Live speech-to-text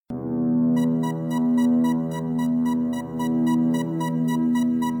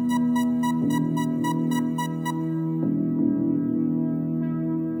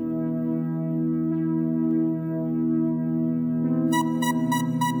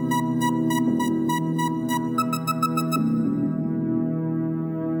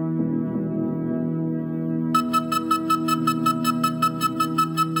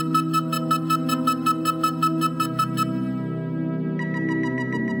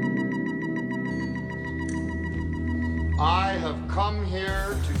I have come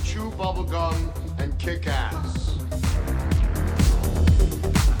here to chew bubblegum and kick ass.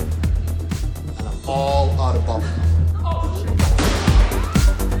 And I'm all out of bubblegum.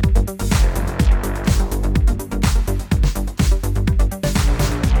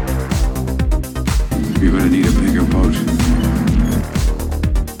 You're gonna need a bigger boat.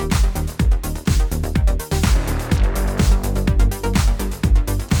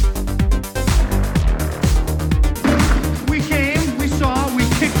 We came, we saw, we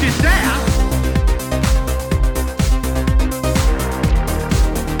kicked his ass.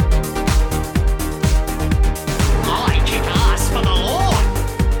 I kick ass for the Lord.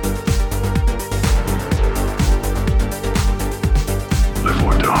 Live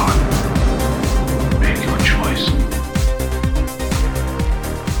or die. Make your choice.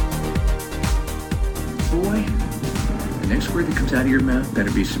 Boy, the next word that comes out of your mouth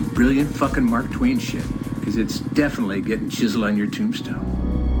better be some brilliant fucking Mark Twain shit, because it's definitely getting chiseled on your tombstone.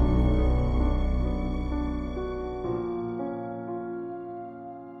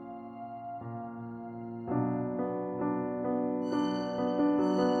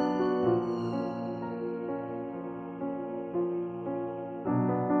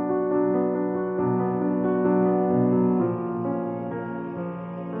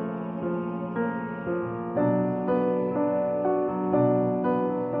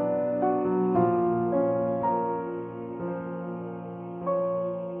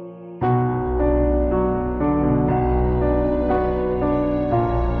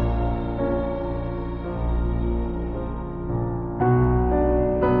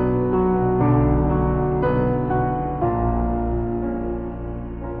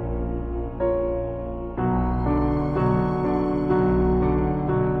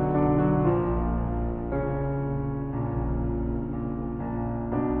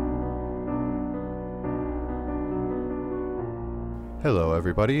 Hello,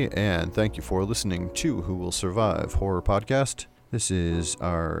 everybody, and thank you for listening to Who Will Survive Horror Podcast. This is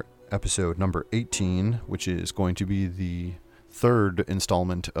our episode number 18, which is going to be the third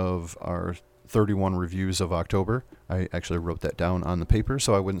installment of our 31 reviews of October. I actually wrote that down on the paper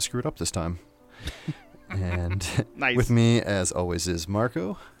so I wouldn't screw it up this time. And Nice. with me, as always, is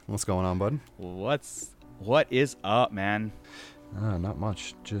Marco. What's going on, bud? What is up, man? Not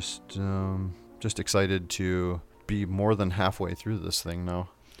much. Just excited to be more than halfway through this thing now.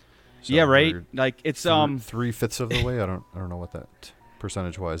 So Yeah, right. we're Like it's 3/5 of the way. I don't know what that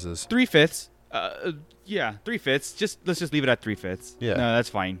percentage wise is. 3/5. Yeah, 3/5. Let's just leave it at 3/5. Yeah. No, that's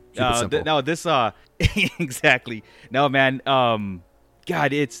fine. Keep it simple. No, this exactly. No, man.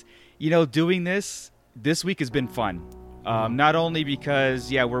 God, it's doing this week has been fun. Not only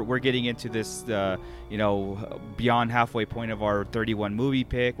because we're getting into this beyond halfway point of our 31 movie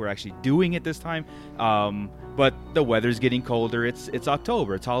pick. We're actually doing it this time. But the weather's getting colder. It's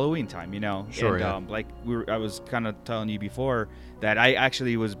October. It's Halloween time, Sure, and, yeah. I was kind of telling you before that I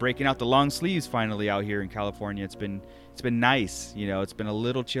actually was breaking out the long sleeves finally out here in California. It's been nice. It's been a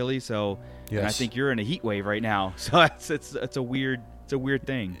little chilly. So and I Yes. think you're in a heat wave right now. So it's a weird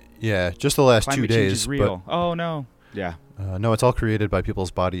thing. Yeah, just the last Climate 2 change days. is real. Oh no. Yeah. No, it's all created by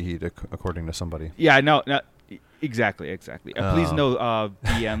people's body heat, according to somebody. Yeah. No. Exactly. Please no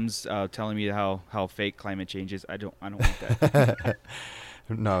DMs telling me how fake climate change is. I don't want that.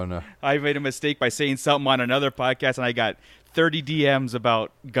 No. I made a mistake by saying something on another podcast, and I got 30 DMs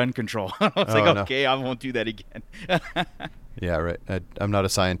about gun control. I was like, no. okay, I won't do that again. Yeah, right. I'm not a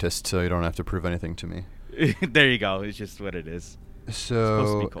scientist, so you don't have to prove anything to me. There you go. It's just what it is. It's supposed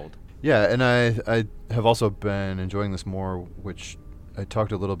to So, be cold. yeah, and I have also been enjoying this more, which I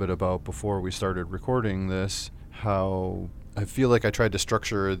talked a little bit about before we started recording this, how I feel like I tried to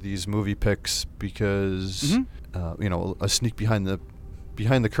structure these movie picks because, a sneak behind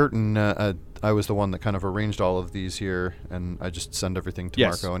the curtain, I was the one that kind of arranged all of these here, and I just send everything to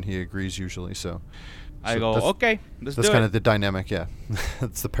Yes. Marco, and he agrees usually, so I go, okay, let's do that's it. kind of the dynamic, yeah.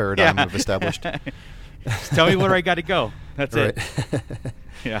 That's the paradigm we've established. Just tell me where I got to go. That's Right. it.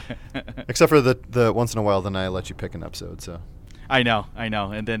 Yeah. Except for the once in a while, then I let you pick an episode, so. I know.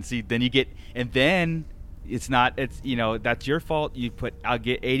 And then then you get, and then it's that's your fault. I'll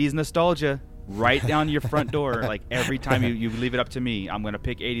get 80s nostalgia right down your front door. Like every time you leave it up to me, I'm going to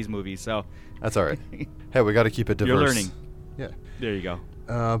pick 80s movies. So That's all right. Hey, we got to keep it diverse. you're learning. Yeah. There you go.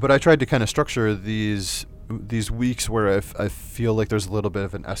 But I tried to kind of structure these weeks where I feel like there's a little bit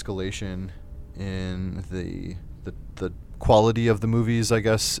of an escalation in the quality of the movies, I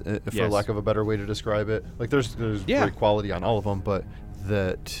guess, for Yes. lack of a better way to describe it. Like there's great quality on all of them, but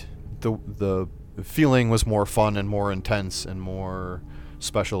that the feeling was more fun and more intense and more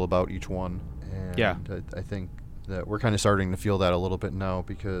special about each one. And Yeah. I think that we're kind of starting to feel that a little bit now,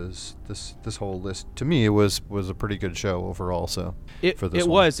 because this whole list to me was a pretty good show overall. So it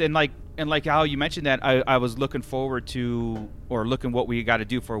was, and like how you mentioned that, I was looking forward to, or looking what we got to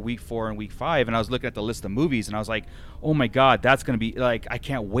do for week 4 and week 5, and I was looking at the list of movies, and I was like, oh my god, that's gonna be like, I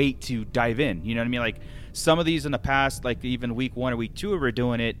can't wait to dive in. You know what I mean? Like some of these in the past, like even week 1 or week 2 we were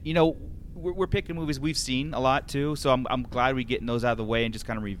doing it, you know, we're picking movies we've seen a lot too, so I'm glad we're getting those out of the way and just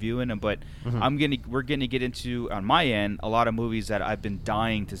kind of reviewing them. But we're going to get into, on my end, a lot of movies that I've been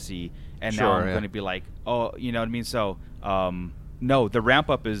dying to see, and now I'm going to be like, oh, you know what I mean? So no, the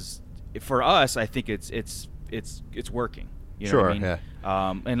ramp up is, for us, I think it's working. You know what I mean?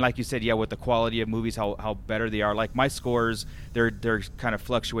 Yeah. And like you said, yeah, with the quality of movies, how better they are. Like my scores, they're kind of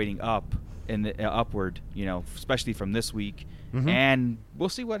fluctuating up and upward, you know, especially from this week. And we'll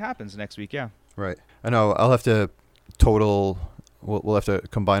see what happens next week. Yeah. Right. I know. I'll have to we'll have to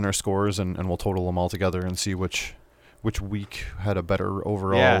combine our scores and we'll total them all together and see which week had a better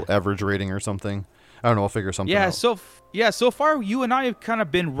overall average rating or something. I don't know. We'll figure something out. So far you and I have kind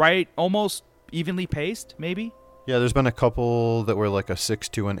of been right, almost evenly paced, maybe. Yeah, there's been a couple that were like a 6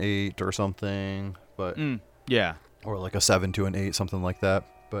 to an 8 or something, but or like a 7 to an 8, something like that.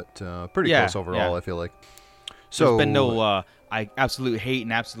 But pretty close overall, I feel like. So there's been no I absolute hate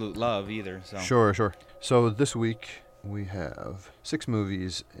and absolute love either. So Sure. So this week we have 6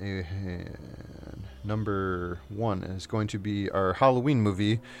 movies, and number 1 is going to be our Halloween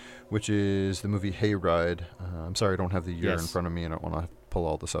movie, which is the movie Hayride. I'm sorry I don't have the year in front of me, and I don't want to pull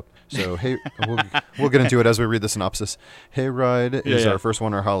all this up. So we'll get into it as we read the synopsis. Hayride is our first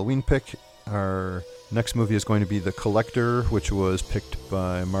one, our Halloween pick. Our next movie is going to be The Collector, which was picked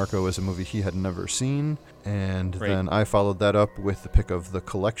by Marco as a movie he had never seen. And then I followed that up with the pick of The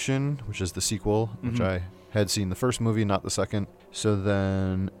Collection, which is the sequel, which I had seen the first movie, not the second. So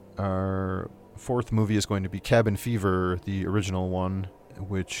then our 4th movie is going to be Cabin Fever, the original one,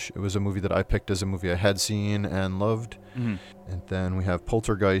 which was a movie that I picked as a movie I had seen and loved. And then we have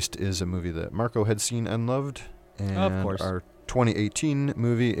Poltergeist, is a movie that Marco had seen and loved. And of course. Our 2018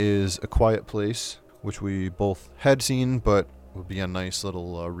 movie is A Quiet Place, which we both had seen, but would be a nice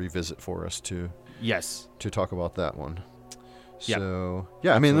little revisit for us to talk about that one. So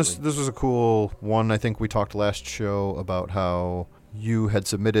I mean, this was a cool one. I think we talked last show about how you had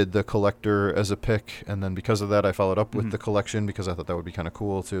submitted The Collector as a pick, and then because of that I followed up with The Collection, because I thought that would be kind of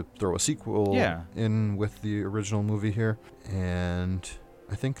cool to throw a sequel in with the original movie here. And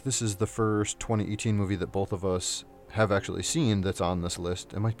I think this is the first 2018 movie that both of us have actually seen that's on this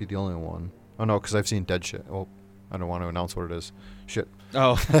list. It might be the only one. Oh no, because I've seen Dead Shit. Oh, I don't want to announce what it is. Shit.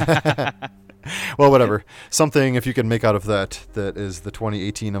 Oh. Well, whatever. Something, if you can make out of that is the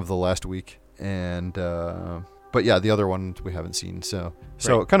 2018 of the last week. And but yeah, the other one we haven't seen. So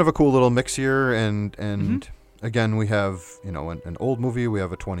kind of a cool little mix here. And again, we have, you know, an old movie. We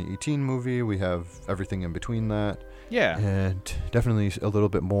have a 2018 movie. We have everything in between that. Yeah. And definitely a little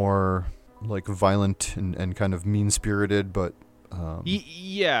bit more like violent and kind of mean-spirited, but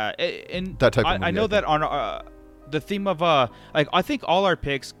and that type of movie, I know that on the theme of like, I think all our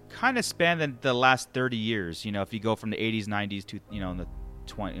picks kind of span the last 30 years. You know, if you go from the 80s, 90s to, you know, in the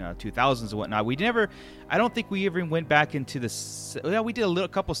 2000s and whatnot. I don't think we even went back into we did a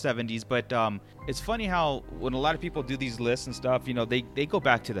couple 70s, but it's funny how when a lot of people do these lists and stuff, you know, they go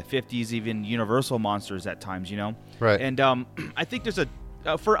back to the 50s, even Universal monsters at times, you know. Right. And I think there's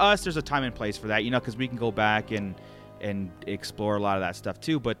for us, there's a time and place for that, you know, because we can go back and explore a lot of that stuff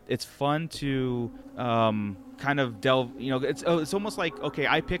too. But it's fun to kind of delve, you know, it's almost like, okay,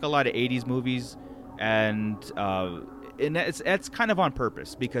 I pick a lot of 80s movies, and that's kind of on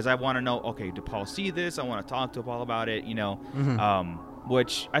purpose, because I want to know, okay, did Paul see this? I want to talk to Paul about it, you know,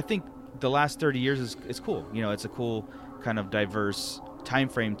 which I think the last 30 years is cool. You know, it's a cool kind of diverse time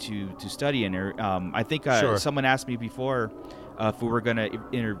frame to study in there. I think someone asked me before if we were going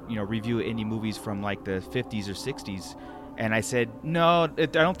to review any movies from like the 50s or 60s, and I said, no, I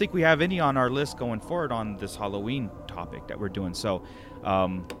don't think we have any on our list going forward on this Halloween topic that we're doing. So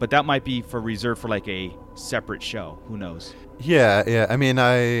but that might be reserved for like a separate show. Who knows? Yeah. I mean,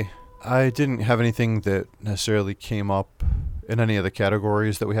 I didn't have anything that necessarily came up in any of the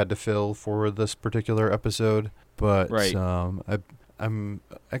categories that we had to fill for this particular episode, but I'm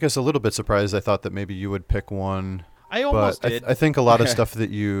I guess a little bit surprised. I thought that maybe you would pick one. I almost did. I think a lot of the stuff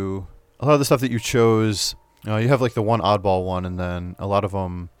that you chose, you have like the one oddball one, and then a lot of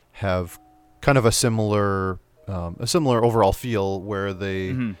them have kind of a similar overall feel, where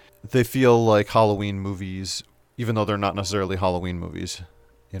they feel like Halloween movies, even though they're not necessarily Halloween movies.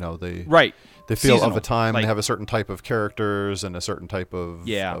 You know, they Right. they feel Seasonal, of a time. like- They have a certain type of characters and a certain type of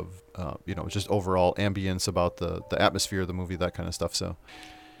Yeah. you know, just overall ambience about the atmosphere of the movie, that kind of stuff. So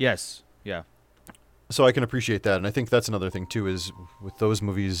Yes. Yeah. so I can appreciate that, and I think that's another thing too is with those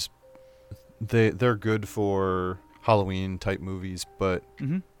movies, they're good for Halloween type movies, but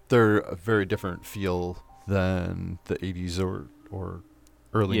they're a very different feel than the 80s or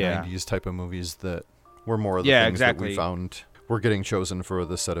early Yeah. 90s type of movies that were more of the Yeah, things that exactly. we found were getting chosen for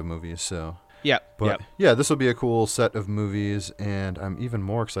this set of movies. So, Yeah. but yeah, this will be a cool set of movies, and I'm even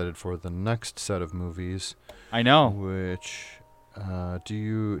more excited for the next set of movies. I know. Which do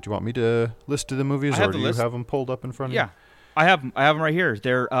you want me to list the movies, I have or the do you list. have them pulled up in front of Yeah. you? I have them right here.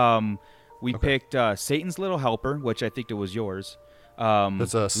 They're we Okay. picked Satan's Little Helper, which I think it was yours.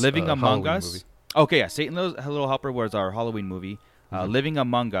 That's a Living Among Halloween Us. movie. Okay, yeah. Satan's Little Helper was our Halloween movie. Living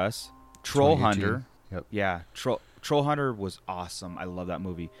Among Us, Troll 2018. Hunter. Yep. Yeah, Troll Hunter was awesome. I love that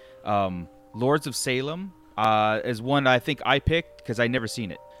movie. Lords of Salem is one I think I picked because I never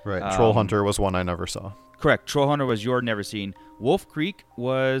seen it. Right. Troll Hunter was one I never saw. Correct. Troll Hunter was your never seen. Wolf Creek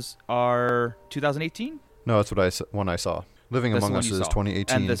was our 2018. No, that's one I saw. Living That's the Among one Us you is saw.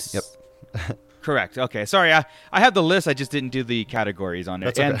 2018. And this- Yep. Correct. Okay. Sorry, I have the list. I just didn't do the categories on there.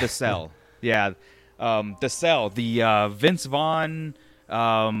 That's And okay. The Cell. Yeah. The Cell, the Vince Vaughn,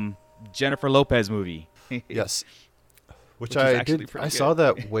 Jennifer Lopez movie. Yes. Which Which is I actually did. pretty I good. saw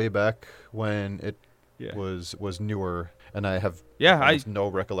that way back when it Yeah. was newer, and I have Yeah, almost no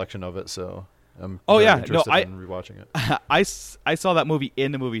recollection of it. So I'm Oh, very yeah. No, interested I- in rewatching it. I saw that movie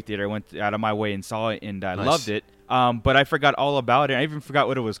in the movie theater. I went out of my way and saw it, and I Nice. loved it. But I forgot all about it. I even forgot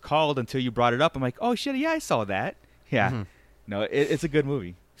what it was called until you brought it up. I'm like, oh shit, yeah, I saw that. Yeah, no, it's a good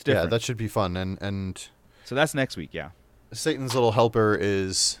movie. It's Yeah, different. that should be fun. And So that's next week. Yeah. Satan's Little Helper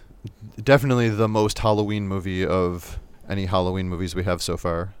is definitely the most Halloween movie of any Halloween movies we have so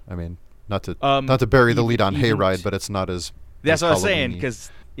far. I mean, not to bury the lead on even- Hayride, but it's not as That's as what I was saying.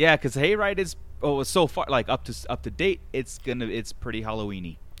 Halloween-y. Because Hayride is so far like up to date. It's pretty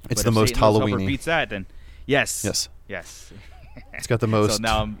Halloweeny. It's But the if most Satan's Little Helper Halloween-y. beats that, then yes. It's got the most. So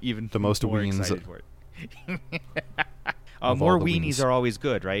now I'm even the most more weens excited for it. of More all the weenies weens. are always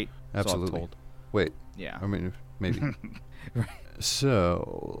good, right? So I'm Absolutely. told. Wait. Yeah. I mean, maybe.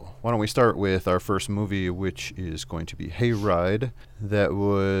 So, why don't we start with our first movie, which is going to be Hayride, that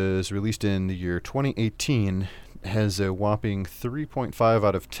was released in the year 2018, has a whopping 3.5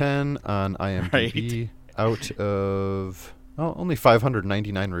 out of 10 on IMDb, out of only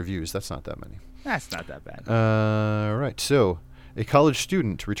 599 reviews. That's not that many. That's not that bad. Right, so a college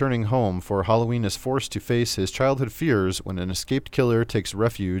student returning home for Halloween is forced to face his childhood fears when an escaped killer takes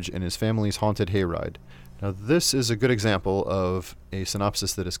refuge in his family's haunted hayride. Now, this is a good example of a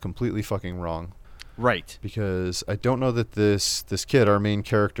synopsis that is completely fucking wrong, Right. because I don't know that this kid, our main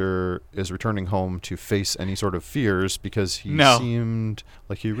character, is returning home to face any sort of fears, because he No. seemed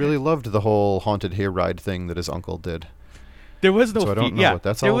like he really loved the whole haunted hayride thing that his uncle did. There was no So I don't know yeah, what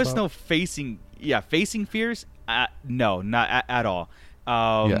that's there all was about. no facing fears. No, not at all.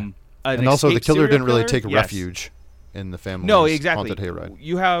 Yeah. An And also, the escaped killer serial didn't really killer? take Yes. refuge in the family's No, exactly. haunted hayride.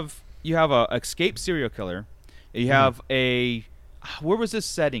 You have a escaped serial killer. You have a where was this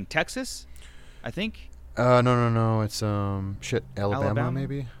setting? Texas, I think. No. It's Alabama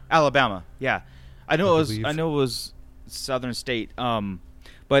maybe. Alabama. Yeah, I know believe. it was southern state.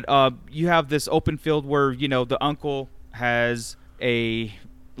 But you have this open field where the uncle has a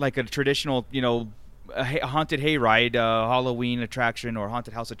traditional a haunted hayride, Halloween attraction or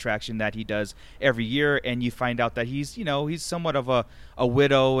haunted house attraction that he does every year, and you find out that he's somewhat of a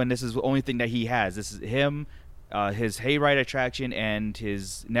widow, and this is the only thing that he has. This is him, his hayride attraction, and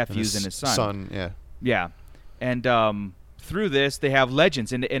his nephews and his son. Yeah. Yeah, and through this they have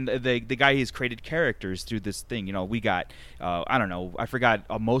legends, and the guy he's created characters through this thing. We got I don't know, I forgot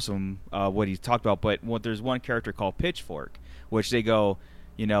most of them what he talked about, but there's one character called Pitchfork, which they go,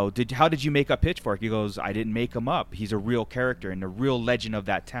 how did you make up Pitchfork? He goes, I didn't make him up. He's a real character and a real legend of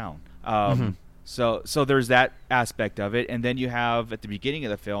that town. So there's that aspect of it, and then you have at the beginning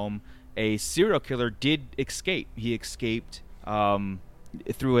of the film a serial killer did escape. He escaped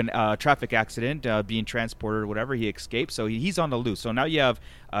through a traffic accident, being transported or whatever. He escaped, so he's on the loose. So now you have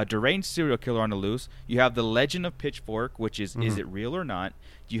a deranged serial killer on the loose. You have the legend of Pitchfork, which is it real or not?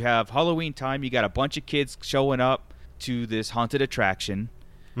 You have Halloween time. You got a bunch of kids showing up to this haunted attraction.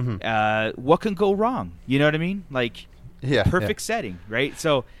 What can go wrong? You know what I mean? Perfect setting, right?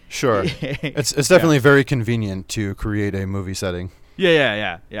 So Sure. It's definitely very convenient to create a movie setting.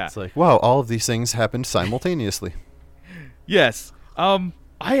 Yeah. It's like, wow, all of these things happened simultaneously. Yes.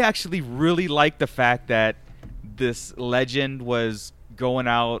 I actually really like the fact that this legend was going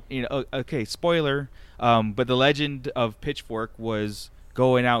out. Okay, spoiler. But the legend of Pitchfork was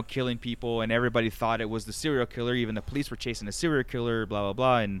going out killing people, and everybody thought it was the serial killer. Even the police were chasing a serial killer, blah blah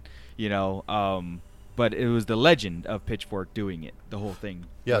blah, and but it was the legend of Pitchfork doing it, the whole thing.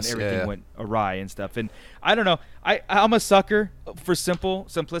 Yes, when everything yeah. went awry and stuff. And I don't know, I'm a sucker for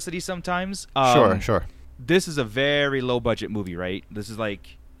simplicity sometimes. Sure. This is a very low budget movie, right? This is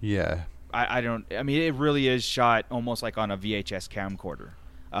like, Yeah. I mean, it really is shot almost like on a VHS camcorder.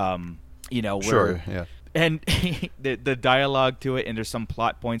 Where, Sure, yeah. And the dialogue to it, and there's some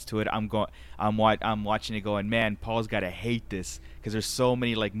plot points to it. I'm watching it going, man, Paul's gotta hate this, because there's so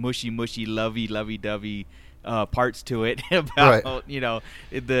many like mushy, lovey-dovey parts to it about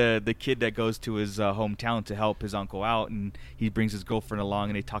the kid that goes to his hometown to help his uncle out, and he brings his girlfriend along,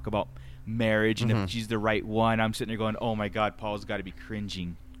 and they talk about marriage and if she's the right one. I'm sitting there going, oh my God, Paul's got to be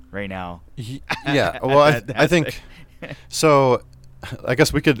cringing right now. Yeah. Well, I think so. I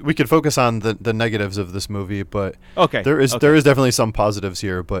guess we could focus on the negatives of this movie, but there is definitely some positives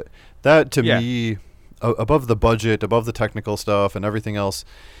here. But that to me, above the budget, above the technical stuff and everything else,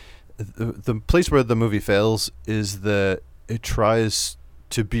 the place where the movie fails is that it tries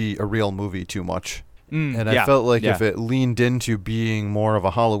to be a real movie too much. I felt like if it leaned into being more of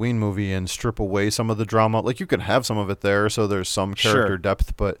a Halloween movie and strip away some of the drama, like you could have some of it there, so there's some character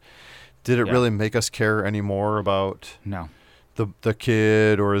depth, but did it really make us care anymore about the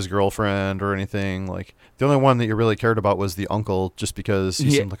kid or his girlfriend or anything? Like the only one that you really cared about was the uncle, just because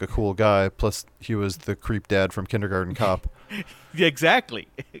he seemed like a cool guy, plus he was the creep dad from Kindergarten Cop. Exactly.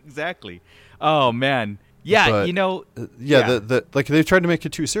 Oh man. Yeah, but, like they tried to make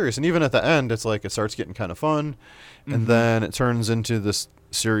it too serious, and even at the end, it's like it starts getting kind of fun, and then it turns into this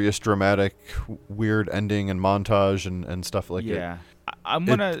serious, dramatic, weird ending and montage and stuff like it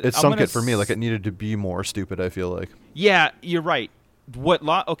sunk it for me. Like it needed to be more stupid, I feel like. Yeah, you're right.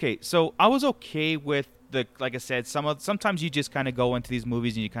 Okay, so I was okay with like I said, sometimes you just kind of go into these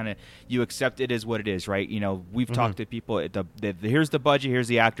movies and you accept it as what it is, right? We've talked to people. Here's the budget, here's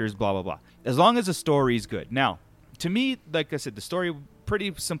the actors, blah blah blah. As long as the story is good. Now, to me, like I said, the story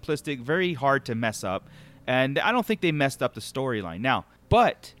pretty simplistic, very hard to mess up, and I don't think they messed up the storyline. Now,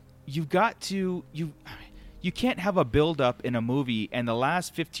 but you can't have a build up in a movie, and the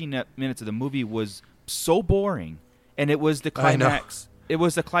last 15 minutes of the movie was so boring, and it was the climax. It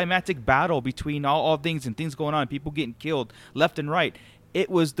was the climactic battle between all things and things going on, people getting killed left and right. It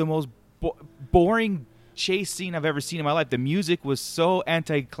was the most boring chase scene I've ever seen in my life. The music was so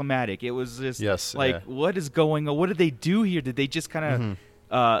anticlimactic. It was just what is going on? What did they do here? Did they just kind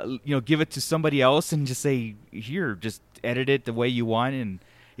of give it to somebody else and just say, here, just edit it the way you want? And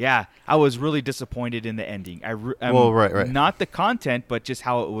yeah, I was really disappointed in the ending. Right. Not the content, but just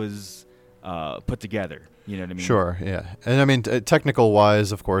how it was put together. You know what I mean? Sure, yeah. And I mean, technical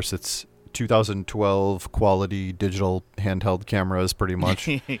wise, of course, it's 2012 quality digital handheld cameras, pretty much.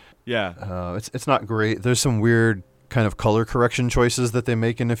 Yeah. It's not great. There's some weird kind of color correction choices that they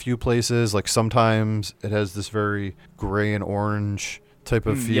make in a few places. Like sometimes it has this very gray and orange type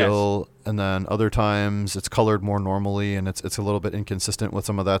of feel, and then other times it's colored more normally, and it's a little bit inconsistent with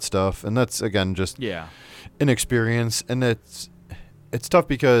some of that stuff. And that's again just inexperience, and it's tough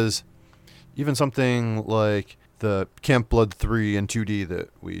because even something like the Camp Blood 3 in 2D that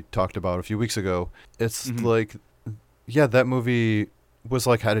we talked about a few weeks ago, it's like, that movie was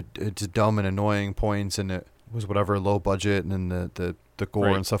like had its dumb and annoying points, and it was whatever low budget, and then the gore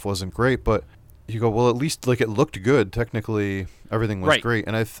and stuff wasn't great, but you go, well, at least like it looked good. Technically, everything was great,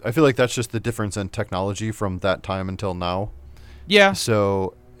 and I feel like that's just the difference in technology from that time until now. Yeah.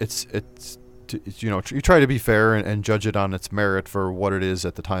 So it's you try to be fair and judge it on its merit for what it is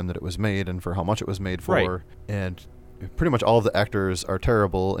at the time that it was made and for how much it was made for. Right. And pretty much all of the actors are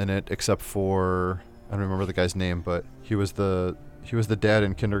terrible in it, except for, I don't remember the guy's name, but he was the dad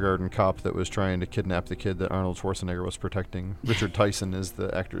in Kindergarten Cop that was trying to kidnap the kid that Arnold Schwarzenegger was protecting. Richard Tyson is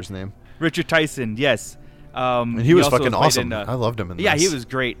the actor's name. Richard Tyson, yes. And he was fucking awesome. I loved him in this. Yeah, he was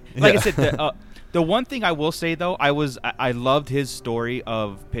great. Like I said, the one thing I will say though, I loved his story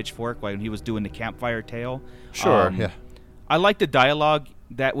of Pitchfork when he was doing the campfire tale. Sure, I liked the dialogue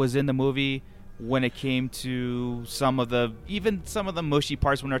that was in the movie when it came to some of the mushy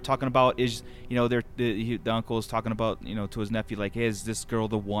parts when they're talking about the uncle is talking about to his nephew, like, hey, is this girl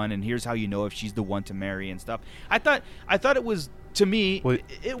the one, and here's how you know if she's the one to marry and stuff. I thought it was, to me,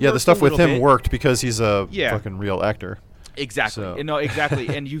 the stuff with him worked because he's a fucking real actor. Exactly. So. No, exactly.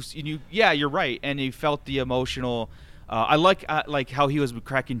 And you're right. And you felt the emotional. I like how he was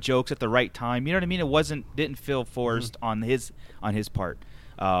cracking jokes at the right time. You know what I mean? It didn't feel forced on his part.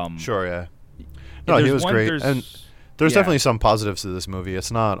 Sure. Yeah. No, he was great. And there's Yeah. definitely some positives to this movie.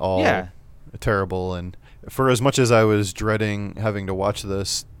 It's not all terrible, and for as much as I was dreading having to watch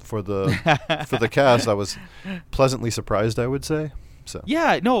this for the cast, I was pleasantly surprised, I would say. So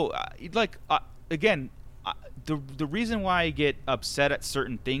Yeah, no, again, the reason why I get upset at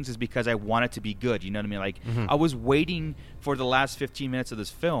certain things is because I want it to be good. You know what I mean? Like, I was waiting for the last 15 minutes of this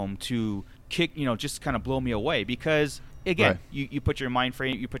film to kick, just kind of blow me away, because again, you put your mind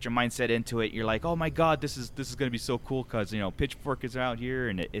frame, you put your mindset into it. You're like, oh my God, this is going to be so cool because Pitchfork is out here,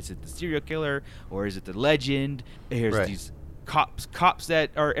 and is it the serial killer or is it the legend? Here's these cops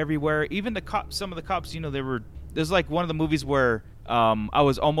that are everywhere. Even some of the cops, there's like one of the movies where I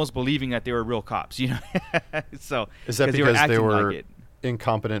was almost believing that they were real cops. So is that because they were like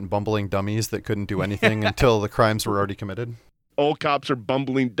incompetent, bumbling dummies that couldn't do anything until the crimes were already committed? All cops are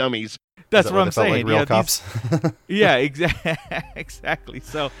bumbling dummies. That's Is that what why I'm they felt saying. like real cops? Yeah, exactly.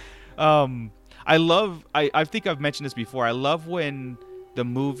 So, I think I've mentioned this before. I love when the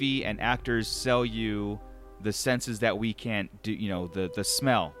movie and actors sell you the senses that we can't do, the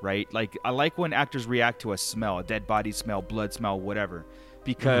smell, right? Like, I like when actors react to a smell, a dead body smell, blood smell, whatever,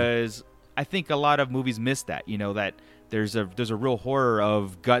 because I think a lot of movies miss that, that there's a real horror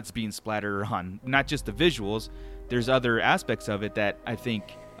of guts being splattered on, not just the visuals. There's other aspects of it that I think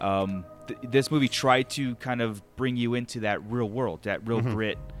this movie tried to kind of bring you into that real world, that real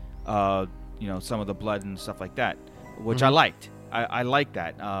grit, some of the blood and stuff like that, which I liked. I like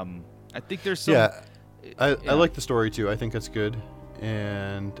that. I think there's some... I like the story too. I think it's good,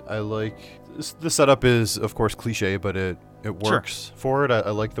 and I like the setup is of course cliche, but it works for it.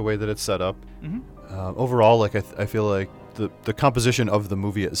 I like the way that it's set up. Overall, like I feel like the composition of the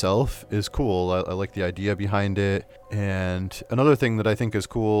movie itself is cool. I like the idea behind it, and another thing that I think is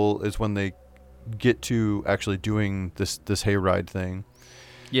cool is when they get to actually doing this hayride thing.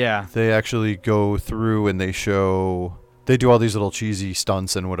 Yeah, they actually go through and they do all these little cheesy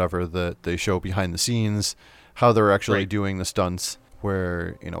stunts and whatever that they show behind the scenes, how they're actually doing the stunts,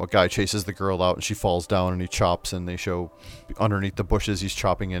 where a guy chases the girl out and she falls down and he chops, and they show underneath the bushes he's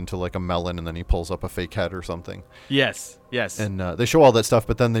chopping into like a melon, and then he pulls up a fake head or something. Yes. And they show all that stuff,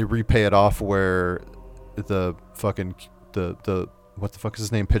 but then they repay it off where the fucking the what the fuck is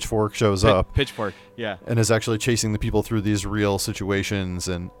his name, Pitchfork, shows up. Pitchfork, yeah. And is actually chasing the people through these real situations,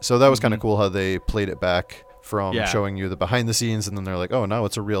 and so that was kind of cool how they played it back from showing you the behind the scenes, and then they're like, oh, now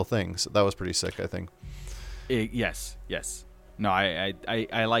it's a real thing. So that was pretty sick, I think. Yes. No, I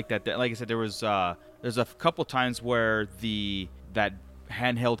like that. Like I said, there's a couple times where that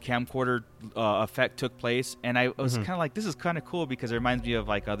handheld camcorder effect took place, and I was kind of like, this is kind of cool because it reminds me of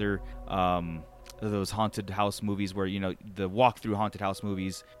like other those haunted house movies where the walk-through haunted house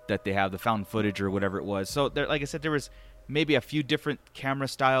movies that they have the found footage or whatever it was. So there, like I said, there was maybe a few different camera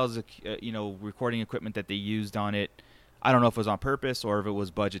styles, recording equipment that they used on it. I don't know if it was on purpose or if it was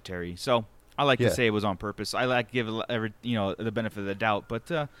budgetary. So I like to say it was on purpose. I like to give the benefit of the doubt.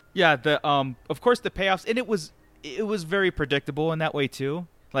 But of course the payoffs, and it was very predictable in that way too.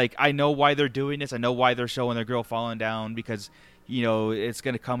 Like, I know why they're doing this. I know why they're showing their girl falling down, because it's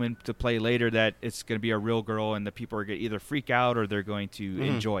going to come into play later that it's going to be a real girl, and the people are going to either freak out or they're going to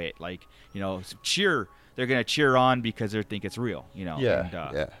enjoy it. Like, cheer. They're going to cheer on because they think it's real,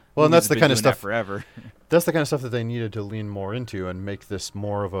 Yeah. Well, and that's the kind of stuff forever. That's the kind of stuff that they needed to lean more into and make this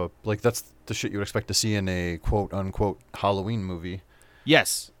more of a, like, that's the shit you would expect to see in a quote unquote Halloween movie.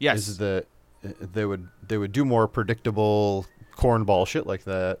 Yes. Is that they would do more predictable cornball shit like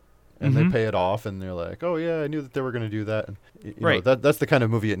that, and they pay it off, and they're like, oh yeah, I knew that they were going to do that. And, you know, that's the kind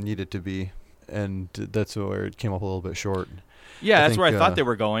of movie it needed to be, and that's where it came up a little bit short. Yeah, that's where I thought they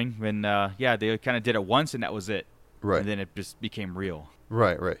were going. When they kind of did it once, and that was it. Right. And then it just became real.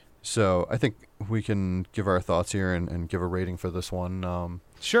 Right. So I think we can give our thoughts here and give a rating for this one.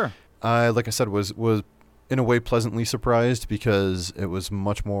 Sure. I, like I said, was in a way pleasantly surprised because it was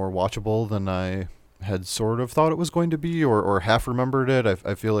much more watchable than I had sort of thought it was going to be, or half remembered it.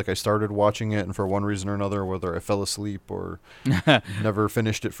 I feel like I started watching it, and for one reason or another, whether I fell asleep or never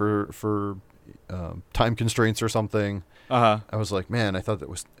finished it for time constraints or something, I was like, man, I thought it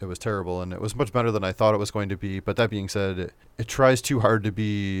was terrible, and it was much better than I thought it was going to be. But that being said, it tries too hard to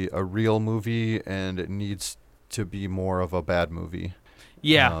be a real movie, and it needs to be more of a bad movie.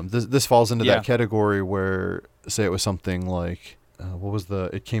 Yeah. This falls into that category where, say it was something like,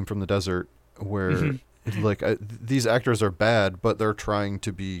 It Came from the Desert, where these actors are bad, but they're trying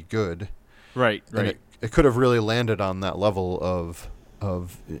to be good. Right. And it could have really landed on that level of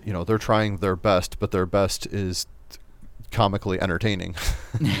they're trying their best, but their best is comically entertaining.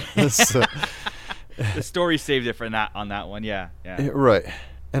 The story saved it on that one. Yeah. Right.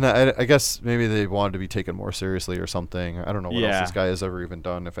 And I guess maybe they wanted to be taken more seriously or something. I don't know what else this guy has ever even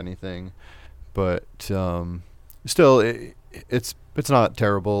done, if anything. But still, it's not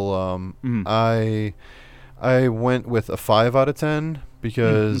terrible. I went with a 5 out of 10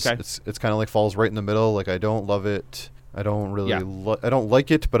 because it's kind of like falls right in the middle. Like I don't love it. I don't really I don't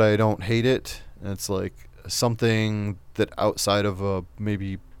like it, but I don't hate it. And it's like something that outside of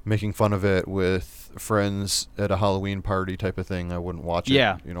maybe making fun of it with friends at a Halloween party type of thing, I wouldn't watch it.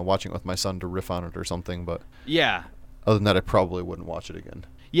 Yeah. You know, watching it with my son to riff on it or something. But yeah. Other than that, I probably wouldn't watch it again.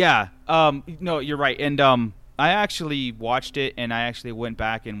 Yeah. No, you're right. And I actually watched it, and I actually went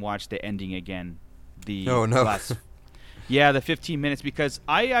back and watched the ending again. The 15 minutes, because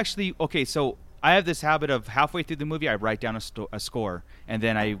I actually so I have this habit of halfway through the movie I write down a score, and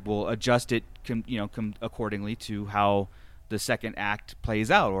then I will adjust it accordingly to how the second act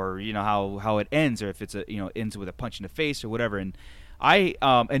plays out, or how it ends, or if it's ends with a punch in the face or whatever. And I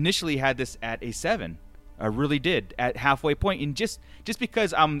initially had this at a 7. I really did at halfway point, and just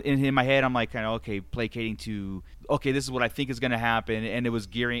because I'm in my head, I'm like kind of placating to this is what I think is going to happen, and it was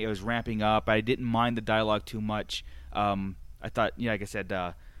ramping up. I didn't mind the dialogue too much. I thought, like I said,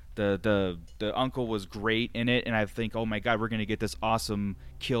 the uncle was great in it, and I think, oh my God, we're going to get this awesome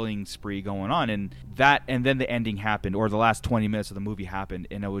killing spree going on, and then the ending happened, or the last 20 minutes of the movie happened,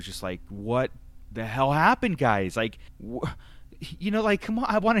 and it was just like, what the hell happened, guys? Like. Come on,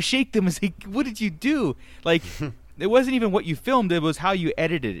 I want to shake them and say, what did you do? Like, it wasn't even what you filmed, it was how you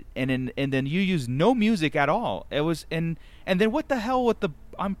edited it. And then you used no music at all. It was, and then what the hell with the,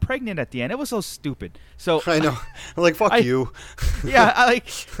 I'm pregnant at the end. It was so stupid. So I know. I'm like, fuck you. Yeah,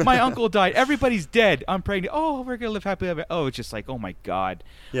 my uncle died. Everybody's dead. I'm pregnant. Oh, we're going to live happily ever. Oh, it's just like, oh my God.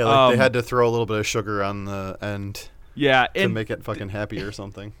 Yeah, they had to throw a little bit of sugar on the end. Yeah. To make it fucking happy or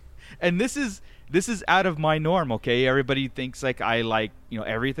something. And this is out of my norm, okay? Everybody thinks like I like,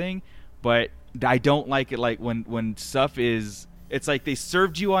 everything, but I don't like it like when stuff is, it's like they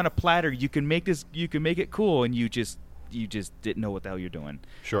served you on a platter. You can make it cool, and you just didn't know what the hell you're doing.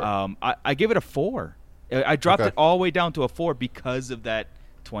 Sure. I give it a 4. I dropped it all the way down to a 4 because of that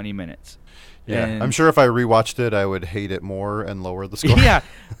 20 minutes. Yeah, and I'm sure if I rewatched it, I would hate it more and lower the score. Yeah,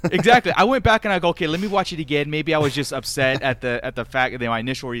 exactly. I went back and I go, okay, let me watch it again. Maybe I was just upset at the fact that my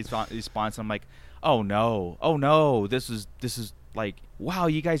initial response. I'm like, oh no, this is like, wow,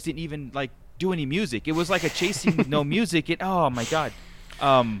 you guys didn't even like do any music. It was like a chasing no music. Oh my God,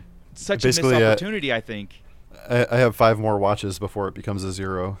 such Basically, a missed opportunity. I think. I have 5 more watches before it becomes a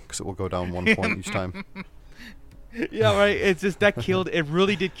 0 because it will go down 1 point each time. Yeah, right. It's just that killed. It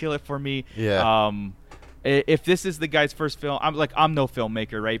really did kill it for me. Yeah. If this is the guy's first film, I'm no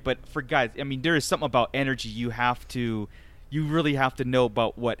filmmaker, right? But for guys, I mean, there is something about energy you really have to know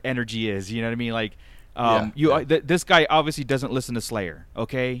about what energy is. You know what I mean? Like, this guy obviously doesn't listen to Slayer.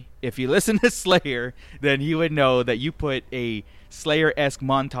 Okay, if you listen to Slayer, then you would know that you put a Slayer-esque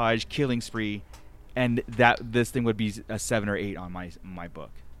montage killing spree, and that this thing would be a 7 or 8 on my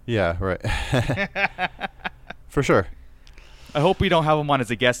book. Yeah. Right. For sure. I hope we don't have him on as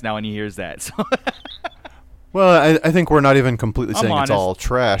a guest now, and he hears that. So. Well, I think we're not even completely saying honest. it's all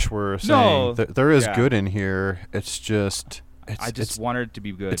trash. We're saying that there is good in here. It's just... I just wanted it to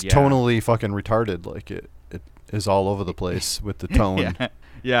be good. It's tonally fucking retarded. Like, it is all over the place with the tone.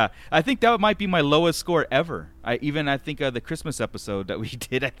 Yeah. I think that might be my lowest score ever. I think the Christmas episode that we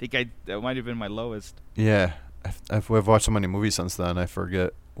did, that might have been my lowest. Yeah. We've watched so many movies since then, I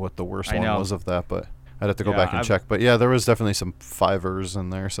forget what the worst one was of that, but... I'd have to go back and check. But yeah, there was definitely some 5ers in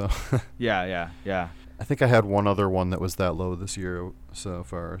there. So Yeah. I think I had one other one that was that low this year so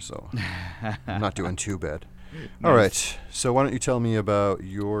far. So I'm not doing too bad. Nice. All right. So why don't you tell me about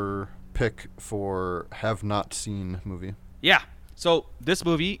your pick for have not seen movie? Yeah. So this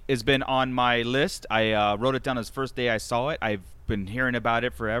movie has been on my list. I wrote it down as first day I saw it. I've been hearing about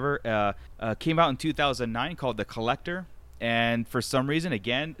it forever. Came out in 2009, called The Collector. And for some reason,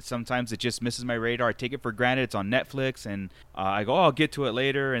 again, sometimes it just misses my radar. I take it for granted. It's on Netflix, and I go, I'll get to it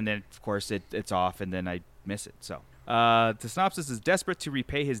later. And then, of course, it's off, and then I miss it. So the synopsis is: desperate to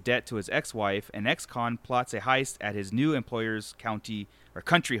repay his debt to his ex-wife, an ex-con plots a heist at his new employer's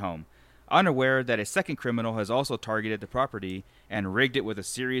country home, unaware that a second criminal has also targeted the property and rigged it with a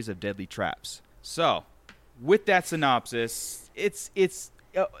series of deadly traps. So, with that synopsis, it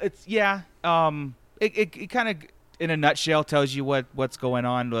kind of, in a nutshell, tells you what's going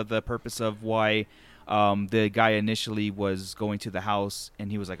on, with the purpose of why the guy initially was going to the house, and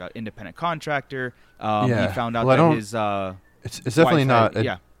he was like an independent contractor. He found out that his it's definitely not.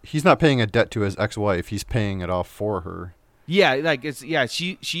 He's not paying a debt to his ex-wife. He's paying it off for her. Yeah, like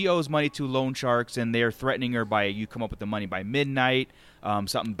she owes money to loan sharks, and they're threatening her by you come up with the money by midnight.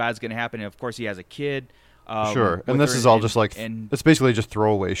 Something bad's gonna happen, and of course he has a kid. Sure, and this is all just like it's basically just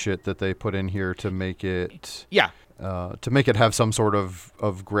throwaway shit that they put in here to make it have some sort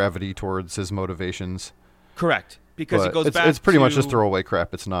of gravity towards his motivations. Correct, because it goes back. It's pretty much just throwaway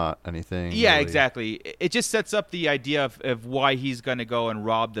crap. It's not anything. Yeah, really. Exactly. It just sets up the idea of why he's gonna go and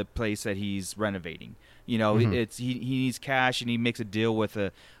rob the place that he's renovating. You know, it's he needs cash, and he makes a deal with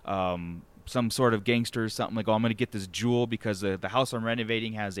some sort of gangster or something like, oh, I'm going to get this jewel because the house I'm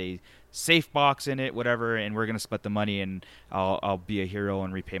renovating has a safe box in it, whatever, and we're going to split the money, and I'll be a hero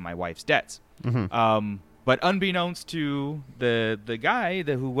and repay my wife's debts. But unbeknownst to the guy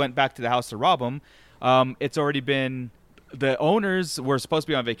who went back to the house to rob him, it's already been the owners were supposed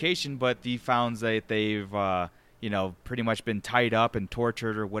to be on vacation, but he found that they've pretty much been tied up and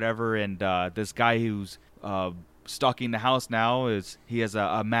tortured or whatever, and this guy who's stalking the house now he has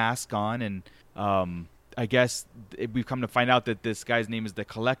a mask on, and I guess we've come to find out that this guy's name is the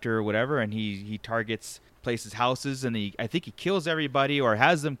Collector or whatever, and he targets places, houses, and I think he kills everybody or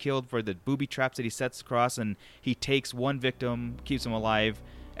has them killed for the booby traps that he sets across, and he takes one victim, keeps him alive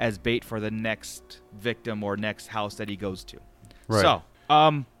as bait for the next victim or next house that he goes to. Right.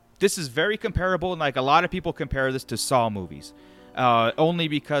 So this is very comparable, and like a lot of people compare this to Saw movies. Only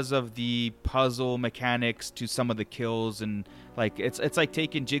because of the puzzle mechanics to some of the kills, and like it's like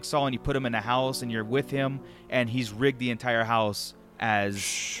taking Jigsaw and you put him in a house and you're with him and he's rigged the entire house as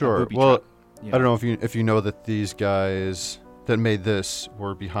sure. A booby Well, trap, I don't know if you know that these guys that made this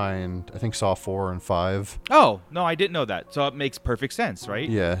were behind I think Saw 4 and 5. Oh no, I didn't know that. So it makes perfect sense, right?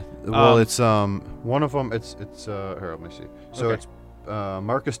 Yeah. Well, it's one of them. It's here. Let me see. So it's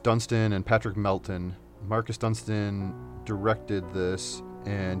Marcus Dunstan and Patrick Melton. Marcus Dunstan directed this,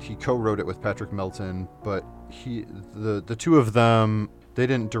 and he co-wrote it with Patrick Melton, but the two of them, they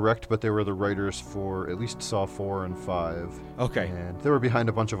didn't direct, but they were the writers for at least Saw 4 and 5. Okay. And they were behind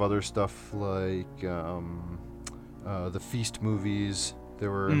a bunch of other stuff like the Feast movies. They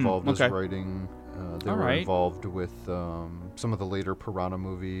were involved as writing. They were involved with some of the later Piranha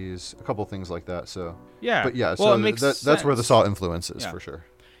movies, a couple things like that. So yeah, but yeah, well, so it makes that's where the Saw influence is for sure.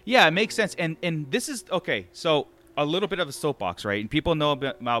 Yeah, it makes sense. And this is okay. So a little bit of a soapbox, right? And people know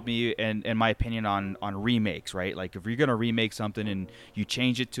about me and my opinion on remakes, right? Like if you're gonna remake something and you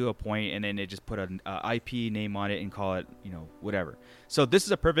change it to a point and then they just put an IP name on it and call it, whatever. So this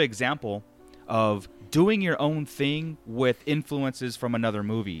is a perfect example of doing your own thing with influences from another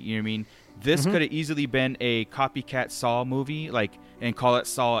movie. You know what I mean? This could have easily been a copycat Saw movie, like, and call it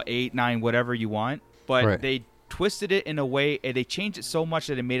Saw 8, 9, whatever you want. But they twisted it in a way, and they changed it so much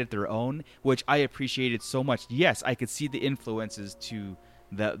that it made it their own, which I appreciated so much. Yes, I could see the influences to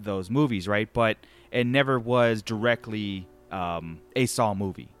those movies, right? But it never was directly a Saw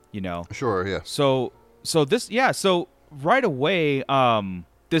movie, Sure, yeah. So right away,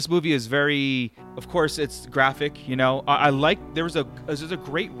 this movie is very, of course, it's graphic. I like there's a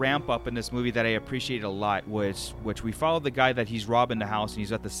great ramp up in this movie that I appreciated a lot, which we follow the guy that he's robbing the house and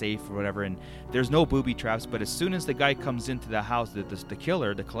he's at the safe or whatever, and there's no booby traps. But as soon as the guy comes into the house, the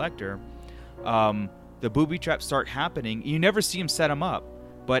killer, the Collector, the booby traps start happening. You never see him set them up,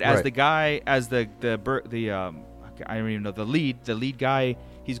 but as the guy, as the I don't even know, the lead guy,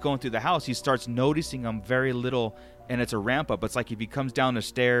 he's going through the house, he starts noticing them very little. And it's a ramp up. It's like if he comes down the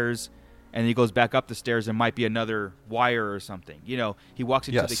stairs and he goes back up the stairs, there might be another wire or something. He walks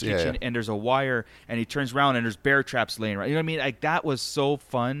into the kitchen and there's a wire, and he turns around and there's bear traps laying around. You know what I mean? Like that was so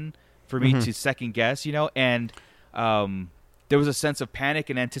fun for me to second guess. And there was a sense of panic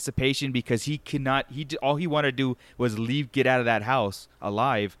and anticipation because all he wanted to do was get out of that house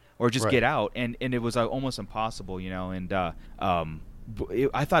alive or just get out, and it was almost impossible. And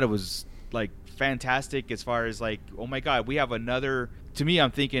I thought it was like fantastic as far as like, oh my God,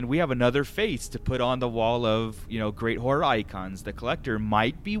 I'm thinking we have another face to put on the wall of great horror icons. The Collector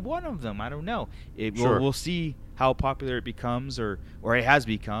might be one of them. I don't know. We'll see how popular it becomes or it has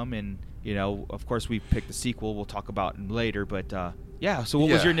become, and of course we picked the sequel we'll talk about later, but so what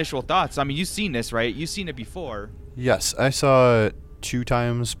was your initial thoughts? I mean, you've seen this, right? You've seen it before. Yes, I saw it 2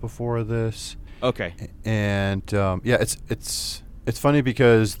 times before this. Okay. And it's funny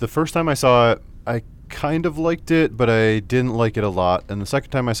because the first time I saw it, I kind of liked it, but I didn't like it a lot. And the second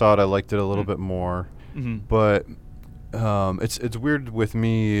time I saw it, I liked it a little bit more. Mm-hmm. But it's weird with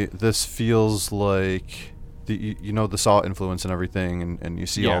me. This feels like the Saw influence and everything, and you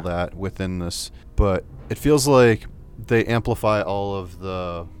see all that within this. But it feels like they amplify all of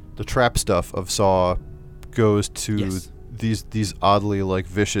the trap stuff of Saw goes to these oddly like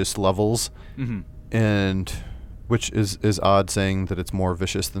vicious levels. Mm-hmm. And which is odd, saying that it's more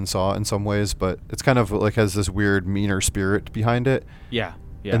vicious than Saw in some ways, but it's kind of like has this weird meaner spirit behind it. Yeah.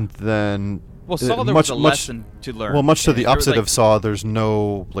 Yeah. And then well, Saw there was a lesson to learn. Well, much to the opposite like, of Saw, there's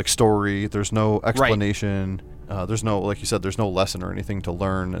no like story, there's no explanation, there's no, like you said, there's no lesson or anything to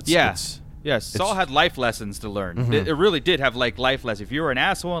learn. Yes, Saul had life lessons to learn. Mm-hmm. It really did have like life lessons. If you were an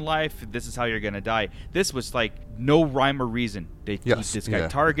asshole in life, this is how you're gonna die. This was like no rhyme or reason. This guy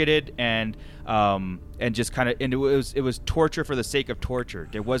targeted and just kind of, and it was torture for the sake of torture.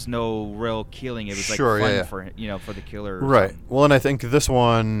 There was no real killing. It was like fun for the killer. Right. Something. Well, and I think this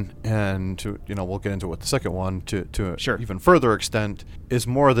one, and we'll get into it with the second one to even further extent, is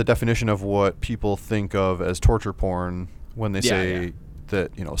more the definition of what people think of as torture porn when they say.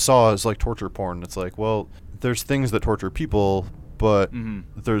 That Saw is like torture porn. It's like, well, there's things that torture people, but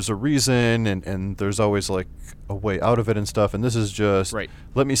there's a reason, and there's always like a way out of it and stuff. And this is just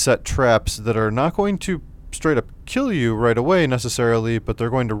let me set traps that are not going to straight up kill you right away necessarily, but they're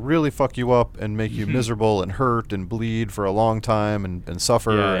going to really fuck you up and make you miserable and hurt and bleed for a long time and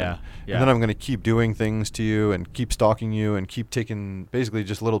suffer. And then I'm going to keep doing things to you and keep stalking you and keep taking basically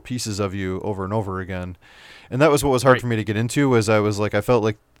just little pieces of you over and over again. And that was what was hard for me to get into, was I felt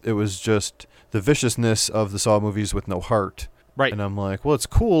like it was just the viciousness of the Saw movies with no heart. Right. And I'm like, well, it's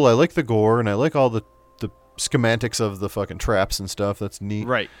cool. I like the gore and I like all the schematics of the fucking traps and stuff. That's neat.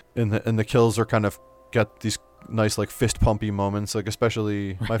 Right. And the kills are kind of got these nice like fist pumpy moments. Like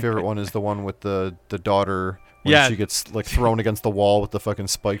especially my favorite one is the one with the daughter when she gets like thrown against the wall with the fucking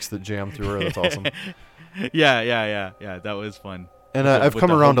spikes that jam through her. That's awesome. Yeah. That was fun. And I've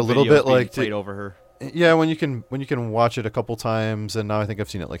come around a little bit like played over her. Yeah, when you can watch it a couple times, and now I think I've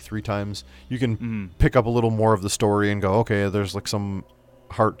seen it like 3 times, you can pick up a little more of the story and go, okay, there's like some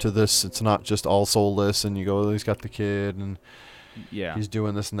heart to this. It's not just all soulless, and you go, oh, he's got the kid, and he's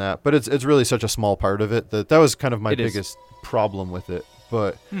doing this and that. But it's really such a small part of it that was kind of my biggest problem with it.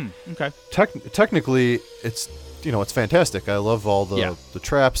 But technically, it's it's fantastic. I love all the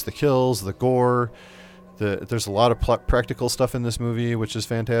traps, the kills, the gore. There's a lot of practical stuff in this movie, which is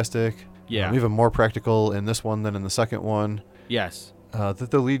fantastic. Yeah. Even more practical in this one than in the second one. Yes.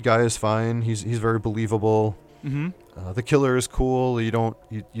 The lead guy is fine. He's very believable. Mm-hmm. The killer is cool. You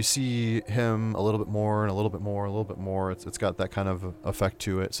see him a little bit more and a little bit more, a little bit more. It's got that kind of effect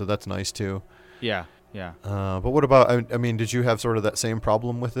to it, so that's nice too. Yeah. But what about? I mean, did you have sort of that same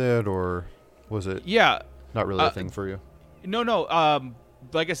problem with it, or was it? Not really a thing for you. No.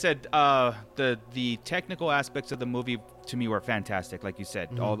 Like I said, the technical aspects of the movie to me were fantastic. Like you said,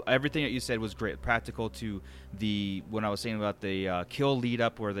 everything that you said was great. Practical to when I was saying about the kill lead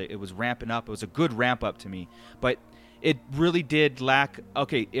up, where it was ramping up. It was a good ramp up to me, but it really did lack.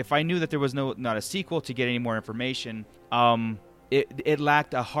 Okay, if I knew that there was not a sequel to get any more information, it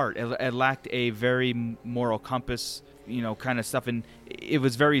lacked a heart. It lacked a very moral compass, kind of stuff, and it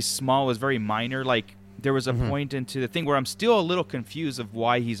was very small. It was very minor, like. There was a point into the thing where I'm still a little confused of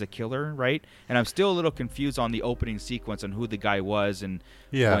why he's a killer, right? And I'm still a little confused on the opening sequence on who the guy was, and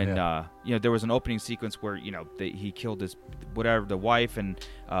there was an opening sequence where he killed the wife and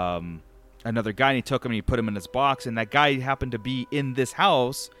another guy, and he took him and he put him in his box, and that guy happened to be in this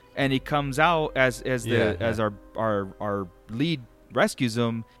house, and he comes out as our lead rescues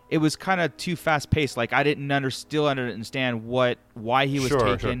him. It was kind of too fast paced. Like I didn't still understand why he was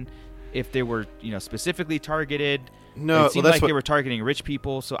taken. Sure. If they were, specifically targeted, it seemed like they were targeting rich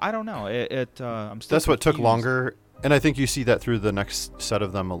people. So I don't know. I'm still. That's what took longer, and I think you see that through the next set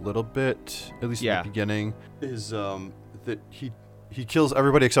of them a little bit, at least in the beginning. Is that he kills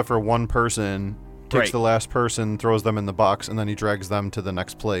everybody except for one person, takes the last person, throws them in the box, and then he drags them to the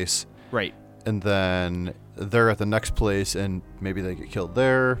next place. Right. And then they're at the next place, and maybe they get killed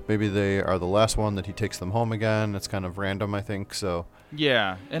there. Maybe they are the last one that he takes them home again. It's kind of random, I think. So.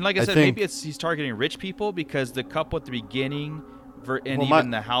 Yeah, and like I said, maybe he's targeting rich people because the couple at the beginning,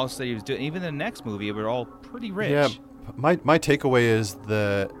 the house that he was doing, even the next movie, were all pretty rich. Yeah, my takeaway is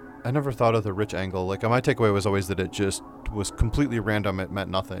that I never thought of the rich angle. Like my takeaway was always that it just was completely random. It meant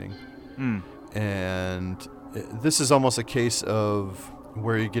nothing. And this is almost a case of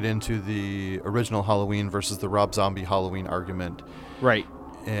where you get into the original Halloween versus the Rob Zombie Halloween argument. Right.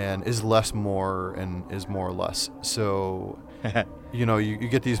 And is less more and is more less. So... you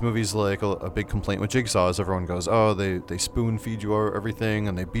get these movies like a big complaint with Jigsaw is everyone goes, oh, they spoon feed you everything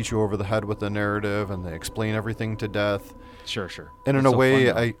and they beat you over the head with the narrative and they explain everything to death. Sure. And in a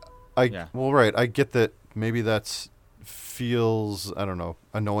way, I get that maybe that's feels, I don't know,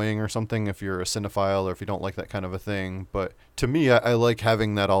 annoying or something if you're a cinephile or if you don't like that kind of a thing. But to me, I like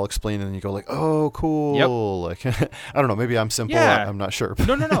having that all explained, and you go like, oh, cool. Like, I don't know, maybe I'm simple. Yeah. I'm not sure.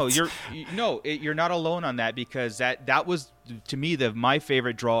 No. You're not alone on that, because that was, to me, my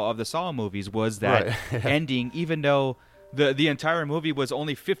favorite draw of the Saw movies was that Right. ending, even though the entire movie was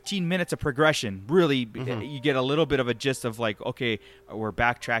only 15 minutes of progression. Really, you get a little bit of a gist of like, okay, we're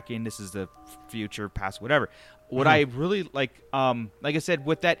backtracking. This is the future, past, whatever. What I really like I said,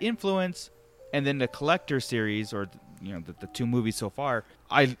 with that influence, and then the Collector series, or the two movies so far,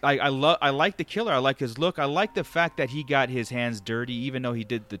 I like the killer. I like his look. I like the fact that he got his hands dirty, even though he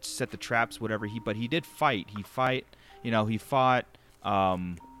did set the traps, whatever. But he did fight. He fought.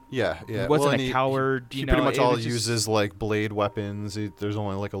 Yeah. He wasn't a coward. He pretty much all uses like blade weapons. There's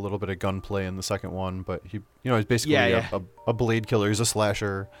only like a little bit of gunplay in the second one, but he's basically a blade killer. He's a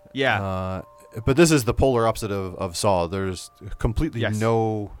slasher. Yeah. But this is the polar opposite of Saw. There's completely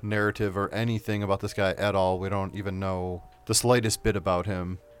no narrative or anything about this guy at all. We don't even know the slightest bit about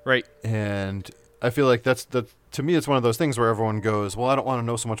him. Right. And I feel like to me, it's one of those things where everyone goes, well, I don't want to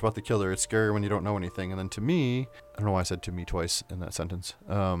know so much about the killer. It's scary when you don't know anything. And then to me, I don't know why I said to me twice in that sentence.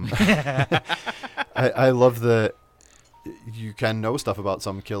 I love that you can know stuff about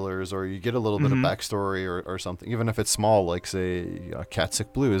some killers, or you get a little bit of backstory or something, even if it's small, like say Cat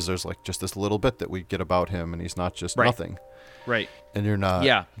Sick Blues. There's like just this little bit that we get about him, and he's not just nothing. Right. And you're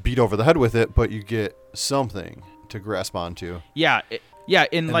not beat over the head with it, but you get something to grasp onto. Yeah.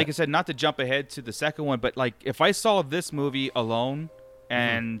 And like I said, not to jump ahead to the second one, but like if I saw this movie alone,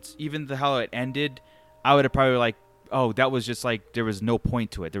 and even how it ended, I would have probably like, oh, that was just like, there was no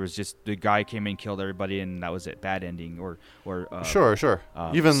point to it. There was just the guy came in, killed everybody, and that was it. Bad ending, or sure.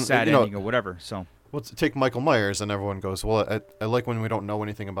 Even sad ending, or whatever. So take Michael Myers, and everyone goes, well, I like when we don't know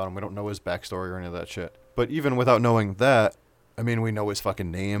anything about him. We don't know his backstory or any of that shit. But even without knowing that, I mean, we know his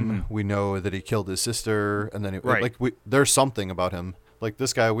fucking name. We know that he killed his sister, and then there's something about him. Like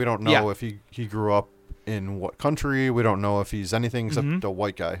this guy, we don't know if he grew up in what country. We don't know if he's anything except a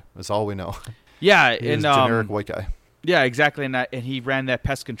white guy. That's all we know. Yeah, He's a generic white guy. Yeah, exactly, and he ran that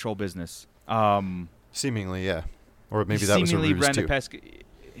pest control business. Seemingly, yeah, or maybe that was a ruse ran too.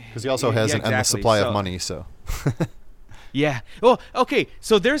 Because he also has an endless supply of money, so. Yeah. Well, okay.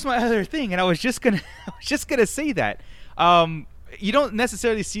 So there's my other thing, and I was just gonna say that. You don't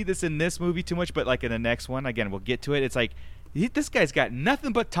necessarily see this in this movie too much, but like in the next one, again, we'll get to it. It's like this guy's got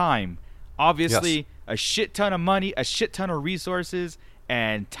nothing but time. Obviously, a shit ton of money, a shit ton of resources,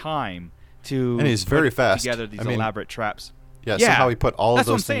 and time to. And he's very fast. Together these elaborate traps. Yeah. Somehow he put all of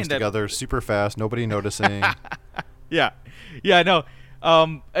those things together super fast. Nobody noticing. Yeah. No.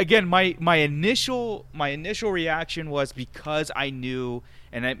 Again, my initial reaction was, because I knew,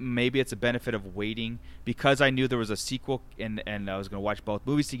 and maybe it's a benefit of waiting, because I knew there was a sequel and I was going to watch both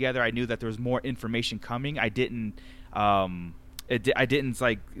movies together. I knew that there was more information coming. I didn't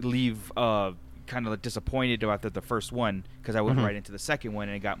like leave kind of disappointed after the first one, because I went right into the second one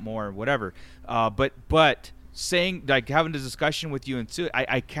and it got more whatever. But saying, like, having this discussion with you, and Sue,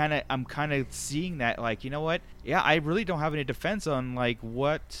 I'm kind of seeing that, like, you know what? Yeah, I really don't have any defense on like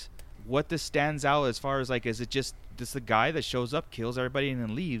what this stands out as far as like, is it just this the guy that shows up, kills everybody, and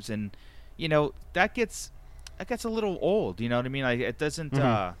then leaves, and that gets a little old. You know what I mean? Like, it doesn't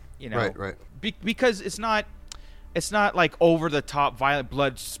right. Because it's not like over the top violent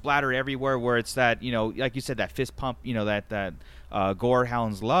blood splatter everywhere, where it's that, like you said, that fist pump, that gore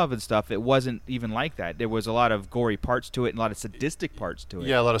hounds love and stuff. It wasn't even like that. There was a lot of gory parts to it and a lot of sadistic parts to it.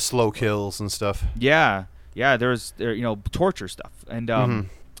 Yeah, a lot of slow kills and stuff. Yeah, there's torture stuff, and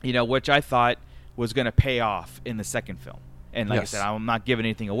which I thought was going to pay off in the second film. And like I said, I'm not giving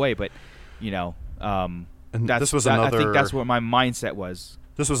anything away, but and that's, this was I another. think that's what my mindset was.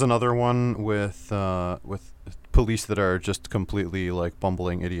 This was another one with police that are just completely like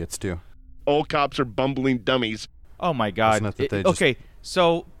bumbling idiots too. All cops are bumbling dummies. Oh my God. Okay,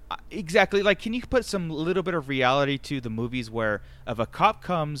 so exactly, like, can you put some little bit of reality to the movies where if a cop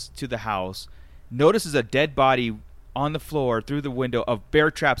comes to the house, notices a dead body on the floor through the window, of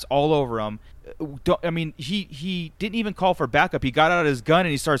bear traps all over him? He didn't even call for backup. He got out his gun and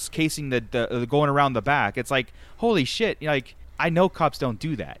he starts casing the going around the back. It's like, holy shit! Like, I know cops don't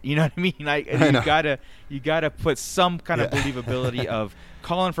do that. You know what I mean? You gotta put some kind of believability of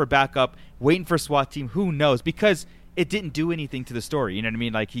calling for backup, waiting for SWAT team. Who knows? Because it didn't do anything to the story. You know what I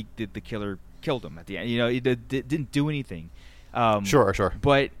mean? Like, the killer killed him at the end. It didn't do anything. Sure.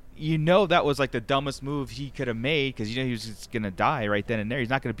 But that was like the dumbest move he could have made, because he was just gonna die right then and there. He's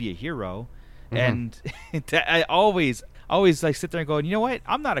not gonna be a hero. And I always like sit there and go, you know what?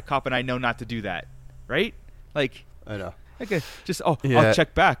 I'm not a cop, and I know not to do that, right? Like, I know. Okay, Yeah. I'll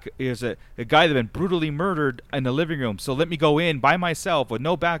check back. There's a guy that been brutally murdered in the living room, so let me go in by myself with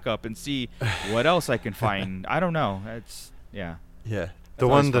no backup and see what else I can find. I don't know. Yeah. That's The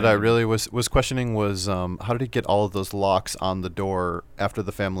always one that funny I to me. really was questioning was how did he get all of those locks on the door after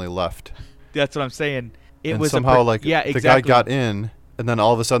the family left? That's what I'm saying. It and was somehow the the guy got in, and then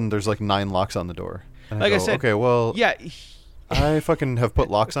all of a sudden there's like 9 locks on the door. And Like I go, said, okay, well, yeah. I fucking have put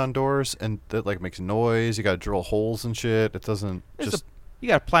locks on doors, and that like makes noise. You got to drill holes and shit. It doesn't just You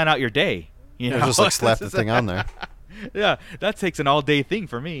got to plan out your day. You know, just like slap the thing on there. Yeah, that takes an all-day thing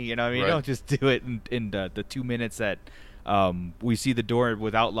for me. You know, what I mean, Right. you don't just do it in the 2 minutes that we see the door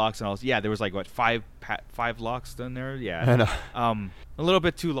without locks and all. Yeah, there was like what five locks in there. Yeah, I know. A little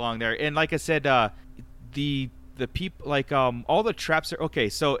bit too long there. And like I said, the people like all the traps are okay.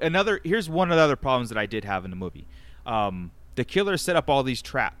 So here's one of the other problems that I did have in the movie. The killer set up all these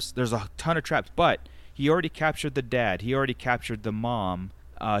traps. There's a ton of traps, but he already captured the dad. He already captured the mom.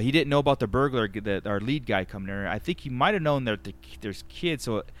 He didn't know about the burglar, our lead guy coming there. I think he might have known that there's kids.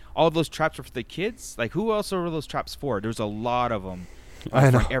 So all those traps were for the kids. Like, who else were those traps for? There's a lot of them I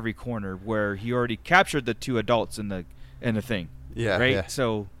know. from every corner where he already captured the 2 adults in the thing. Yeah. Right. Yeah.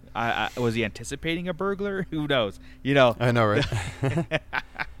 So I was he anticipating a burglar? Who knows? You know. I know, right?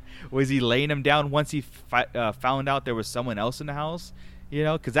 Was he laying him down once he found out there was someone else in the house? You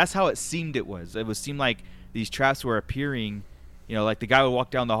know, because that's how it seemed. It seemed like these traps were appearing. You know, like the guy would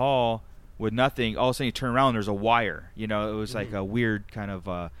walk down the hall with nothing. All of a sudden, you turn around, and there's a wire. You know, it was like a weird kind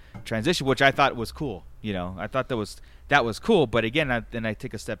of transition, which I thought was cool. You know, I thought that was cool. But again, then I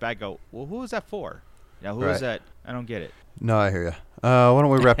take a step back, and go, well, who was that for? You know, who was that? I don't get it. No, I hear you. Why don't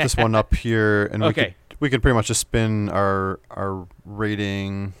we wrap this one up here, and Okay. we could pretty much just spin our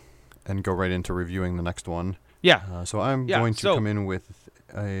rating and go right into reviewing the next one. Yeah. So I'm Yeah, going to so- come in with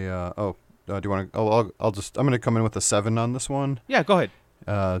a do you want to? Oh, I'm going to come in with a 7 on this one. Yeah. Go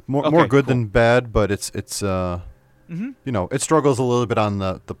ahead. More Okay, good cool. than bad, but it's Mm-hmm. you know, it struggles a little bit on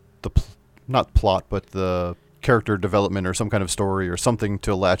not plot, but the character development or some kind of story or something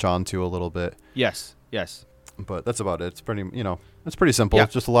to latch on to a little bit. Yes. But that's about it. It's pretty, it's pretty simple. Yeah.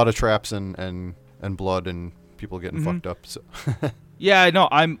 It's just a lot of traps and blood and people getting Mm-hmm. fucked up. So Yeah, no,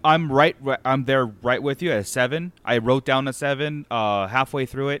 I'm right. I'm there right with you at a 7. I wrote down a 7 halfway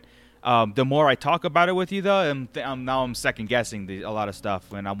through it. The more I talk about it with you, though, I'm second guessing a lot of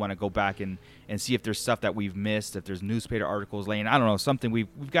stuff, and I want to go back and see if there's stuff that we've missed, if there's newspaper articles laying. I don't know, something we've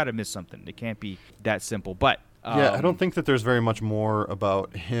got to miss something. It can't be that simple. But yeah, I don't think that there's very much more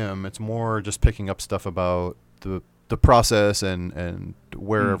about him. It's more just picking up stuff about the process and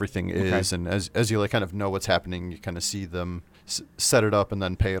where everything is, and as you like kind of know what's happening, you kind of see them set it up and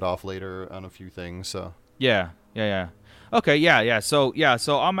then pay it off later on a few things. So Yeah. Okay, yeah. So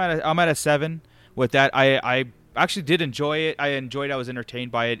I'm at a 7 with that. I actually did enjoy it. I was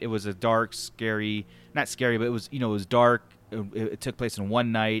entertained by it. It was a dark, scary, not scary, but it was, it was dark. It took place in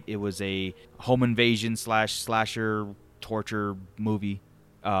one night. It was a home invasion / slasher torture movie.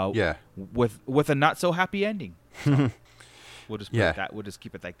 Yeah. With a not so happy ending. So we'll just We'll just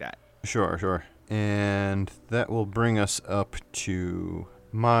keep it like that. Sure. And that will bring us up to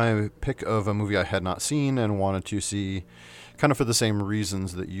my pick of a movie I had not seen and wanted to see, kind of for the same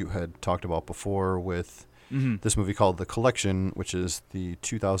reasons that you had talked about before with this movie called The Collection, which is the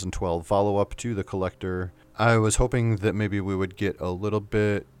 2012 follow-up to The Collector. I was hoping that maybe we would get a little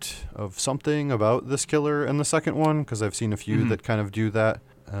bit of something about this killer in the second one, because I've seen a few that kind of do that.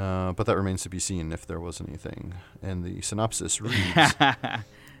 But that remains to be seen if there was anything. And the synopsis reads,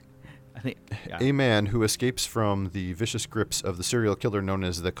 I think a man who escapes from the vicious grips of the serial killer known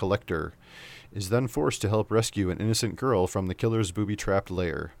as the Collector is then forced to help rescue an innocent girl from the killer's booby-trapped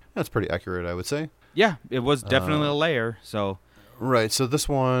lair. That's pretty accurate, I would say. Yeah, it was definitely a layer. So Right, so this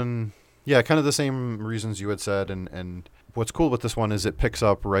one, yeah, kind of the same reasons you had said. And what's cool with this one is it picks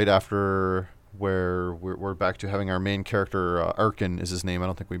up right after where we're back to having our main character, Arkin is his name. I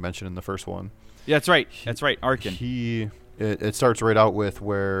don't think we mentioned in the first one. yeah, that's right. That's right, Arkin. It starts right out with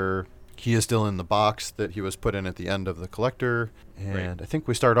where he is still in the box that he was put in at the end of The Collector. And Right. I think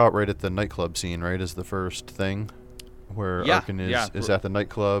we start out right at the nightclub scene, right, is the first thing. Where Arkin is at the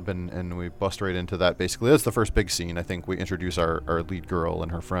nightclub, and we bust right into that. Basically, that's the first big scene. I think we introduce our lead girl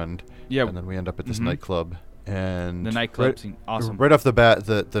and her friend. Yeah. And then we end up at this nightclub. And The nightclub scene, awesome. Right off the bat,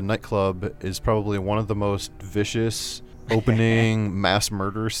 the nightclub is probably one of the most vicious opening mass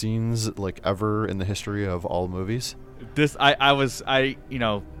murder scenes like ever in the history of all movies.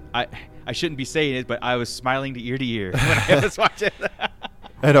 I shouldn't be saying it, but I was smiling to ear when I was watching.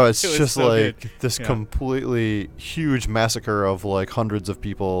 I know, it's It was just so like good. this Yeah. completely huge massacre of like hundreds of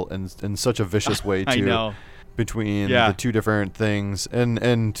people in such a vicious way too. I know. between the two different things.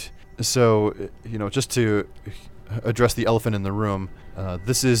 And so, just to address the elephant in the room,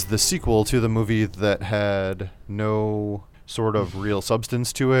 this is the sequel to the movie that had no sort of real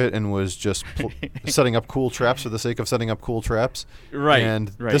substance to it and was just setting up cool traps for the sake of setting up cool traps. Right. And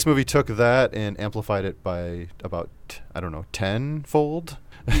this movie took that and amplified it by about, 10-fold.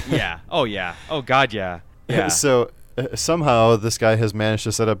 Yeah. Oh, yeah. Oh, God, yeah. Yeah. So somehow this guy has managed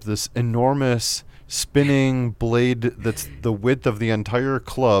to set up this enormous spinning blade that's the width of the entire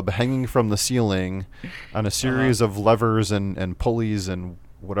club hanging from the ceiling on a series of levers and pulleys and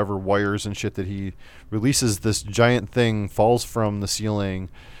whatever wires and shit that he releases. This giant thing falls from the ceiling,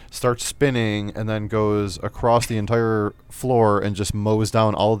 starts spinning, and then goes across the entire floor and just mows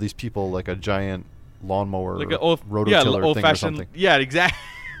down all of these people like a giant lawnmower, like rototiller thing or something. Yeah, exactly.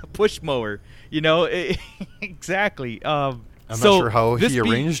 Push mower. Exactly. I'm not sure how he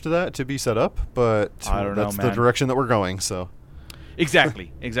arranged that to be set up, but that's the direction that we're going. So,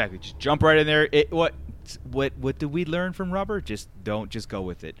 exactly. Just jump right in there. What did we learn from Robert? Don't go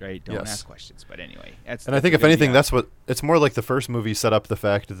with it, right? Don't ask questions. But anyway, I think if anything, that's what it's more like. The first movie set up the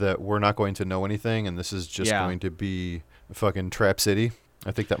fact that we're not going to know anything, and this is just going to be fucking Trap City.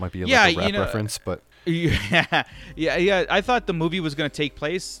 I think that might be like a rap reference, but. Yeah. I thought the movie was going to take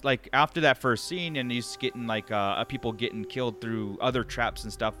place like after that first scene, and he's getting like people getting killed through other traps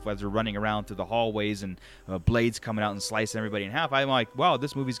and stuff as they're running around through the hallways and blades coming out and slicing everybody in half. I'm like, wow,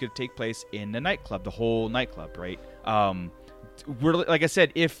 this movie's going to take place in the nightclub, the whole nightclub, right? We're like I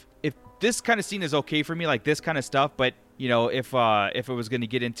said, if this kind of scene is okay for me, like this kind of stuff, but if it was going to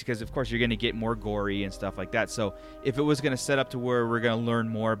get into, because of course you're going to get more gory and stuff like that. So if it was going to set up to where we're going to learn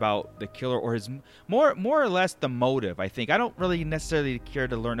more about the killer or his more or less the motive, I think I don't really necessarily care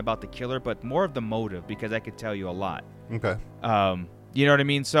to learn about the killer, but more of the motive, because I could tell you a lot. Okay. You know what I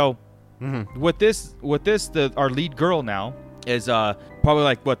mean? So with this, our lead girl now is probably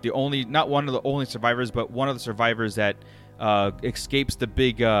like not one of the only survivors, but one of the survivors that escapes the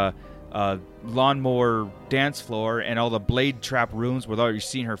big lawnmower dance floor and all the blade trap rooms where you're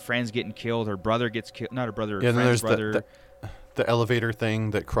seeing her friends getting killed, her brother gets killed, not her brother, her friend's brother. The elevator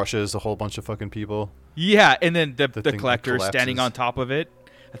thing that crushes a whole bunch of fucking people. Yeah, and then the collector standing on top of it.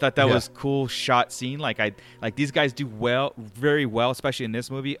 I thought that was cool shot scene. Like these guys do very well, especially in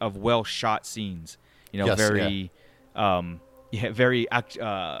this movie, of well shot scenes. Very action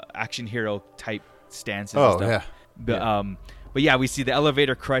hero type stances and stuff. But yeah, we see the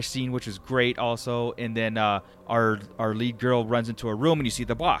elevator crush scene, which is great also. And then our lead girl runs into a room and you see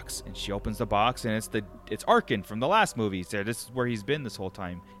the box, and she opens the box and it's Arkin from the last movie. So this is where he's been this whole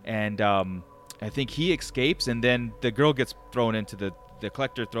time. And I think he escapes, and then the girl gets thrown into the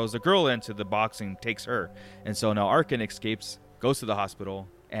collector throws the girl into the box and takes her. And so now Arkin escapes, goes to the hospital,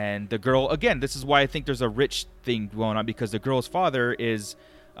 and the girl, again, this is why I think there's a rich thing going on, because the girl's father is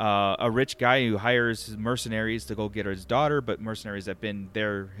a rich guy who hires mercenaries to go get his daughter, but mercenaries have been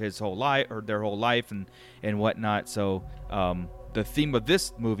there their whole life and whatnot. So the theme of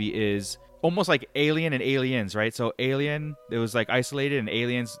this movie is almost like Alien and Aliens, right? So Alien, it was like isolated, and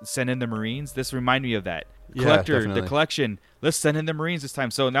Aliens send in the Marines. This reminded me of that. The collection, let's send in the Marines this time.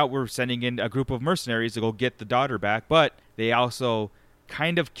 So now we're sending in a group of mercenaries to go get the daughter back, but they also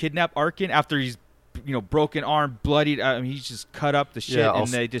kind of kidnap Arkin after he's broken arm, bloodied. He's just cut up the shit, and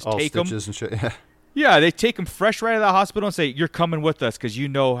they just take him. And shit, yeah, they take him fresh right out of the hospital and say, "You're coming with us because you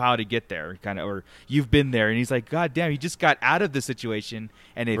know how to get there," or you've been there. And he's like, "God damn, he just got out of the situation,"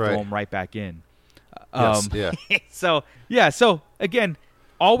 and they throw him right back in. So again,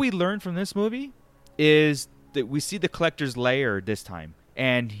 all we learned from this movie is that we see the collector's lair this time.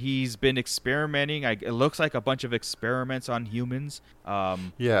 And he's been experimenting. It looks like a bunch of experiments on humans.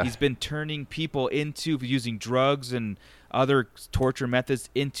 He's been turning people into using drugs and other torture methods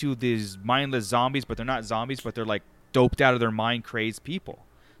into these mindless zombies, but they're not zombies, but they're like doped out of their mind, crazed people.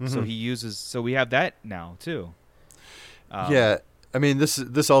 Mm-hmm. So we have that now too. I mean,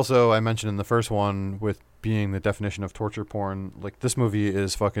 this also I mentioned in the first one with being the definition of torture porn. Like, this movie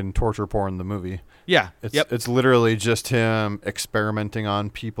is fucking torture porn, the movie. Yeah. It's literally just him experimenting on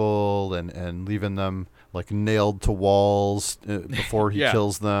people and leaving them like nailed to walls before he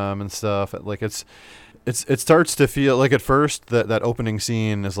kills them and stuff. Like, it starts to feel like at first that opening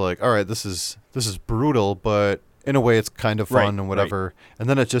scene is like, all right, this is brutal, but in a way it's kind of fun and whatever. Right. And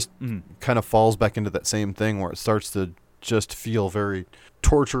then it just kind of falls back into that same thing where it starts to just feel very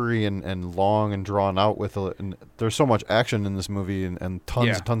torture-y and long and drawn out with it. And there's so much action in this movie and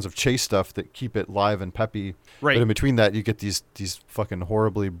tons of chase stuff that keep it live and peppy. Right. But in between that, you get these fucking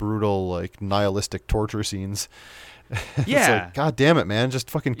horribly brutal, like, nihilistic torture scenes. It's like, God damn it, man, just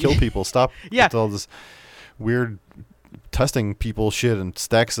fucking kill people. Stop with all this weird testing people shit and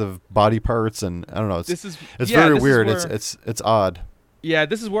stacks of body parts, and I don't know. It's yeah, very this is weird. where- It's odd. Yeah,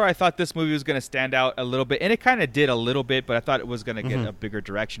 this is where I thought this movie was going to stand out a little bit, and it kind of did a little bit, but I thought it was going to get a bigger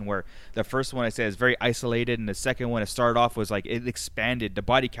direction, where the first one I said is very isolated, and the second one, it started off was like, it expanded. The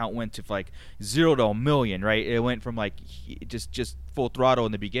body count went to like 0 to 1 million, right? It went from like just full throttle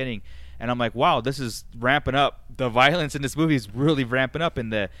in the beginning, and I'm like, wow, this is ramping up. The violence in this movie is really ramping up,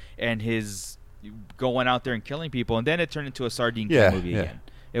 and his going out there and killing people, and then it turned into a sardine can movie again.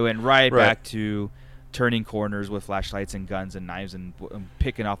 It went right back to turning corners with flashlights and guns and knives and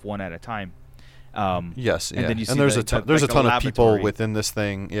picking off one at a time. Yes, and then you see there's a ton of people laboratory within this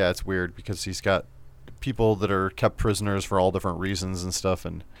thing. Yeah, it's weird because he's got people that are kept prisoners for all different reasons and stuff.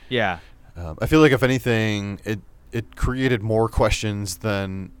 And yeah, I feel like if anything, it created more questions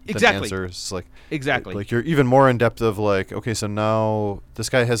than answers. Like exactly, like you're even more in depth of like, okay, so now this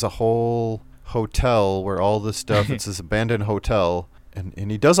guy has a whole hotel where all this stuff. It's this abandoned hotel.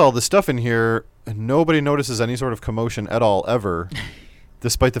 And he does all this stuff in here, and nobody notices any sort of commotion at all, ever,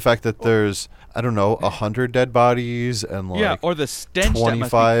 despite the fact that there's, I don't know, 100 dead bodies and like or the stench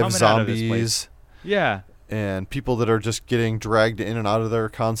 25 zombies. Out of this place. Yeah, And people that are just getting dragged in and out of there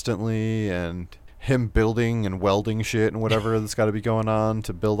constantly, and him building and welding shit and whatever that's got to be going on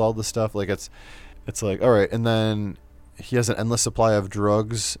to build all this stuff. Like it's like, all right, and then he has an endless supply of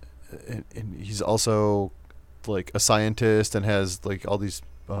drugs, and he's also like a scientist and has like all these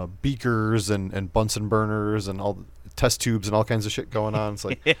beakers and Bunsen burners and all test tubes and all kinds of shit going on. It's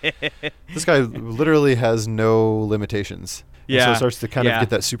like this guy literally has no limitations. Yeah, and so it starts to kind of get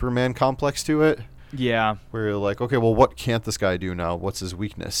that Superman complex to it. Yeah, where you're like, okay, well, what can't this guy do now? What's his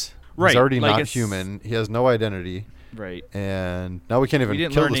weakness? Right, He's already like not human. He has no identity. Right. And now we can't even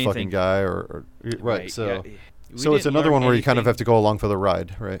kill this fucking guy. Or right. So so it's another one where you kind of have to go along for the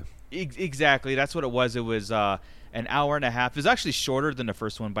ride, right? Exactly. That's what it was. It was an hour and a half. It was actually shorter than the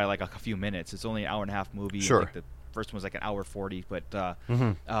first one by like a few minutes. It's only an hour and a half movie. Sure. Like the first one was like an hour 40. But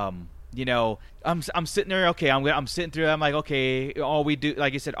you know, I'm sitting there. Okay, I'm sitting through. I'm like, okay, all we do,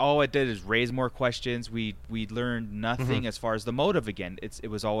 like I said, all it did is raise more questions. We learned nothing as far as the motive again. It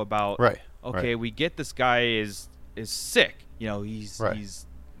was all about Okay, we get this guy is sick. You know, he's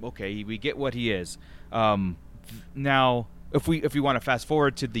okay. We get what he is. Now, if we want to fast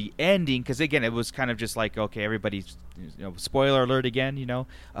forward to the ending, because again, it was kind of just like, okay, everybody's, spoiler alert again,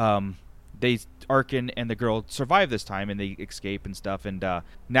 they Arkin and the girl survive this time and they escape and stuff, and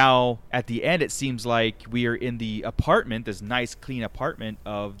now at the end it seems like we are in the apartment, this nice clean apartment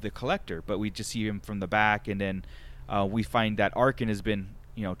of the collector, but we just see him from the back, and then we find that Arkin has been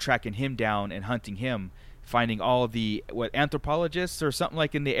tracking him down and hunting him, finding all of the anthropologists or something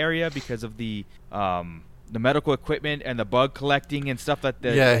like in the area because of the medical equipment and the bug collecting and stuff that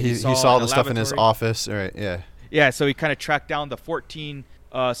he saw the stuff in his office. All right, yeah, so he kind of tracked down the 14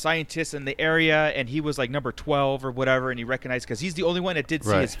 scientists in the area, and he was like number 12 or whatever, and he recognized, because he's the only one that did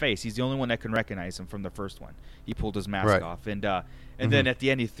see his face. He's the only one that can recognize him from the first one. He pulled his mask off, and then at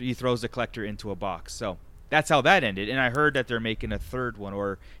the end he throws the collector into a box. So that's how that ended. And I heard that they're making a third one,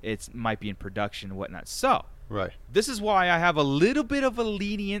 or it might be in production and whatnot. So this is why I have a little bit of a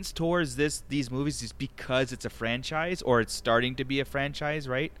lenience towards these movies, is because it's a franchise, or it's starting to be a franchise,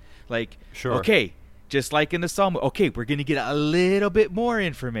 right? Like, okay, just like in the Saw movie, okay, we're going to get a little bit more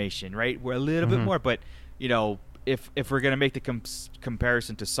information, right? We're a little bit more, but, if we're going to make the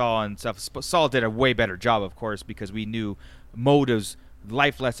comparison to Saw and stuff, Saw did a way better job, of course, because we knew motives,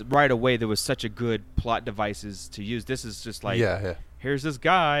 life lesson right away. There was such a good plot devices to use. This is just like, here's this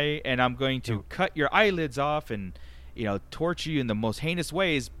guy, and I'm going to cut your eyelids off and, torture you in the most heinous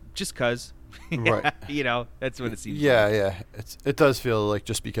ways just because. Right. That's what it seems like. Yeah. It does feel like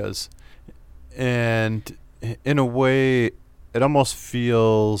just because. And in a way, it almost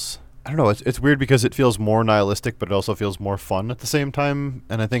feels, I don't know, it's weird because it feels more nihilistic, but it also feels more fun at the same time.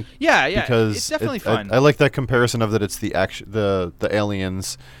 And I think because it's definitely fun. I like that comparison of that it's the action, the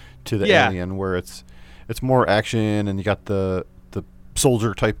aliens to the alien, where it's more action, and you got the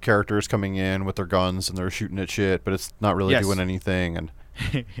soldier type characters coming in with their guns and they're shooting at shit, but it's not really doing anything. And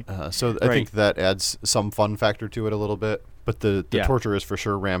so I think that adds some fun factor to it a little bit. But the torture is for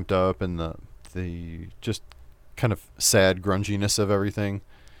sure ramped up, and the just kind of sad grunginess of everything.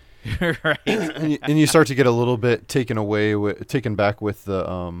 Right. and you start to get a little bit taken back with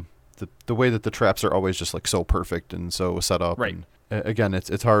the way that the traps are always just like so perfect and so set up. Right. And again,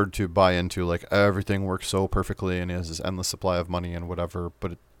 it's hard to buy into like everything works so perfectly and he has this endless supply of money and whatever,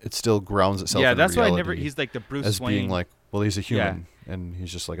 but it still grounds itself. Yeah, in that's why reality he's like the Bruce as Wayne. being like, well, he's a human and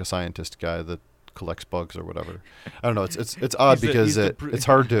he's just like a scientist guy that collects bugs or whatever. I don't know. It's odd because it's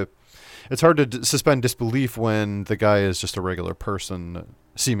hard to. it's hard to suspend disbelief when the guy is just a regular person,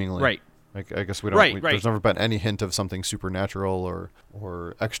 seemingly. Right. Like, I guess we don't. Right. There's never been any hint of something supernatural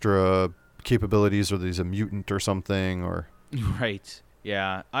or extra capabilities, or that he's a mutant or something, or. Right.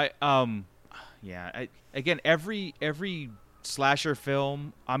 Yeah. Again, every slasher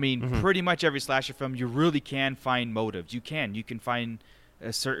film, I mean, pretty much every slasher film, you really can find motives. You can find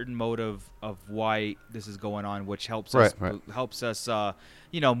a certain motive of why this is going on, which helps us move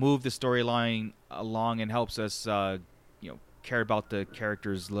the storyline along and helps us care about the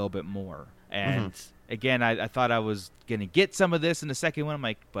characters a little bit more. And again, I thought I was gonna get some of this in the second one. I'm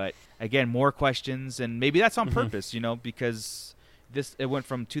like, but again, more questions, and maybe that's on purpose, because it went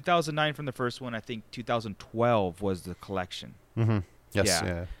from 2009 from the first one. I think 2012 was the collection. Yes.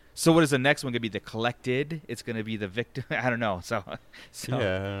 Yeah. So what is the next one going to be? The Collected? It's going to be the Victim? I don't know. So Yeah,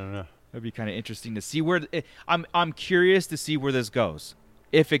 I don't know. It'd be kind of interesting to see where I'm curious to see where this goes,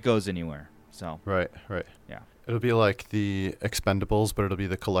 if it goes anywhere. So Right. Yeah. It'll be like the Expendables, but it'll be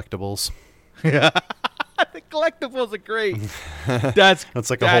the Collectibles. The Collectibles are great. That's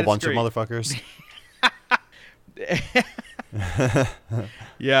like a whole bunch great. of motherfuckers.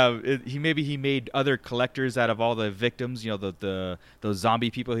 Yeah, he made other collectors out of all the victims. Those zombie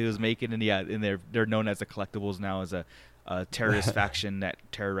people he was making, and they're known as the Collectibles now, as a terrorist faction that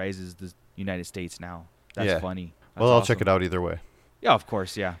terrorizes the United States now. That's funny. That's I'll awesome. check it out either way. Yeah, of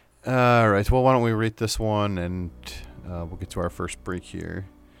course. Yeah. All right. Well, why don't we rate this one, and we'll get to our first break here.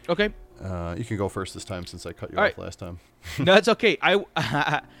 Okay. You can go first this time since I cut you All off right. last time. No, it's okay.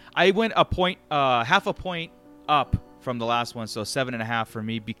 I went a point, half a point up from the last one, so 7.5 for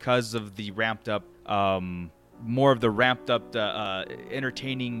me, because of the ramped up, more of the ramped up,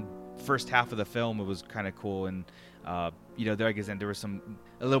 entertaining first half of the film. It was kind of cool, and there was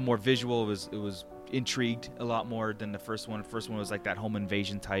a little more visual. It was intrigued a lot more than the first one. The first one was like that home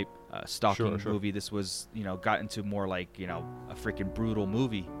invasion type stalking Sure. movie. This was got into more like a freaking brutal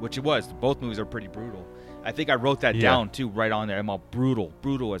movie, which it was. Both movies are pretty brutal. I think I wrote that down too, right on there. I'm all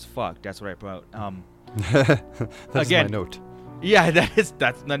brutal as fuck. That's what I wrote. That's again, my note. Yeah, that's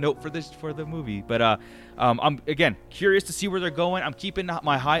the note for the movie. But I'm again curious to see where they're going. I'm keeping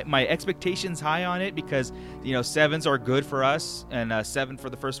my expectations high on it, because 7s are good for us, and 7 for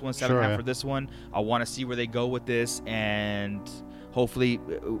the first one, 7.5 for this one. I want to see where they go with this, and hopefully,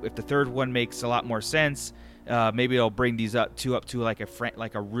 if the third one makes a lot more sense, maybe it'll bring these up to like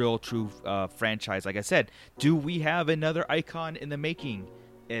a real true franchise. Like I said, do we have another icon in the making?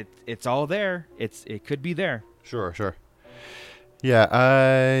 It's all there. It could be there. Sure. Yeah,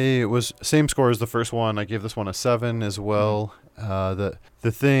 I was same score as the first one. I gave this one a 7 as well. The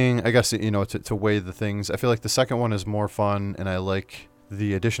thing, I guess, to weigh the things, I feel like the second one is more fun, and I like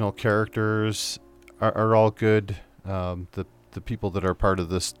the additional characters are all good. The people that are part of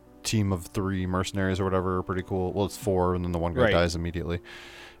this team of 3 mercenaries or whatever are pretty cool. Well, it's 4, and then the one guy dies immediately.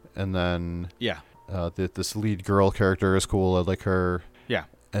 And then this lead girl character is cool. I like her. Yeah.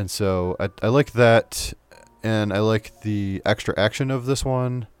 And so I like that. And I like the extra action of this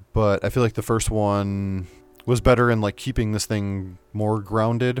one, but I feel like the first one was better in like keeping this thing more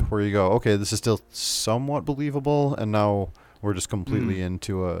grounded, where you go, okay, this is still somewhat believable, and now we're just completely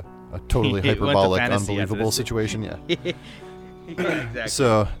into a totally hyperbolic, unbelievable situation. Yeah. Exactly.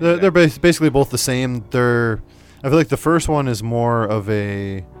 So they're basically both the same. I feel like the first one is more of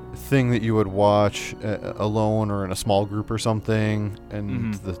a thing that you would watch alone or in a small group or something,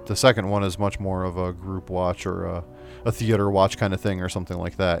 and the second one is much more of a group watch or a theater watch kind of thing or something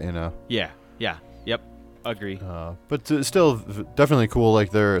like that. Yep, agree. But still definitely cool.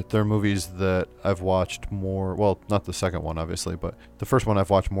 Like they're movies that I've watched more, well, not the second one obviously, but the first one I've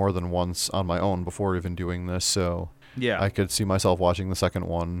watched more than once on my own before even doing this, so I could see myself watching the second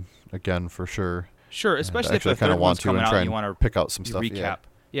one again for sure. Especially if the third one's coming out and you want to pick out some stuff. Recap.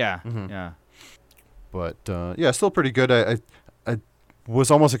 Yeah. But still pretty good. I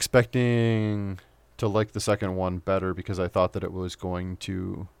was almost expecting to like the second one better, because I thought that it was going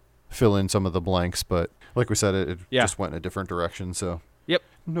to fill in some of the blanks, but like we said, it just went in a different direction, so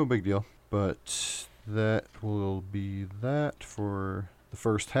no big deal. But that will be that for the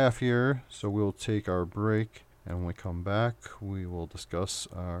first half here, so we'll take our break, and when we come back, we will discuss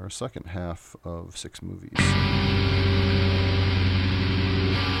our second half of 6 movies.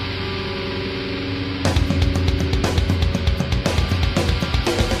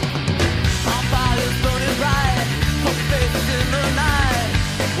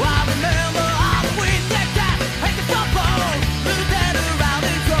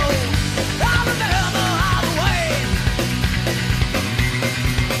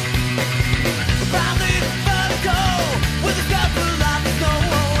 With a couple of no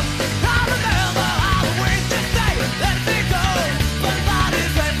one.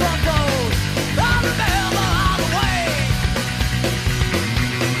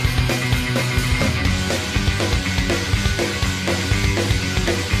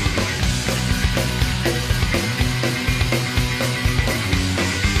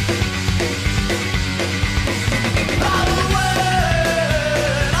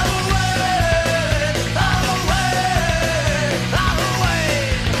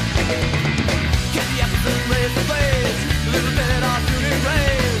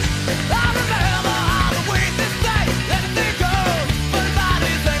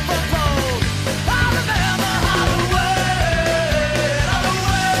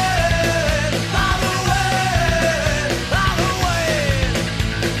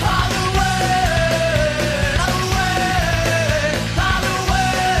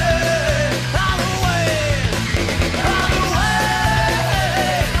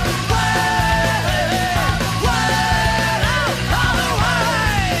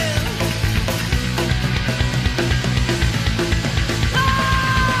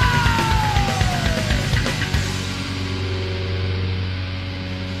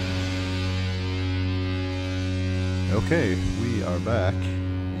 Okay, we are back,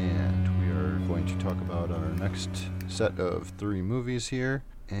 and we are going to talk about our next set of 3 movies here.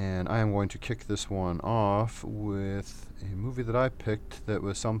 And I am going to kick this one off with a movie that I picked that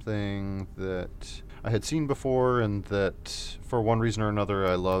was something that I had seen before and that, for one reason or another,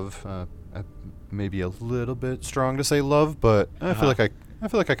 I love. Maybe a little bit strong to say love, but I feel like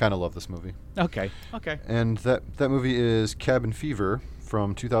I kind of love this movie. Okay. And that movie is Cabin Fever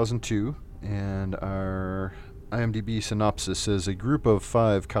from 2002, and our IMDb synopsis says a group of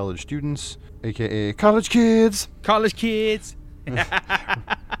 5 college students, aka college kids,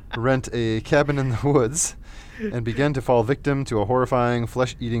 rent a cabin in the woods and begin to fall victim to a horrifying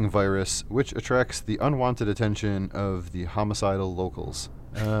flesh-eating virus which attracts the unwanted attention of the homicidal locals.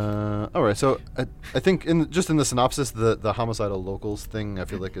 All right, so I think in the synopsis, the homicidal locals thing, I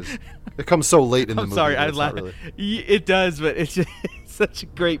feel like it comes so late in the movie. I'm sorry, I laugh. laugh. It does, but it's such a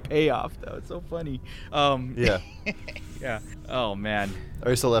great payoff, though. It's so funny. Yeah. Yeah. Oh man.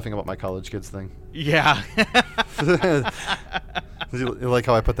 Are you still laughing about my college kids thing? Yeah. You like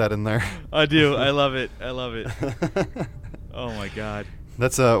how I put that in there? I do. I love it. Oh my god.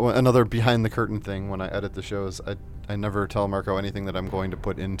 That's another behind the curtain thing. When I edit the shows, I never tell Marco anything that I'm going to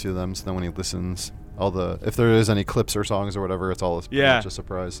put into them. So then when he listens, if there is any clips or songs or whatever, it's all pretty much a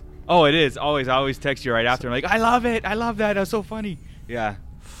surprise. Oh, it is always. I always text you right after. I'm like, I love it. I love that. That's so funny. Yeah.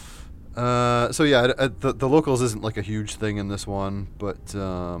 So yeah, the locals isn't like a huge thing in this one, but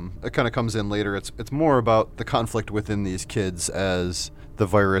it kind of comes in later. It's more about the conflict within these kids as the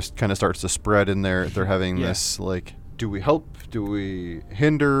virus kind of starts to spread, and they're having this like, do we help? Do we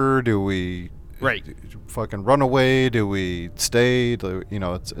hinder? Do we fucking run away? Do we stay?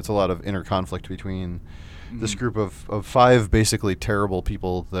 It's a lot of inner conflict between this group of 5 basically terrible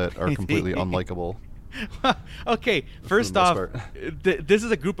people that are completely unlikable. Okay, first off, this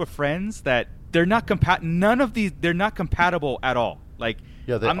is a group of friends that they're not they're not compatible at all. Like,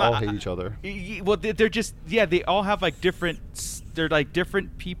 yeah, they all hate each other. Well, they're just they all have like they're like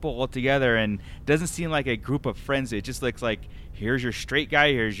different people altogether, and it doesn't seem like a group of friends. It just looks like, here's your straight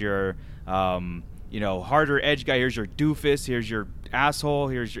guy, here's your harder edge guy, here's your doofus, here's your asshole,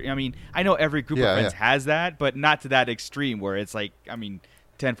 I know every group of friends has that, but not to that extreme where it's like,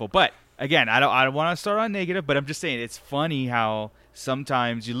 tenfold. But again, I don't want to start on negative, but I'm just saying it's funny how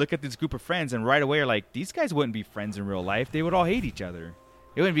sometimes you look at this group of friends and right away you're like, these guys wouldn't be friends in real life. They would all hate each other.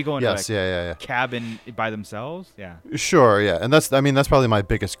 They wouldn't be going to a cabin by themselves. Yeah. Sure, yeah. And that's probably my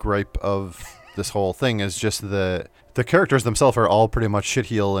biggest gripe of this whole thing is just the characters themselves are all pretty much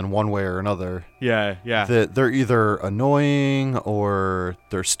shitheel in one way or another. Yeah. They're either annoying or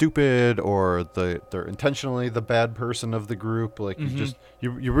they're stupid or they're intentionally the bad person of the group. Like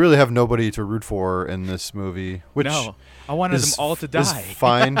you really have nobody to root for in this movie. Which no, I wanted them all to die. Is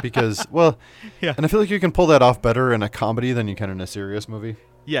fine because and I feel like you can pull that off better in a comedy than you can in a serious movie.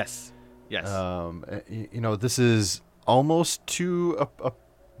 Yes. This is almost to a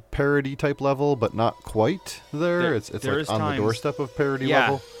parody type level, but not quite there. It's like on the doorstep of parody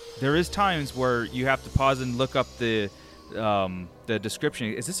level. There is times where you have to pause and look up the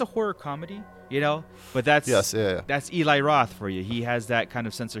description. Is this a horror comedy? But that's that's Eli Roth for you. He has that kind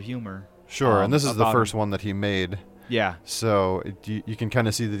of sense of humor. Sure, and this is the first one that he made. Yeah. So you can kind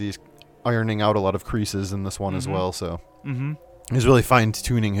of see that he's ironing out a lot of creases in this one as well. So he's really fine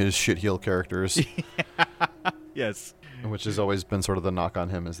tuning his shitheel characters. Yes. Which has always been sort of the knock on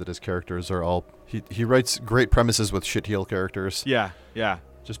him, is that his characters are all... He writes great premises with shitheel characters. Yeah.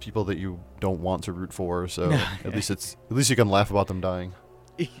 Just people that you don't want to root for, so at least you can laugh about them dying.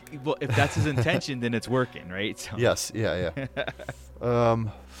 Well, if that's his intention, then it's working, right? So. Yes, yeah.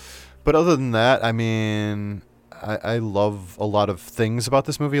 But other than that, I love a lot of things about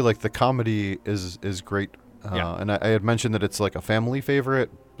this movie. Like, the comedy is great. And I had mentioned that it's like a family favorite.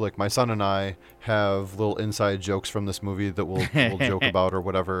 Like, my son and I have little inside jokes from this movie that we'll joke about or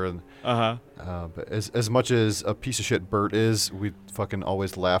whatever. And but as much as a piece of shit Bert is, we fucking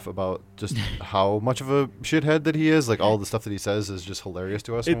always laugh about just how much of a shithead that he is. Like, all the stuff that he says is just hilarious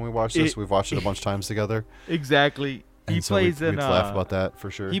to us when we watch this. We've watched it a bunch of times together. Exactly. He plays we'd laugh about that for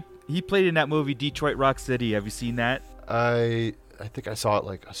sure. He played in that movie Detroit Rock City. Have you seen that? I think I saw it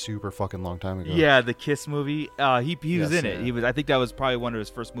like a super fucking long time ago. Yeah, the Kiss movie. He was in it. He was. I think that was probably one of his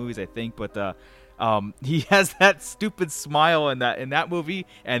first movies. I think, but he has that stupid smile in that movie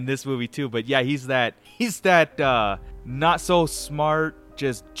and this movie too. But yeah, he's that not so smart,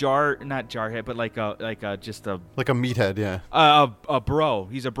 just not jarhead, but like a meathead. Yeah. A bro.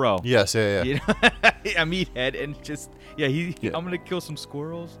 He's a bro. Yes. Yeah. A meathead, and just I'm gonna kill some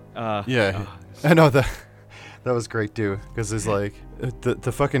squirrels. I know that. That was great too, because it's like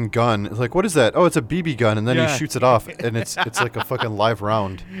the fucking gun. It's like, what is that? Oh, it's a BB gun, and then he shoots it off, and it's like a fucking live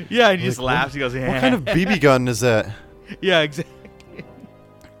round. Yeah, and he Like, just laughs. He goes, What kind of BB gun is that? Yeah, exactly.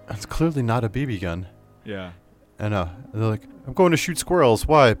 It's clearly not a BB gun. Yeah. And they're like, I'm going to shoot squirrels.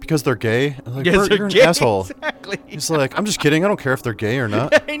 Why? Because they're gay? I'm like, Yes, Bert, they're you're gay, an asshole. Exactly. He's like, I'm just kidding. I don't care if they're gay or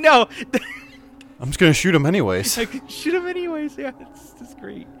not. I know. I'm just going to shoot them anyways. I could shoot him anyways. Yeah, it's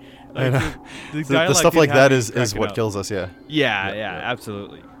great. I Like, know. the The stuff like that is what kills us, yeah. Yeah,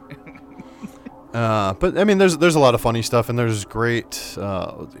 absolutely. But I mean, there's a lot of funny stuff, and there's great,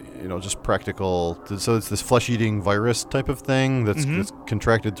 just practical. So it's this flesh-eating virus type of thing that's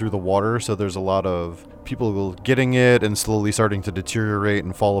contracted through the water. So there's a lot of people getting it and slowly starting to deteriorate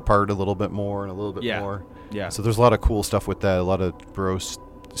and fall apart a little bit more and a little bit more. Yeah. So there's a lot of cool stuff with that. A lot of gross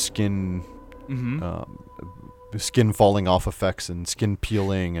skin, skin falling off effects and skin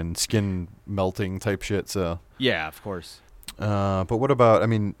peeling and skin melting type shit. So Yeah, of course. but what about? I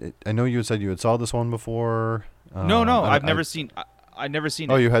mean, I know you said you had saw this one before. No, I've never seen. I've never seen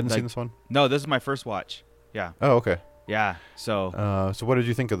it. Oh, you hadn't Like, seen this one? No, this is my first watch. Yeah. Oh, okay. Yeah. So So what did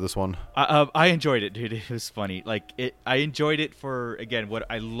you think of this one? I enjoyed it, dude. It was funny. Like I enjoyed it for, again, what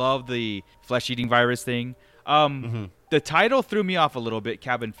I love, the flesh-eating virus thing. The title threw me off a little bit,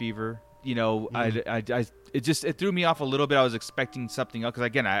 Cabin Fever. You know, it threw me off a little bit. I was expecting something else because,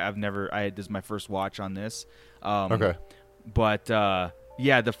 again, this is my first watch on this. Okay. But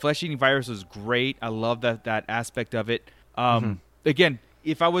yeah, the flesh-eating virus was great. I love that aspect of it. Again,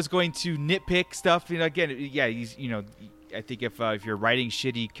 if I was going to nitpick stuff, again, yeah, I think if you're writing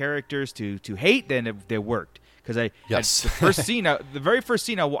shitty characters to hate, then they worked. Because Yes. the very first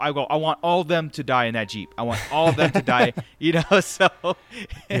scene, I want all of them to die in that Jeep. I want all of them to die, so.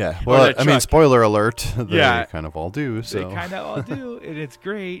 Yeah. Or Well, that I mean, truck. spoiler alert. They Yeah. kind of all do. So. They kind of all do, and it's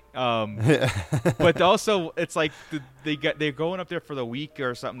great. But also, it's like they're going up there for the week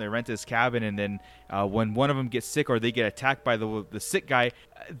or something. They rent this cabin, and then when one of them gets sick or they get attacked by the sick guy,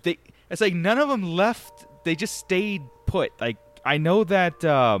 it's like none of them left. They just stayed put. Like, I know that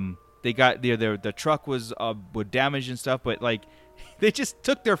they got the truck was damaged and stuff, but like they just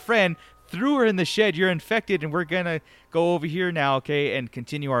took their friend, threw her in the shed. You're infected, and we're gonna go over here now, okay, and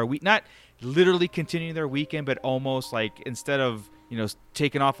continue our week. Not literally continuing their weekend, but almost like, instead of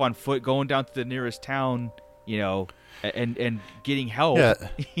taking off on foot, going down to the nearest town, and getting help. Yeah.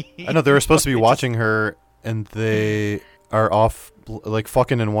 I know they were supposed to be watching her, and they are off like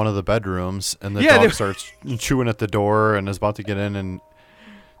fucking in one of the bedrooms, and the dog starts chewing at the door and is about to get in, and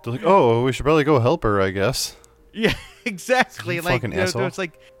they're like, "Oh, we should probably go help her, I guess." Yeah, exactly. You Like, fucking asshole. it's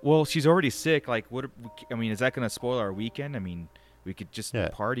like, well, she's already sick. Like, is that going to spoil our weekend? I mean, we could just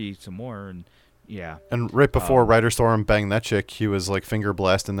party some more, and yeah. And right before Ryder Storm banged that chick, he was like finger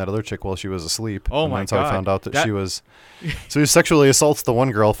blasting that other chick while she was asleep. Oh, and my that's God. how I found out that she was. So he sexually assaults the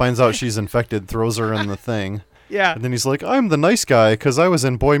one girl, finds out she's infected, throws her in the thing. Yeah. And then he's like, "I'm the nice guy because I was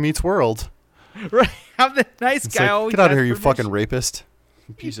in Boy Meets World." Right. I'm the nice It's guy. like, always get out of has here, you permission. fucking rapist.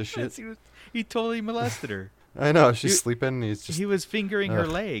 You piece of shit. He totally molested her. I know, she's sleeping. He's just. He was fingering her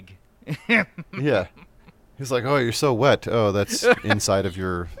leg. Yeah. He's like, "Oh, you're so wet. Oh, that's inside of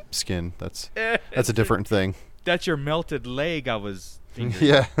your skin. That's a different thing." That's your melted leg I was fingering.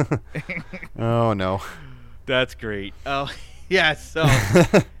 Yeah. Oh, no. That's great. Oh, yeah, so...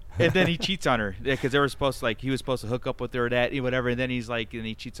 And then he cheats on her because they were supposed to, he was supposed to hook up with her, whatever. And then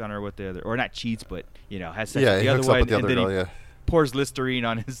he cheats on her with the other, or not cheats, but has sex with He the other hooks one. up with the And other then girl, he yeah. pours Listerine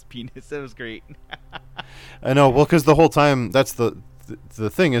on his penis. That was great. I know. Well, because the whole time, that's the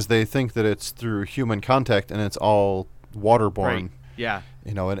thing is they think that it's through human contact and it's all waterborne. Right. Yeah.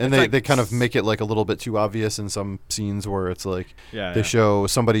 And they kind of make it like a little bit too obvious in some scenes where it's like they show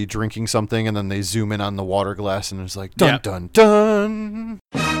somebody drinking something and then they zoom in on the water glass and it's like dun dun dun.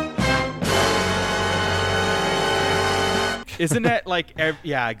 Isn't that like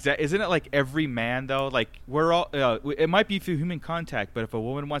exactly? Isn't it like every man though? Like, we're all it might be through human contact, but if a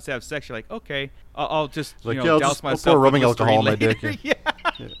woman wants to have sex, you're like, okay, I'll just douse myself pour with rubbing alcohol on my Listerine dick. later.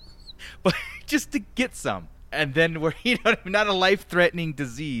 Yeah. But just to get some, and then we're not a life-threatening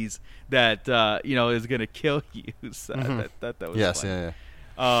disease that is gonna kill you. So that was yes, fun. yeah.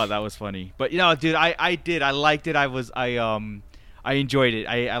 Oh, that was funny. But dude, I liked it. I enjoyed it.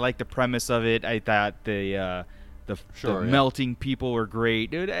 I liked the premise of it. I thought the melting people were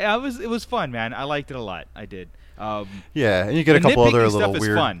great, dude. It was fun, man. I liked it a lot. I did. Yeah, and you get a couple other little stuff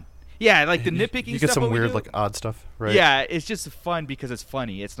weird. Is fun. Yeah, like the nitpicking. You get stuff, some weird, like odd stuff, right? Yeah, it's just fun because it's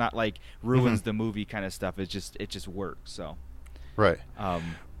funny. It's not like ruins the movie kind of stuff. It just works. So. Right.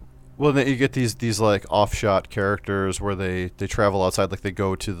 Well, then you get these like off-shot characters where they travel outside, like they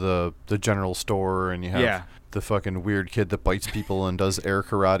go to the general store, and you have the fucking weird kid that bites people and does air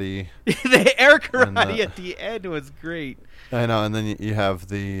karate. The air karate at the end was great. I know, and then you have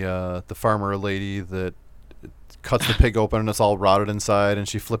the farmer lady that cuts the pig open and it's all rotted inside, and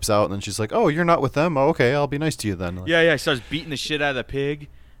she flips out, and then she's like, "Oh, you're not with them? Oh, okay, I'll be nice to you then." Like, Yeah, she starts beating the shit out of the pig.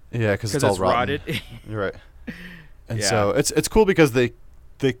 Yeah, because it's all rotted. You're right. And Yeah. so it's cool because they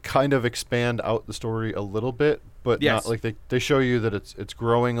kind of expand out the story a little bit, but Yes. not like they show you that it's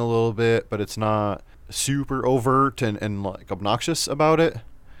growing a little bit, but it's not super overt and like obnoxious about it.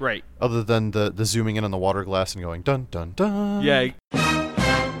 Right. Other than the zooming in on the water glass and going dun dun dun. Yeah.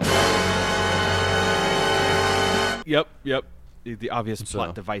 Yep. The obvious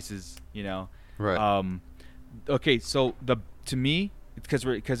plot devices, Right. Okay, so to me, because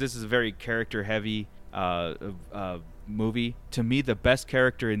this is a very character heavy movie. To me, the best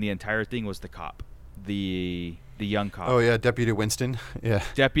character in the entire thing was the cop, the young cop. Oh yeah, Deputy Winston. Yeah.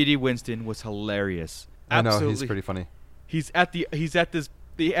 Deputy Winston was hilarious. I know, Absolutely. he's pretty funny.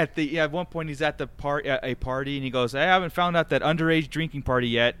 At one point he's at a party and he goes, "I haven't found out that underage drinking party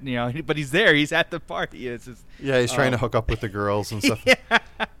yet," but he's there. He's at the party. It's just, Yeah, he's trying to hook up with the girls and stuff. Yeah.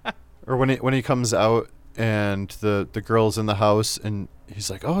 Or when he comes out and the girl's in the house and he's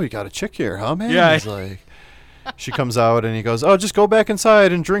like, "Oh, you got a chick here, huh, man?" Yeah. He's like, she comes out and he goes, "Oh, just go back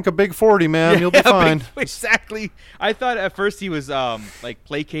inside and drink a big 40, man. You'll be fine." Exactly. I thought at first he was like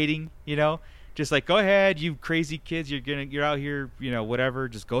placating, just like, "Go ahead, you crazy kids. You're out here, whatever.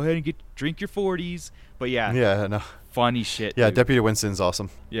 Just go ahead and drink your 40s." But yeah. Yeah, no. Funny shit. Yeah, dude. Deputy Winston's awesome.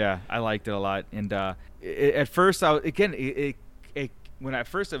 Yeah, I liked it a lot. And at first, when at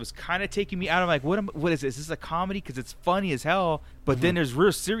first it was kind of taking me out of like, what is this? Is this a comedy? Because it's funny as hell. But then there's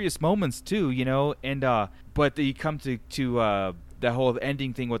real serious moments too, And but you come to the whole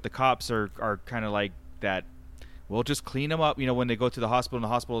ending thing with the cops are kind of like that. We'll just clean them up, when they go to the hospital. And the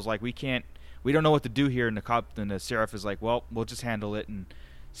hospital is like, we don't know what to do here. And the sheriff is like, well, we'll just handle it, and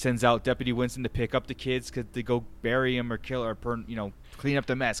sends out Deputy Winston to pick up the kids because they go bury them or kill or clean up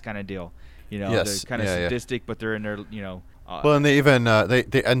the mess kind of deal. Yes. They're kind of sadistic, but they're in their Well, and they even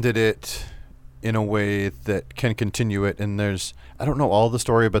they ended it in a way that can continue it. And I don't know all the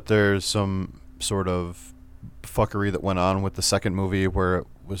story, but there's some sort of fuckery that went on with the second movie where it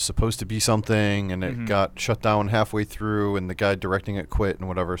was supposed to be something and it got shut down halfway through, and the guy directing it quit and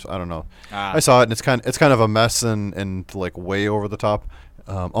whatever. So I don't know. I saw it and it's kind of a mess and like way over the top,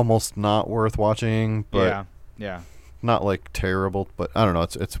 almost not worth watching. But yeah, not like terrible. But I don't know.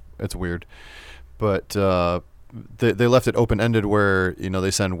 It's weird. But they left it open-ended where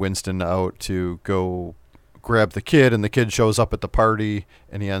they send Winston out to go grab the kid, and the kid shows up at the party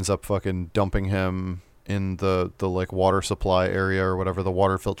and he ends up fucking dumping him in the like water supply area or whatever, the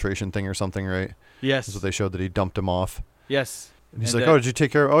water filtration thing or something, right? Yes. So they showed that he dumped him off. Yes. And he's like, "Oh, did you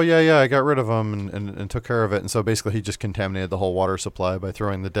take care of?" "Oh, yeah, I got rid of him and took care of it." And so basically he just contaminated the whole water supply by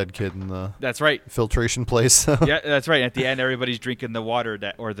throwing the dead kid in the That's right. filtration place. Yeah, that's right. At the end, everybody's drinking the water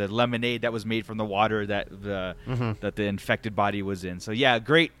or the lemonade that was made from the water that the infected body was in. So yeah,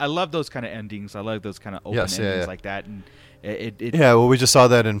 great. I love those kind of endings. I love those kind of open endings like that. And yeah, well, we just saw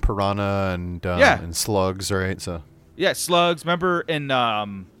that in Piranha and Slugs, right? So yeah, Slugs. Remember in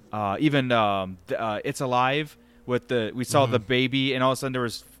It's Alive. We saw the baby, and all of a sudden there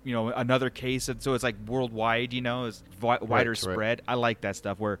was another case, and so it's like worldwide, it's wider spread. Right. I like that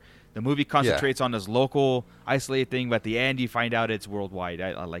stuff where the movie concentrates on this local isolated thing, but at the end you find out it's worldwide.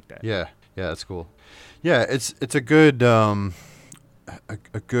 I like that. Yeah, that's cool. Yeah, it's a good a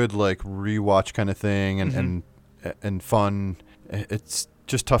good like rewatch kind of thing and fun. It's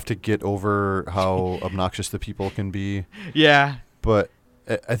just tough to get over how obnoxious the people can be. Yeah, but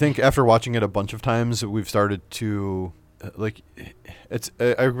I think after watching it a bunch of times, we've started to like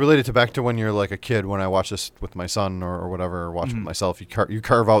I relate it to back to when you're like a kid. When I watch this with my son or whatever, or watch it with myself, you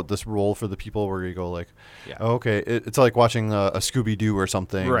carve out this role for the people where you go like, oh, okay, it's like watching a Scooby-Doo or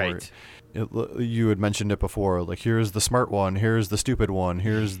something, right? You had mentioned it before, like here's the smart one, here's the stupid one,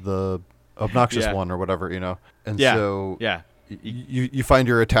 here's the obnoxious one or whatever, and so you find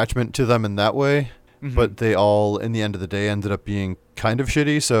your attachment to them in that way. But they all, in the end of the day, ended up being kind of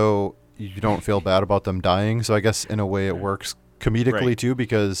shitty, so you don't feel bad about them dying. So I guess in a way it works comedically too,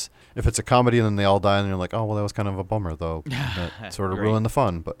 because if it's a comedy and then they all die, and you're like, oh well, that was kind of a bummer though. That sort of ruined the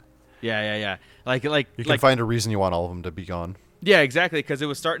fun. But yeah. Like you can find a reason you want all of them to be gone. Yeah, exactly, because it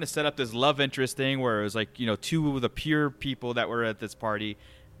was starting to set up this love interest thing where it was like two of the pure people that were at this party,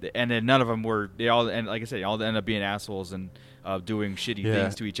 and then none of them were. They all, and like I said, all ended up being assholes and doing shitty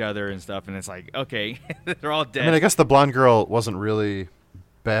things to each other and stuff. And it's like, okay, they're all dead. I mean, I guess the blonde girl wasn't really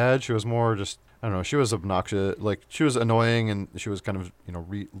bad. She was more just I don't know. She was obnoxious. Like, she was annoying, and she was kind of,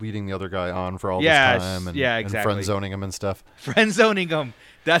 leading the other guy on for all this time, and, yeah, and exactly. friend zoning him and stuff. Friend zoning him.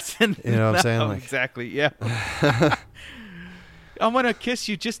 That's You know what I'm saying? Like, exactly. Yeah. I'm gonna kiss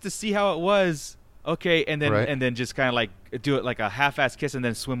you just to see how it was. Okay, and then Right. and then just kind of like do it like a half-ass kiss and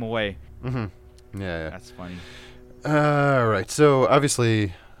then swim away. Mm-hmm. Yeah. That's funny. All right. So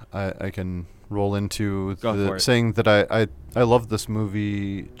obviously, I can roll into Go for it. saying that I love this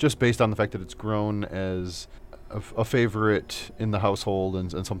movie just based on the fact that it's grown as a favorite in the household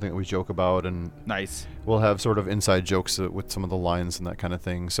and something that we joke about, and Nice. we'll have sort of inside jokes with some of the lines and that kind of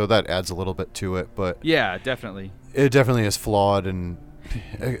thing. So that adds a little bit to it, but Yeah, definitely. it definitely is flawed. And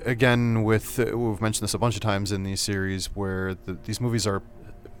again, we've mentioned this a bunch of times in these series where these movies are,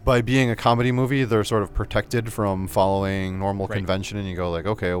 by being a comedy movie, they're sort of protected from following normal Right. convention, and you go like,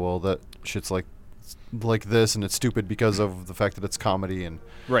 okay, well, that shit's like this, and it's stupid because of the fact that it's comedy. And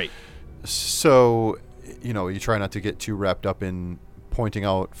Right. so, you try not to get too wrapped up in pointing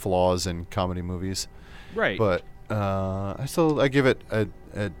out flaws in comedy movies. Right. But I give it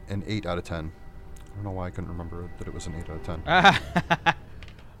an 8 out of 10. I don't know why I couldn't remember that it was an 8 out of 10.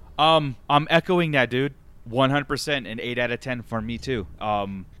 I'm echoing that, dude. 100% an 8 out of 10 for me too.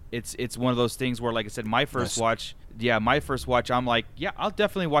 It's one of those things where, like I said, my first watch, I'm like, yeah, I'll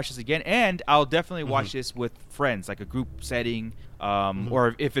definitely watch this again, and I'll definitely watch this with friends, like a group setting,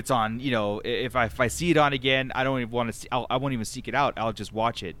 or if it's on, if I see it on again, I don't even want to see, I won't even seek it out. I'll just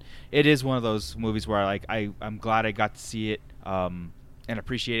watch it. It is one of those movies where I'm glad I got to see it, and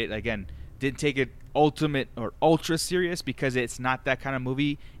appreciate it. Again, didn't take it ultimate or ultra serious because it's not that kind of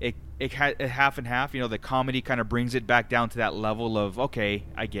movie. It had half and half. The comedy kind of brings it back down to that level of, okay,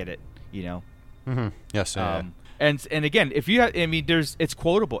 I get it. Mm-hmm. Yes. Yeah. And again, if you have, it's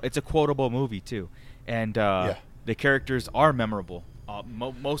quotable. It's a quotable movie too, and the characters are memorable.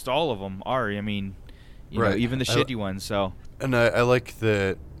 Most all of them are. Right. Even the shitty ones. So. And I like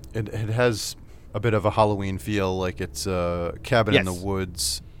that it has a bit of a Halloween feel, like it's a cabin in the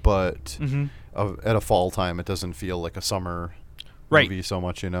woods, but at a fall time. It doesn't feel like a summer movie so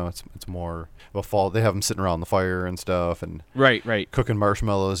much. It's more of a fall. They have them sitting around the fire and stuff, and cooking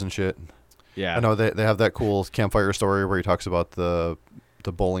marshmallows and shit. Yeah, I know they have that cool campfire story where he talks about the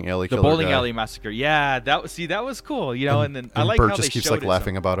bowling alley killer bowling guy. alley massacre. Yeah, that was cool. And then I like Bert how just they keeps showed like it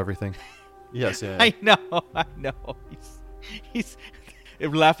laughing about everything. Yes, yeah. I know. He's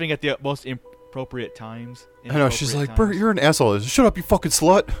laughing at the most inappropriate times. I know. She's like, Bert, you're an asshole. Shut up, you fucking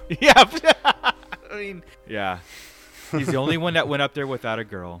slut. Yeah. Yeah. He's the only one that went up there without a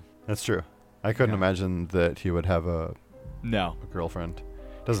girl. That's true. I couldn't imagine that he would have a girlfriend.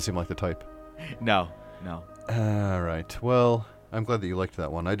 Doesn't seem like the type. No. All right. Well, I'm glad that you liked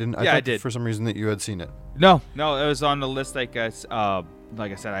that one. I didn't. I thought did. For some reason that you had seen it. No. It was on the list. Like I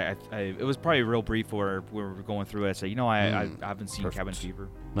said, it was probably real brief where we were going through it. I said, I haven't seen Perfect. Cabin Fever.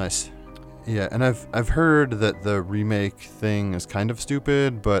 Nice. Yeah, and I've heard that the remake thing is kind of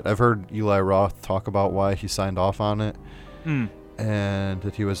stupid, but I've heard Eli Roth talk about why he signed off on it, and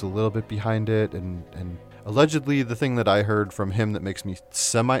that he was a little bit behind it, and allegedly the thing that I heard from him that makes me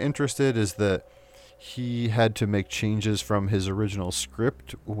semi-interested is that he had to make changes from his original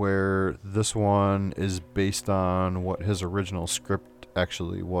script, where this one is based on what his original script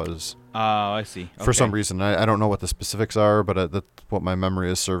actually was. Oh, I see. For some reason. I don't know what the specifics are, but that's what my memory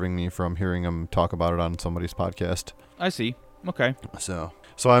is serving me from hearing him talk about it on somebody's podcast. I see. Okay. So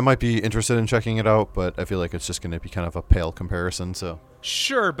I might be interested in checking it out, but I feel like it's just going to be kind of a pale comparison. So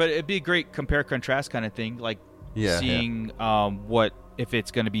Sure, but it'd be a great compare-contrast kind of thing, like seeing what, if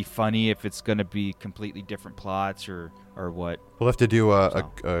it's going to be funny, if it's going to be completely different plots, or what. We'll have to do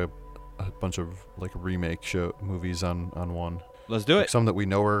a bunch of like remake movies on one. Let's do it. Like some that we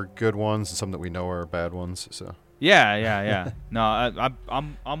know are good ones and some that we know are bad ones. So yeah. No,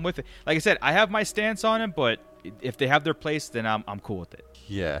 I'm with it. Like I said, I have my stance on it, but if they have their place, then I'm cool with it.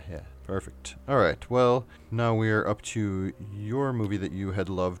 Yeah. Perfect. All right. Well, now we are up to your movie that you had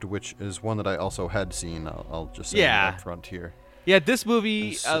loved, which is one that I also had seen. I'll just say up front here. Yeah, this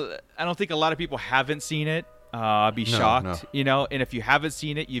movie, I don't think a lot of people haven't seen it. I'd be shocked, no. And if you haven't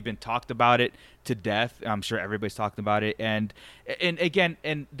seen it, you've been talked about it to death. I'm sure everybody's talked about it. And again,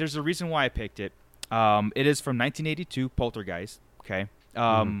 there's a reason why I picked it. It is from 1982, Poltergeist. Okay.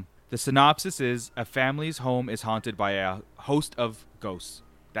 The synopsis is: a family's home is haunted by a host of ghosts.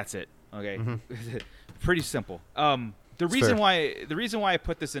 That's it. Okay. Pretty simple. The reason why I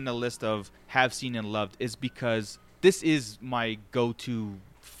put this in the list of have seen and loved is because this is my go-to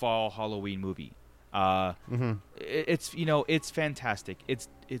fall Halloween movie. It's it's fantastic. It's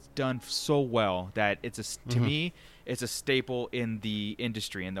done so well that to me it's a staple in the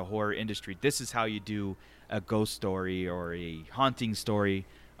industry, in the horror industry. This is how you do a ghost story or a haunting story.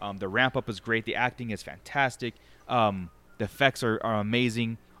 The ramp up is great. The acting is fantastic. The effects are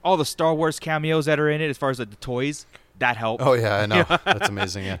amazing. All the Star Wars cameos that are in it, as far as like the toys, that helps. Oh yeah, I know. That's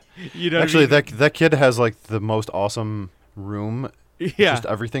amazing. Yeah. Actually, that kid has like the most awesome room. Yeah. Just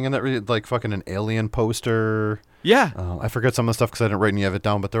everything in that, like fucking an alien poster. Yeah. I forget some of the stuff because I didn't write any of it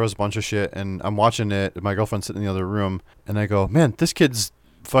down, but there was a bunch of shit, and I'm watching it. My girlfriend's sitting in the other room, and I go, man, this kid's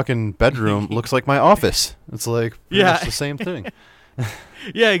fucking bedroom looks like my office. It's like much the same thing.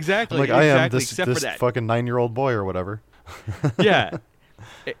 Yeah, exactly. I'm like, exactly. I am this Except for that fucking 9-year-old boy or whatever. Yeah.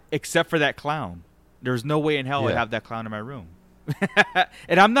 Except for that clown. There's no way in hell I'd Yeah. have that clown in my room.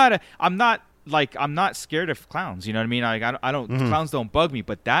 And I'm not scared of clowns. You know what I mean? Like I don't clowns don't bug me,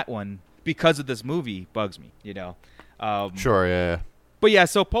 but that one, because of this movie, bugs me. Sure, yeah. But yeah,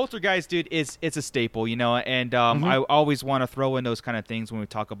 so Poltergeist, dude, it's a staple, and I always want to throw in those kind of things when we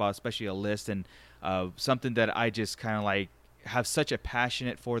talk about, especially a list and something that I just kind of like have such a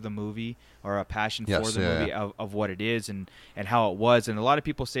passionate for the movie, or a passion for the movie of what it is and how it was. And a lot of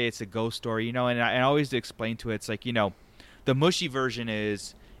people say it's a ghost story, and I always explain to it, it's like, the mushy version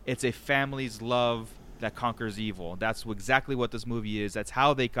is it's a family's love that conquers evil. That's exactly what this movie is. That's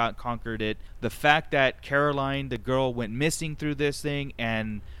how they conquered it. The fact that Caroline, the girl, went missing through this thing,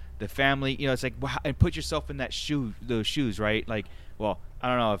 and the family, it's like, and put yourself in those shoes, right? Like, well, I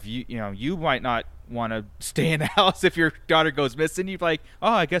don't know if you might not want to stay in the house if your daughter goes missing. You're like,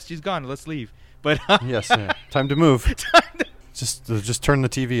 oh, I guess she's gone. Let's leave. But Yes, yeah. Time to move. Just turn the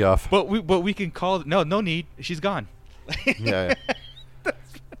TV off. But we can call. No need. She's gone. Yeah.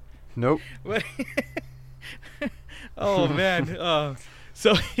 Nope. Oh man.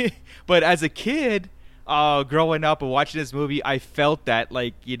 So, but as a kid, growing up and watching this movie, I felt that,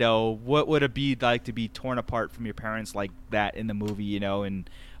 like, what would it be like to be torn apart from your parents like that in the movie, and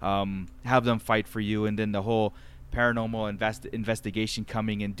have them fight for you, and then the whole paranormal investigation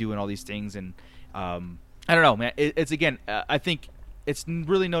coming and doing all these things, and I don't know, man. It's again, I think it's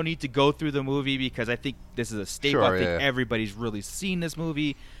really no need to go through the movie because I think this is a staple. Sure, I think everybody's really seen this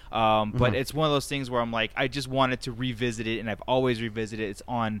movie. But it's one of those things where I'm like, I just wanted to revisit it, and I've always revisited it. It's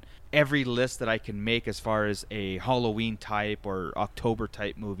on every list that I can make as far as a Halloween type or October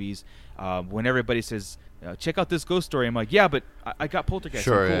type movies. When everybody says, check out this ghost story, I'm like, yeah, but I got Poltergeist.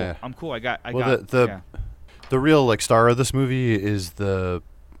 Sure, I'm cool. yeah. I'm cool. I got the real like star of this movie is the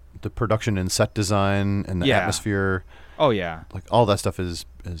production and set design and the atmosphere. Oh yeah. Like all that stuff is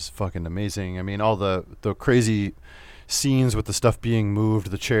fucking amazing. I mean, all the crazy scenes with the stuff being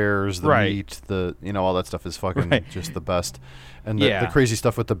moved, the chairs, the meat, all that stuff is fucking just the best. And the crazy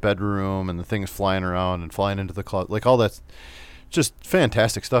stuff with the bedroom and the things flying around and flying into the closet, like all that's just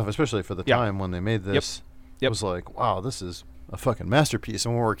fantastic stuff, especially for the time when they made this. It was like, wow, this is a fucking masterpiece.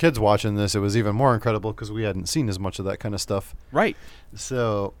 And when we were kids watching this, it was even more incredible because we hadn't seen as much of that kind of stuff. Right.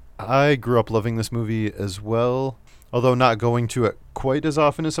 So I grew up loving this movie as well, although not going to it quite as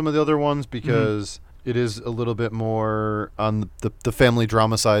often as some of the other ones because it is a little bit more on the family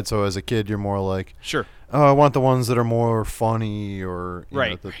drama side. So as a kid, you're more like, sure, oh, I want the ones that are more funny or you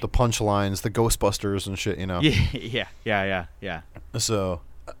right. know, the punchlines, the Ghostbusters and shit, Yeah. So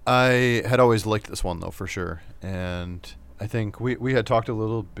I had always liked this one, though, for sure. And I think we had talked a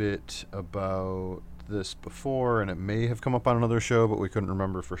little bit about this before, and it may have come up on another show, but we couldn't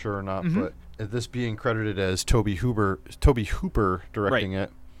remember for sure or not. But this being credited as Toby Hooper directing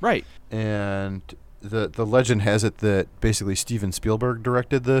it. Right. And the legend has it that basically Steven Spielberg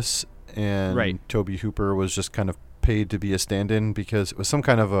directed this, and Toby Hooper was just kind of paid to be a stand-in because it was some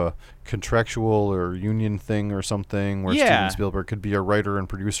kind of a contractual or union thing or something where Steven Spielberg could be a writer and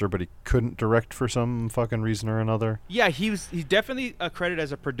producer, but he couldn't direct for some fucking reason or another. Yeah, he's definitely credited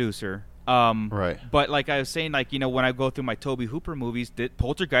as a producer. Right. But like I was saying, like, when I go through my Toby Hooper movies,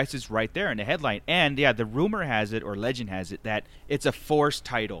 Poltergeist is right there in the headline. And yeah, the rumor has it, or legend has it, that it's a forced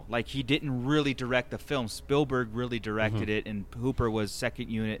title. Like, he didn't really direct the film. Spielberg really directed it, and Hooper was second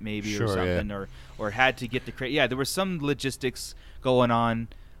unit maybe or something, or had to get the credit. Yeah, there was some logistics going on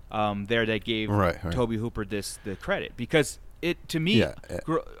there that gave Toby Hooper the credit, because it, to me,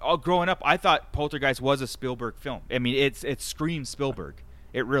 growing up, I thought Poltergeist was a Spielberg film. I mean, it screams Spielberg.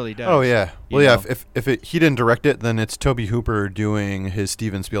 It really does. Oh yeah. Well, yeah. If he didn't direct it, then it's Toby Hooper doing his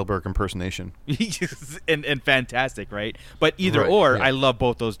Steven Spielberg impersonation. and fantastic, right? But either I love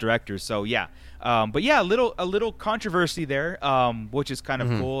both those directors. So yeah. But yeah, a little controversy there, which is kind of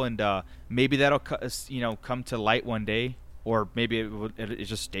cool, and maybe that'll come to light one day. or maybe it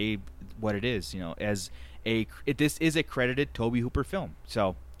just stay what it is, as this is a credited Tobe Hooper film.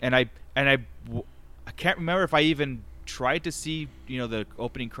 So, and I can't remember if I even tried to see, the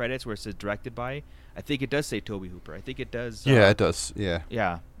opening credits where it says directed by. I think it does say Tobe Hooper. I think it does. Yeah, it does. Yeah.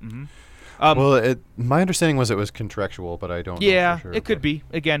 Yeah. Mm-hmm. Well, my understanding was it was contractual, but I don't know for sure. It could be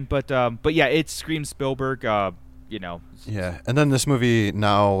again, but yeah, it screams Spielberg. Yeah, and then this movie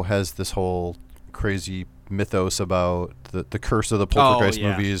now has this whole crazy mythos about the curse of the Poltergeist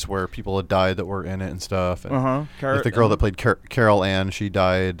movies, where people had died that were in it and stuff. And like the girl that played Carol Ann, she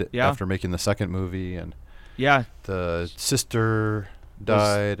died after making the second movie, and the sister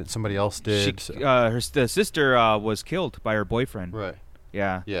died, and somebody else did. The sister was killed by her boyfriend. Right.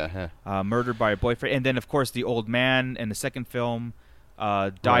 Yeah. Yeah. Murdered by her boyfriend, and then of course the old man in the second film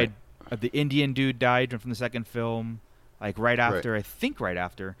died. Right. The Indian dude died from the second film, like right after. I think right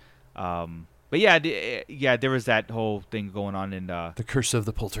after. But yeah, there was that whole thing going on in the curse of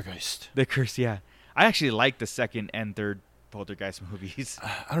the Poltergeist. The curse, yeah. I actually like the second and third Poltergeist movies.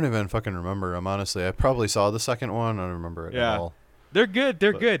 I don't even fucking remember them, honestly. I probably saw the second one. I don't remember it at all. They're good.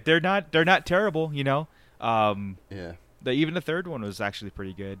 They're good. They're not terrible. Yeah. Even the third one was actually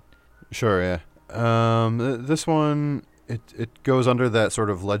pretty good. Sure. Yeah. This one. It goes under that sort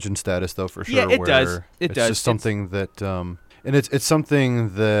of legend status, though, for sure. Yeah, it does. It does. It's just something that, and it's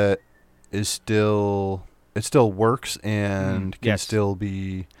something that is still works and can still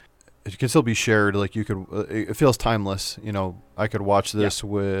be shared. Like you could, it feels timeless. I could watch this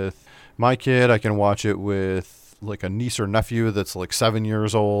with my kid. I can watch it with like a niece or nephew that's like 7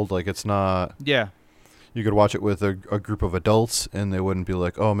 years old. Like it's not. Yeah. You could watch it with a group of adults, and they wouldn't be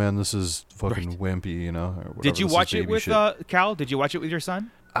like, "Oh man, this is fucking wimpy," Or whatever. Did you watch it with Cal? Did you watch it with your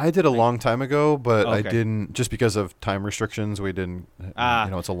son? I did a long time ago, but I didn't, just because of time restrictions. We didn't.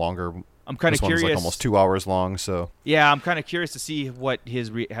 It's a longer. I'm kind of curious. This one's like almost 2 hours long, so. Yeah, I'm kind of curious to see what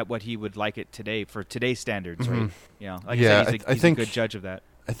what he would like it today for today's standards, right? Like I said, he's a good judge of that.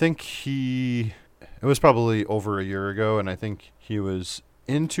 I think it was probably over a year ago, and I think he was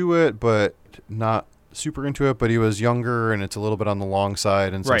into it, but not super into it, but he was younger, and it's a little bit on the long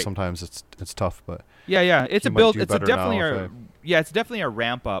side, and so sometimes it's tough. But it's a build. It's definitely a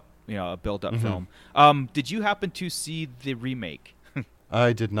ramp up, a build up film. Did you happen to see the remake?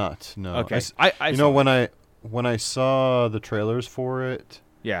 I did not. No. Okay. When I saw the trailers for it,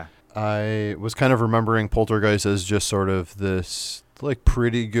 yeah, I was kind of remembering Poltergeist as just sort of this like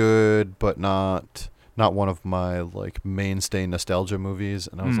pretty good, but not one of my like mainstay nostalgia movies,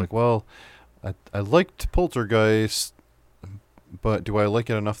 and I was like, well. I liked Poltergeist, but do I like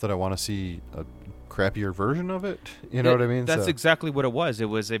it enough that I want to see a crappier version of it? You know what I mean? That's exactly what it was. It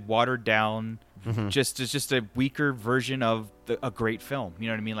was a watered down, just a weaker version of a great film. You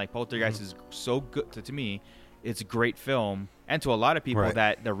know what I mean? Like Poltergeist is so good to me. It's a great film, and to a lot of people,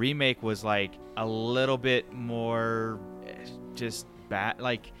 that the remake was like a little bit more just bad.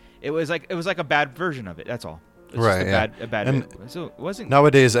 Like it was like a bad version of it. That's all. It's a bad and so it wasn't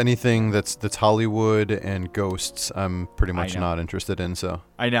nowadays anything that's Hollywood and ghosts I'm pretty much not interested in. So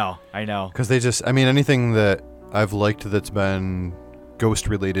I know because they just anything that I've liked that's been ghost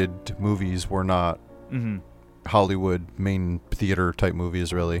related movies were not Hollywood main theater type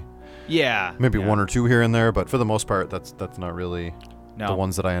movies really. Maybe one or two here and there, but for the most part that's not really the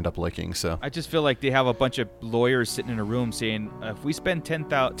ones that I end up liking. So I just feel like they have a bunch of lawyers sitting in a room saying, if we spend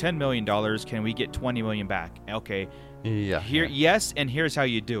 $10 million, can we get $20 million back? Okay. Yes, and here's how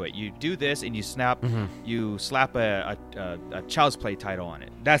you do it. You do this, and you slap a Child's Play title on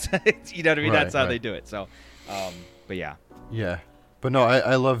it. That's you know what I mean. That's how they do it. So, but yeah. But no,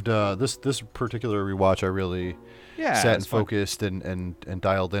 I loved this particular rewatch. I really sat and focused and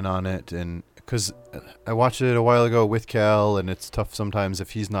dialed in on it, and because I watched it a while ago with Cal, and it's tough sometimes if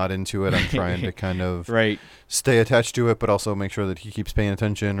he's not into it. I'm trying to kind of stay attached to it, but also make sure that he keeps paying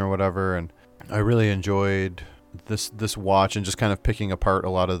attention or whatever. And I really enjoyed this watch and just kind of picking apart a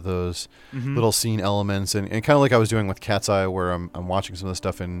lot of those little scene elements, and kind of like I was doing with Cat's Eye, where I'm watching some of the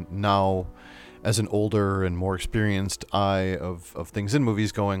stuff, and now as an older and more experienced eye of things in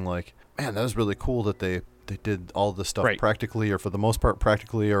movies, going like, man, that was really cool that they did all this stuff practically, or for the most part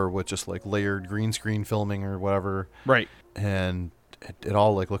practically, or with just like layered green screen filming or whatever. And it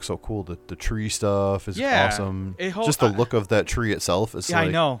all like looks so cool. The tree stuff is awesome. Just the look of that tree itself is like,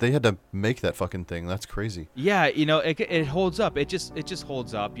 I know. They had to make that fucking thing. That's crazy. Yeah, it holds up. It just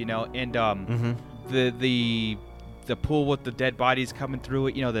holds up, and the pool with the dead bodies coming through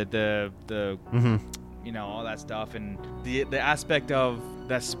it, the all that stuff, and the aspect of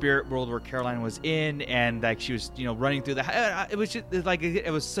that spirit world where Caroline was in, and like she was, running through it was just like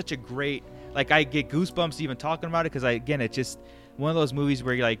it was such a great, like I get goosebumps even talking about it because it's just one of those movies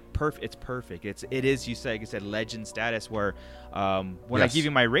where you're like it's perfect. It is you said legend status where when I give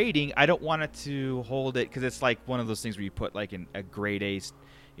you my rating, I don't want it to hold it because it's like one of those things where you put like a grade A,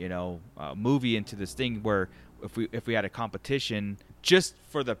 movie into this thing where if we had a competition just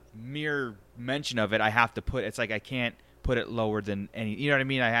for the mere mention of it, I have to put it's like I can't put it lower than any. You know what I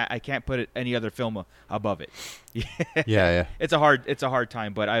mean? I can't put any other film above it. Yeah. It's a hard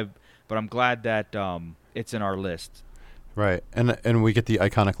time, but I'm glad that it's in our list. Right, and we get the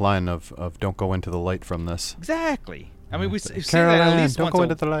iconic line of "Don't go into the light" from this. Exactly. I mean, we see that Caroline, at least don't once go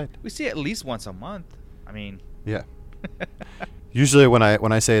into the light. We see it at least once a month. I mean, yeah. Usually, when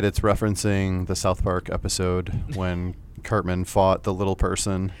I say it, it's referencing the South Park episode when Cartman fought the little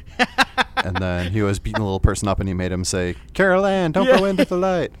person, and then he was beating the little person up, and he made him say, "Caroline, don't go into the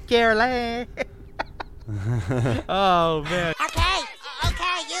light." Caroline. Oh man. Okay,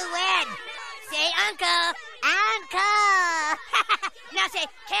 you win. Say uncle. Now say,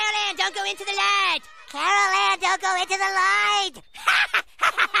 Caroline, don't go into the light. Caroline, don't go into the light.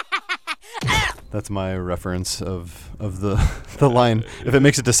 That's my reference of the line. If it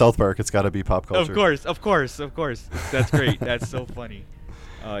makes it to South Park, it's got to be pop culture. Of course. That's great. That's so funny.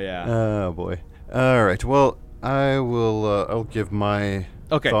 Oh yeah. Oh boy. All right. Well, I will. I'll give my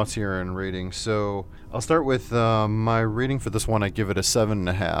thoughts here and rating. So I'll start with my rating for this one. I give it a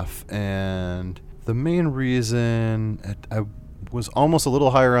 7.5, and the main reason I was almost a little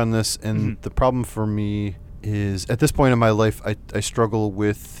higher on this, and the problem for me is at this point in my life, I struggle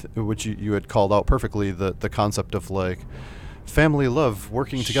with, which you had called out perfectly, the concept of like family love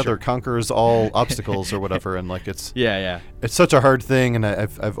working together conquers all obstacles or whatever, and like it's such a hard thing, and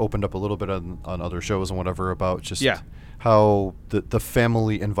I've opened up a little bit on other shows and whatever about just how the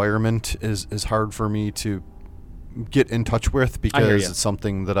family environment is hard for me to get in touch with because it's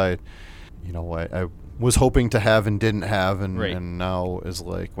something that I was hoping to have and didn't have, and now is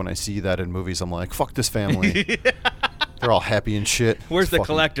like when I see that in movies, I'm like, fuck this family. They're all happy and shit. Where's the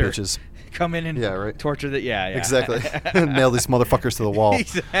collector? Bitches. Come in and torture the exactly. Nail these motherfuckers to the wall.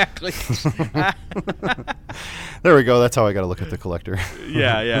 Exactly. There we go. That's how I got to look at the collector.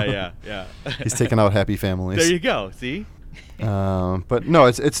 Yeah. He's taking out happy families. There you go. See. But no,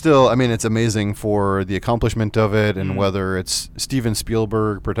 it's still, I mean, it's amazing for the accomplishment of it, and whether it's Steven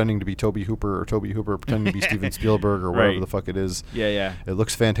Spielberg pretending to be Toby Hooper or Toby Hooper pretending to be Steven Spielberg or whatever the fuck it is. Yeah. It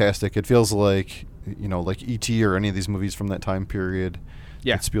looks fantastic. It feels like, like E.T. or any of these movies from that time period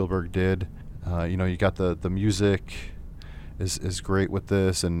that Spielberg did. You got the music is great with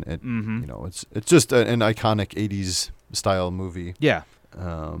this, and it, it's just an iconic 80s style movie. Yeah.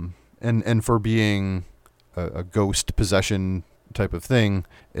 And for being a ghost possession type of thing,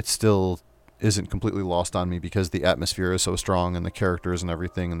 it still isn't completely lost on me because the atmosphere is so strong and the characters and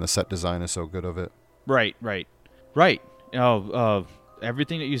everything and the set design is so good of it. Right.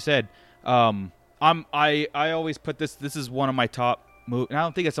 Everything that you said. I always put this is one of my top movies. I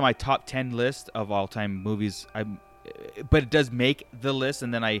don't think it's on my top 10 list of all time movies. But it does make the list,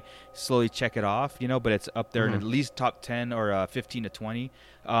 and then I slowly check it off, but it's up there in at least top 10 or 15 to 20.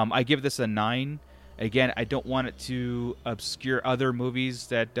 I give this a 9. Again, I don't want it to obscure other movies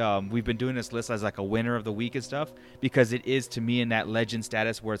that we've been doing this list as like a winner of the week and stuff, because it is to me in that legend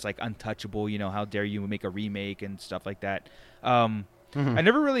status where it's like untouchable. How dare you make a remake and stuff like that. I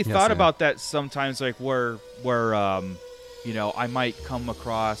never really thought about that sometimes, like where I might come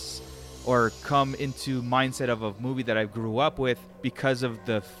across or come into mindset of a movie that I grew up with because of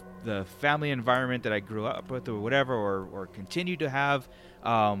the family environment that I grew up with or whatever, or continue to have.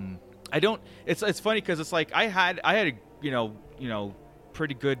 I don't. It's funny because it's like I had a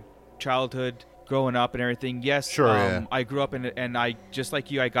pretty good childhood growing up and everything. Yes, sure. I grew up and I just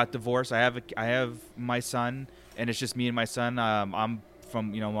like you. I got divorced. I have my son, and it's just me and my son. I'm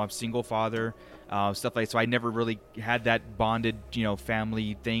from I'm a single father, stuff like. So I never really had that bonded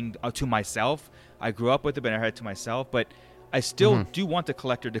family thing to myself. I grew up with it, but I had it to myself. But I still do want the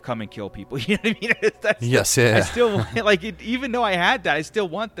collector to come and kill people. You know what I mean? Yes, yeah. I still want, like it, even though I had that, I still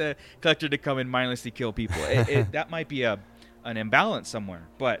want the collector to come and mindlessly kill people. That might be an imbalance somewhere,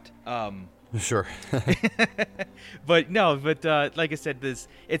 but sure. but like I said,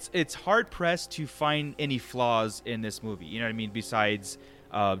 it's hard pressed to find any flaws in this movie. You know what I mean? Besides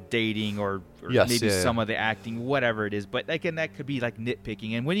dating or maybe some of the acting, whatever it is. But again, that could be like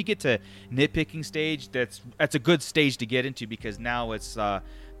nitpicking. And when you get to nitpicking stage, that's a good stage to get into, because now it's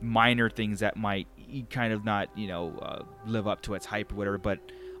minor things that might kind of not live up to its hype or whatever. But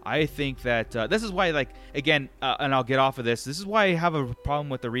I think that this is why, like, again, and I'll get off of this. This is why I have a problem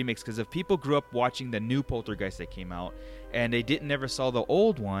with the remakes, because if people grew up watching the new Poltergeist that came out and they never saw the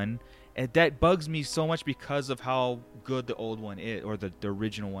old one, and that bugs me so much because of how good the old one is, or the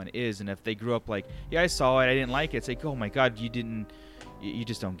original one is. And if they grew up like, yeah, I saw it, I didn't like it, it's like, oh my God, you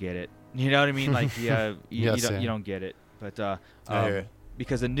just don't get it. You know what I mean? Like, yeah, you don't get it. But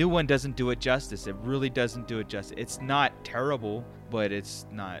because the new one doesn't do it justice. It really doesn't do it justice. It's not terrible, but it's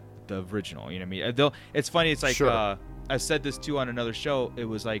not the original. You know what I mean? It's funny. It's like, Sure. I said this too on another show. It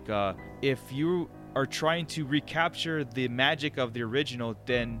was like, if you are trying to recapture the magic of the original,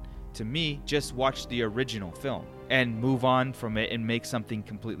 then to me, just watch the original film and move on from it and make something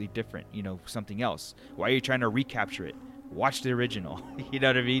completely different. You know, something else. Why are you trying to recapture it? Watch the original. You know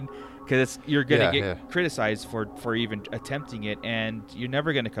what I mean? Because you're gonna get criticized for even attempting it, and you're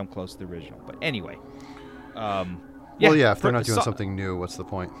never gonna come close to the original. But anyway, if they're not doing something new, what's the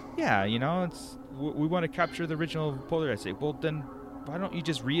point? Yeah, you know, we want to capture the original Poltergeist. Well, then why don't you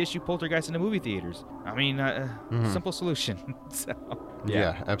just reissue Poltergeist in the movie theaters? I mean, simple solution. So,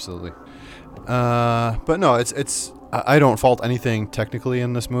 yeah, absolutely. But no, it's. I don't fault anything technically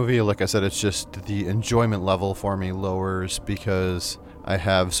in this movie. Like I said, it's just the enjoyment level for me lowers because I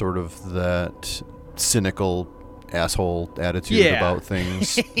have sort of that cynical asshole attitude about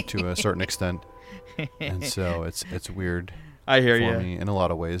things to a certain extent, and so it's weird. I hear for me in a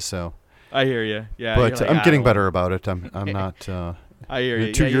lot of ways. So I hear you. Yeah, but like, I'm getting better about it. I'm not. I hear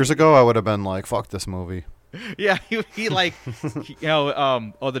you. 2 years ago, I would have been like, "Fuck this movie." Yeah, he like,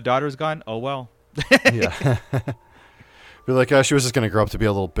 the daughter's gone. Oh well. Yeah. Be like, she was just gonna grow up to be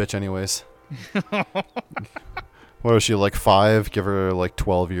a little bitch anyways. What was she, like 5? Give her like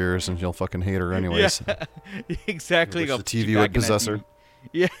 12 years and you'll fucking hate her anyways. Yeah, exactly. The TV would possess her.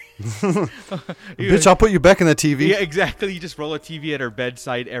 Yeah. Bitch, I'll put you back in the TV. Yeah, exactly. You just roll a TV at her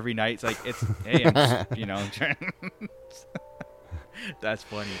bedside every night. It's like, hey, I'm just, That's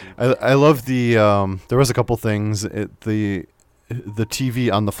funny, dude. I love the, there was a couple things, the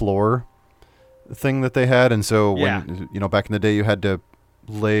TV on the floor thing that they had, and so when back in the day you had to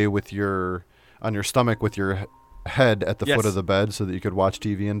lay on your stomach with your head at the foot of the bed so that you could watch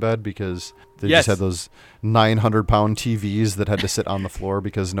TV in bed, because they just had those 900-pound TVs that had to sit on the floor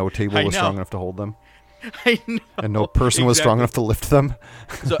because no table was strong enough to hold them. I know. And no person was strong enough to lift them.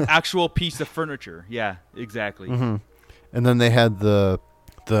 So actual piece of furniture. Yeah, exactly. Mm-hmm. And then they had the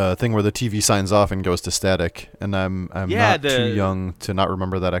thing where the TV signs off and goes to static, and I'm not too young to not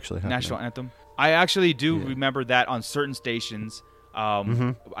remember that actually happening. National anthem. I actually do remember that on certain stations.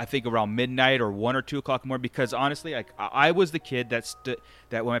 I think around midnight or 1 or 2 o'clock in the morning, because honestly, like I was the kid that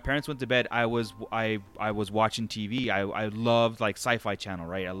when my parents went to bed, I was watching TV. I loved like Sci-Fi Channel,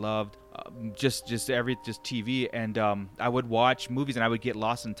 right? I loved just TV, and I would watch movies and I would get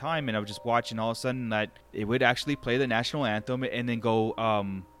lost in time, and I would just watch, and all of a sudden that it would actually play the national anthem and then go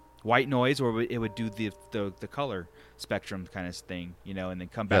white noise, or it would do the color spectrum kind of thing, and then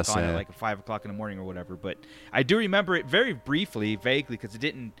come back on at like 5 o'clock in the morning or whatever. But I do remember it very briefly, vaguely, because it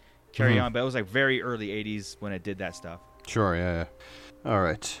didn't carry on, but it was like very early 80s when it did that stuff. Sure, yeah. All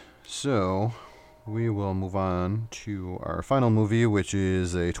right, so we will move on to our final movie, which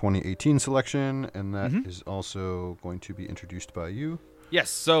is a 2018 selection, and that is also going to be introduced by you. Yes,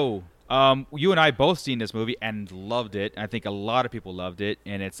 so you and I both seen this movie and loved it. I think a lot of people loved it,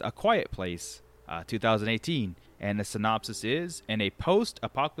 and it's A Quiet Place, 2018. And the synopsis is, in a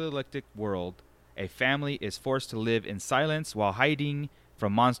post-apocalyptic world, a family is forced to live in silence while hiding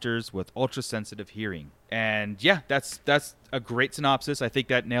from monsters with ultra-sensitive hearing. And yeah, that's a great synopsis. I think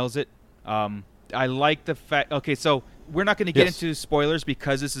that nails it. I like the fact... Okay, so we're not going to get into spoilers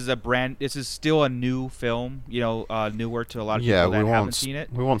because this is still a new film, newer to a lot of people that haven't seen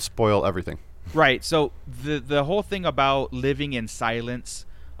it. We won't spoil everything. Right, so the whole thing about living in silence...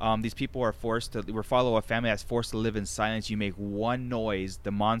 these people are we follow a family that's forced to live in silence. You make one noise,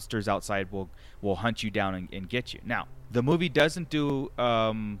 the monsters outside will hunt you down and get you. Now, the movie doesn't do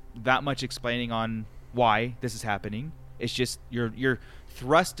that much explaining on why this is happening. It's just you're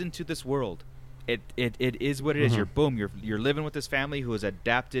thrust into this world. It is what it is. You're living with this family who has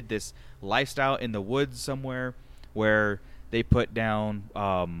adapted this lifestyle in the woods somewhere where they put down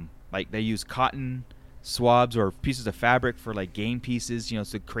like they use cotton swabs or pieces of fabric for like game pieces,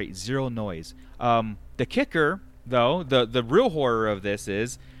 to create zero noise. The kicker, though, the real horror of this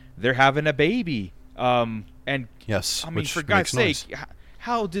is they're having a baby. And yes, I mean, for God's sake,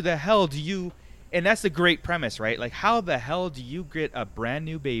 how the hell do you? And that's a great premise, right? Like, how the hell do you get a brand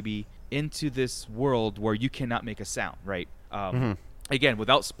new baby into this world where you cannot make a sound, right? again,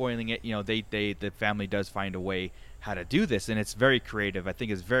 without spoiling it, the family does find a way how to do this, and it's very creative. I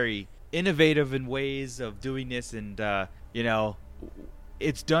think it's very innovative in ways of doing this, and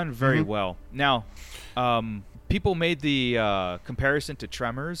it's done very well. Now, people made the comparison to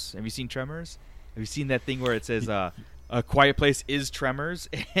Tremors. Have you seen Tremors? Have you seen that thing where it says A Quiet Place is Tremors?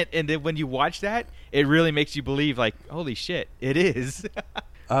 And then when you watch that, it really makes you believe, like, holy shit, it is.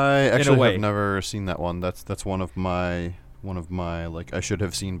 I actually have never seen that one. That's one of my like I should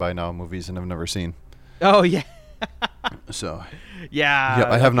have seen by now movies and I've never seen. Oh yeah. So yeah,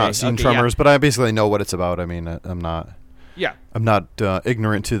 I have not seen Tremors, but I basically know what it's about. I mean, I'm not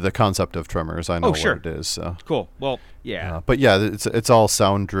ignorant to the concept of Tremors. I know what it is. So. Cool. Well, yeah. But yeah, it's all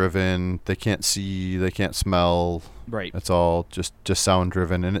sound driven. They can't see, they can't smell. Right. It's all just sound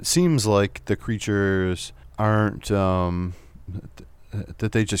driven, and it seems like the creatures aren't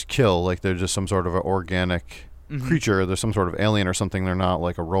that they just kill. Like they're just some sort of an organic creature. They're some sort of alien or something. They're not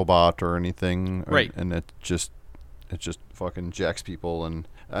like a robot or anything. Right. And it just fucking jacks people, and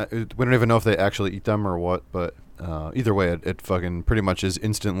we don't even know if they actually eat them or what, but either way, it fucking pretty much is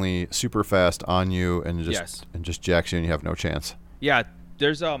instantly super fast on you and just jacks you, and you have no chance. Yeah,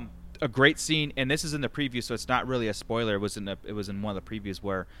 there's a great scene, and this is in the preview, so it's not really a spoiler. It was in one of the previews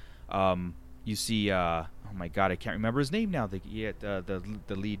where you see oh my god, I can't remember his name now. The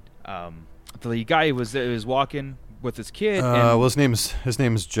lead guy was walking with his kid. Well, his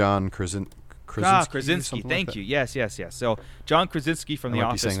name's John Krasinski. Krasinski. Thank like you. Yes. So John Krasinski from The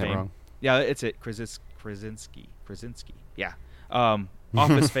Office fame. Wrong. Yeah, it's it. Krasinski. Yeah.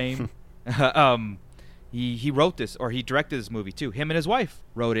 Office fame. He wrote this, or he directed this movie too. Him and his wife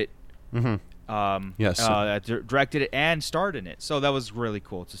wrote it. Mm-hmm. Yes. Directed it and starred in it. So that was really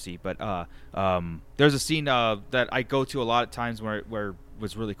cool to see. But there's a scene that I go to a lot of times where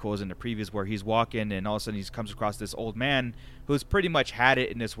was really cool is in the previews where he's walking and all of a sudden he comes across this old man who's pretty much had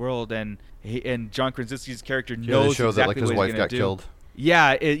it in this world, and John Krasinski's character knows show exactly that, like, his what wife he's gonna got do. killed.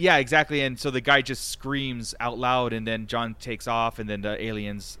 Yeah, exactly. And so the guy just screams out loud, and then John takes off, and then the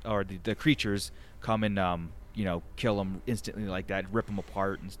aliens or the creatures come and kill him instantly like that, rip him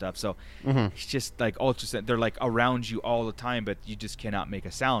apart and stuff. So it's just like ultra. They're like around you all the time, but you just cannot make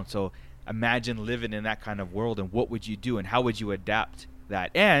a sound. So imagine living in that kind of world, and what would you do, and how would you adapt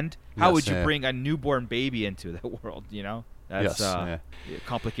that, and how would you bring a newborn baby into that world? That's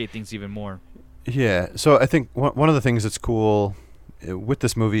complicate things even more. Yeah. So I think one of the things that's cool with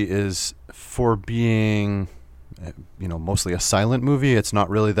this movie is, for being mostly a silent movie, it's not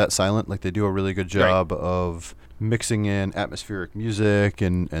really that silent. Like, they do a really good job of mixing in atmospheric music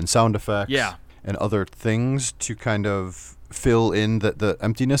and sound effects and other things to kind of fill in the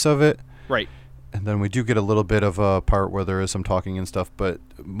emptiness of it. Right. And then we do get a little bit of a part where there is some talking and stuff, but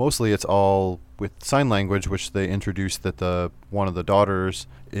mostly it's all with sign language, which they introduced that one of the daughters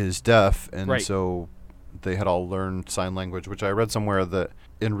is deaf, and so they had all learned sign language, which I read somewhere that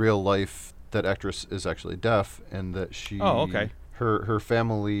in real life that actress is actually deaf, and that her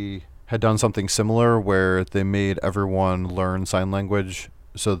family had done something similar where they made everyone learn sign language,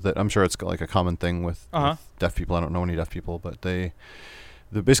 so that I'm sure it's like a common thing with deaf people. I don't know any deaf people, but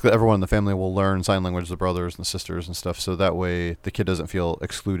basically everyone in the family will learn sign language, the brothers and the sisters and stuff, so that way the kid doesn't feel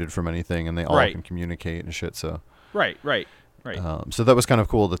excluded from anything, and they all can communicate and shit. So Right. So that was kind of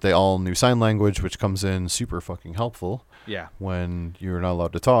cool that they all knew sign language, which comes in super fucking helpful. Yeah. When you're not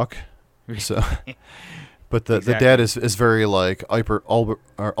allowed to talk. So, but the dad is very like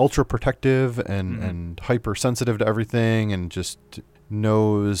ultra protective and hypersensitive to everything, and just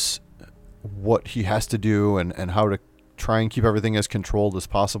knows what he has to do and how to try and keep everything as controlled as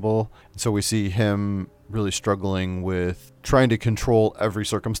possible. So we see him really struggling with trying to control every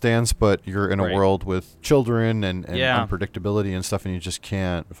circumstance, but you're in a world with children and unpredictability and stuff, and you just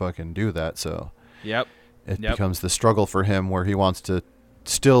can't fucking do that. So it becomes the struggle for him where he wants to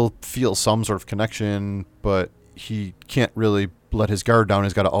still feel some sort of connection, but he can't really let his guard down.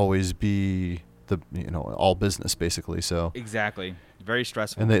 He's got to always be all business, basically. So exactly, very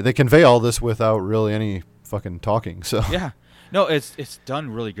stressful. And they convey all this without really any fucking talking. So no, it's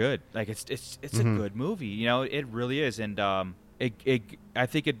done really good. Like it's a good movie. It really is, and I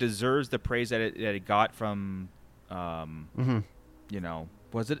think it deserves the praise that it got from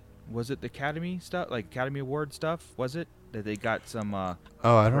was it the Academy stuff, like Academy Award stuff? Was it that they got some I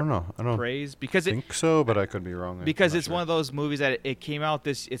don't know. I don't praise because think so, but I could be wrong. Because it's one of those movies that it came out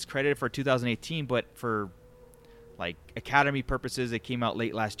it's credited for 2018, but for like Academy purposes, it came out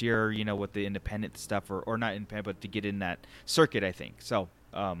late last year, with the independent stuff, or not independent, but to get in that circuit, I think. So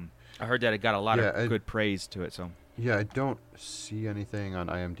I heard that it got a lot of good praise to it. So yeah, I don't see anything on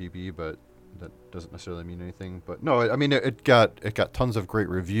IMDb, but that doesn't necessarily mean anything. But no, I mean it got tons of great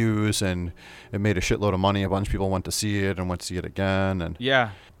reviews, and it made a shitload of money. A bunch of people went to see it and went to see it again, and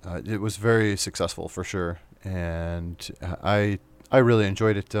Yeah. it was very successful for sure. And I really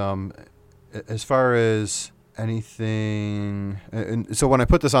enjoyed it. As far as anything, and so when I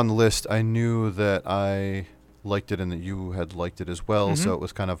put this on the list, I knew that I liked it and that you had liked it as well. So it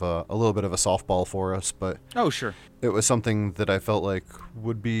was kind of a little bit of a softball for us, but Oh, sure. it was something that I felt like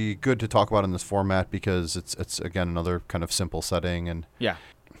would be good to talk about in this format because it's again another kind of simple setting, and Yeah.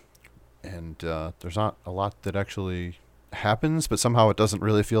 there's not a lot that actually happens, but somehow it doesn't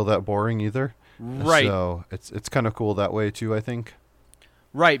really feel that boring either. Right. So it's kind of cool that way too, I think.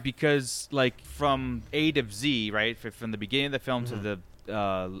 Right, because like from A to Z, right, from the beginning of the film to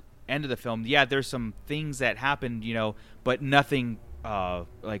the end of the film, yeah, there's some things that happened, but nothing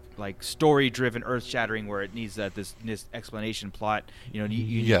like story-driven, earth-shattering, where it needs this explanation plot. You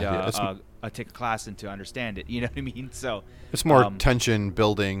need take a class to understand it. You know what I mean? So it's more tension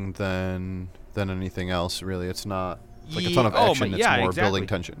building than anything else. Really, it's not like a ton of action. It's more building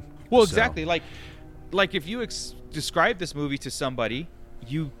tension. Well, exactly. Like if you describe this movie to somebody,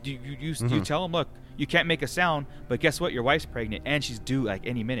 you tell them, look, you can't make a sound, but guess what? Your wife's pregnant and she's due like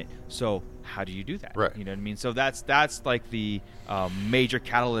any minute. So how do you do that? Right. You know what I mean? So that's like the major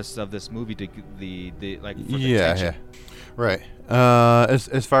catalyst of this movie to the for the tension. Right.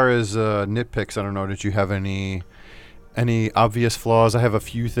 As far as nitpicks, I don't know. Did you have any obvious flaws? I have a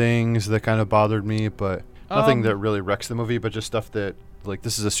few things that kind of bothered me, but nothing that really wrecks the movie. But just stuff that, like,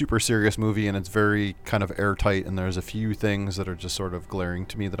 this is a super serious movie and it's very kind of airtight, and there's a few things that are just sort of glaring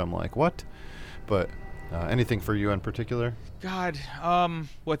to me that I'm like, what? But anything for you in particular? God,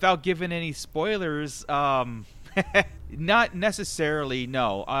 without giving any spoilers, not necessarily,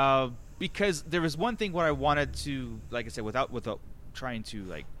 no. Because there was one thing what I wanted to, like I said, without trying to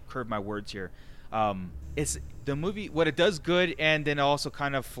like curb my words here. It's the movie. What it does good, and then also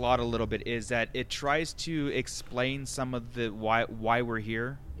kind of flawed a little bit, is that it tries to explain some of the why we're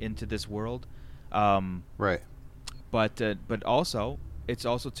here into this world. Right. But also, it's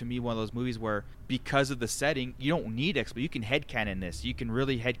also to me one of those movies where, because of the setting, you don't need you can headcanon this. You can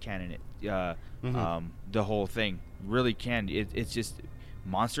really headcanon it. The whole thing really can. It's just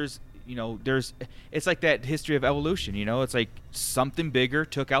monsters. It's like that history of evolution. It's like something bigger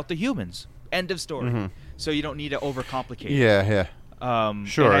took out the humans. End of story. So you don't need to overcomplicate. Yeah.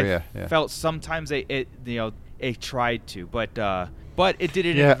 Sure. And I felt sometimes they tried to, but it did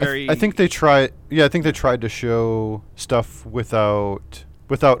it in a very. I think they tried. Yeah, I think they tried to show stuff without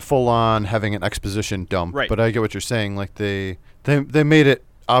full on having an exposition dump. Right. But I get what you're saying. Like they made it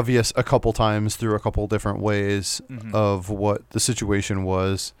obvious a couple times through a couple different ways of what the situation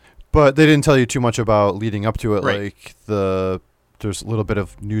was, but they didn't tell you too much about leading up to it. Right. Like there's a little bit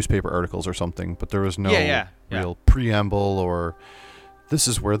of newspaper articles or something, but there was no real preamble or this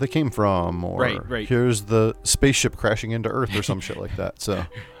is where they came from or right. Here's the spaceship crashing into Earth or some shit like that. So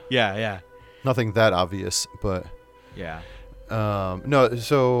yeah. Nothing that obvious, but yeah. No,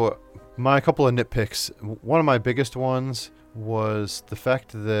 so my couple of nitpicks, one of my biggest ones was the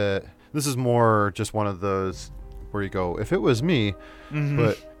fact that this is more just one of those where you go, if it was me,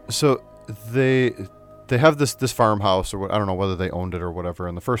 but so they have this farmhouse, or what, I don't know whether they owned it or whatever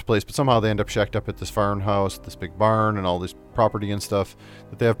in the first place, but somehow they end up shacked up at this farmhouse, this big barn and all this property and stuff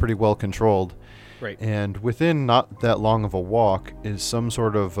that they have pretty well controlled. Right. And within not that long of a walk is some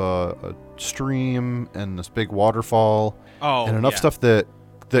sort of a stream and this big waterfall and enough stuff that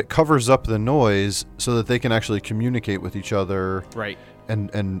covers up the noise so that they can actually communicate with each other. Right.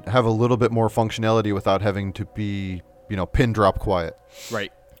 And have a little bit more functionality without having to be, pin drop quiet.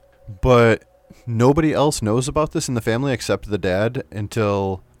 Right. But nobody else knows about this in the family except the dad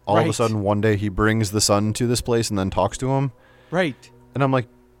until all of a sudden one day he brings the son to this place and then talks to him. Right. And I'm like,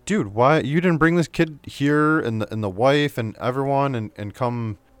 dude, why you didn't bring this kid here and the wife and everyone and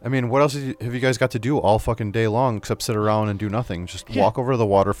come? I mean, what else have you guys got to do all fucking day long except sit around and do nothing? Just walk over to the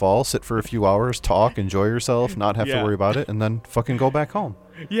waterfall, sit for a few hours, talk, enjoy yourself, not have to worry about it, and then fucking go back home.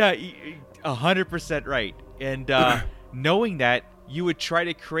 Yeah, 100% right. And knowing that, you would try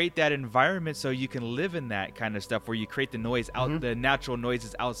to create that environment so you can live in that kind of stuff where you create the noise out, the natural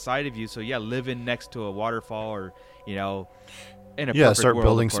noises outside of you. So living next to a waterfall or, in a perfect start world,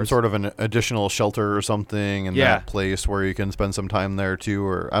 building some sort of an additional shelter or something in that place where you can spend some time there too,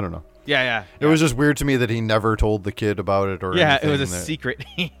 or I don't know. Yeah. It was just weird to me that he never told the kid about it or anything. It was a secret.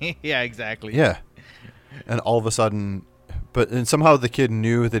 Yeah, exactly. Yeah. And all of a sudden, and somehow the kid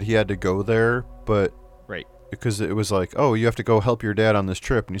knew that he had to go there, but because it was like, oh, you have to go help your dad on this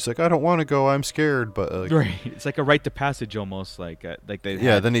trip, and he's like, I don't want to go, I'm scared, but like, Right. It's like a rite to passage almost, like they.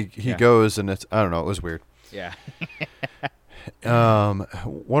 yeah. had- Then he yeah. goes, and it's, I don't know, it was weird. Yeah.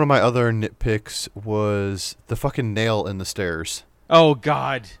 One of my other nitpicks was the fucking nail in the stairs. Oh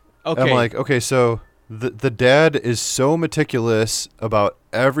God. Okay. I'm like, okay, so the dad is so meticulous about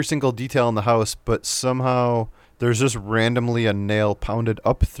every single detail in the house, but somehow there's just randomly a nail pounded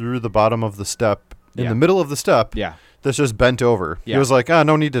up through the bottom of the step in Yeah. the middle of the step. Yeah. That's just bent over. Yeah. He was like,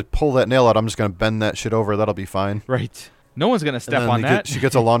 no need to pull that nail out. I'm just gonna bend that shit over. That'll be fine. Right. No one's gonna And step then on that. she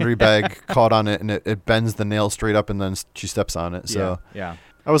gets a laundry bag caught on it, and it bends the nail straight up, and then she steps on it. So yeah.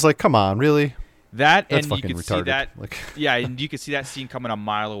 I was like, come on, really? That That's and you fucking could see retarded. that. Like, Yeah, and you could see that scene coming a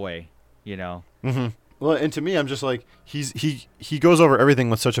mile away. You know. mm-hmm. Well, and to me, I'm just like, he goes over everything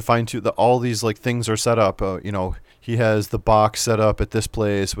with such a fine tooth that all these like things are set up. He has the box set up at this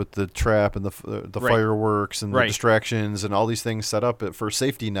place with the trap and the Right. fireworks and the Right. distractions and all these things set up for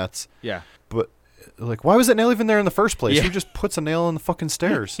safety nets. Yeah. But like, why was that nail even there in the first place? Yeah. Who just puts a nail in the fucking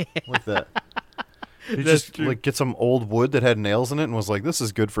stairs like that? He That's just true. like get some old wood that had nails in it and was like, this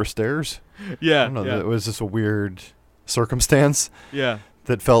is good for stairs. Yeah. I don't know. Yeah. It was just a weird circumstance Yeah.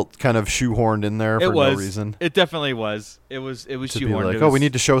 that felt kind of shoehorned in there for It was. no reason. It definitely was. It was To be shoehorned. like, It oh, was- we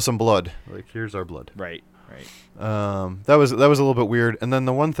need to show some blood. Like, here's our blood. Right. Right. That was a little bit weird. And then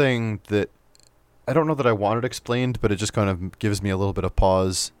the one thing that I don't know that I wanted explained, but it just kind of gives me a little bit of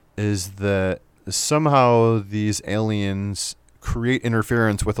pause, is that somehow these aliens create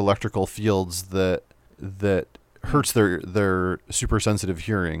interference with electrical fields that hurts their super sensitive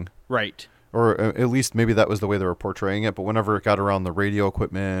hearing. Right. Or at least maybe that was the way they were portraying it. But whenever it got around the radio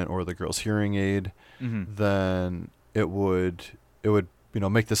equipment or the girl's hearing aid, Mm-hmm. then it would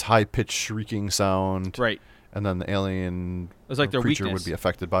make this high pitched shrieking sound. Right. And then the alien was like their creature weakness. would be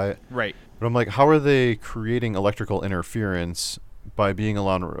affected by it. Right. But I'm like, how are they creating electrical interference by being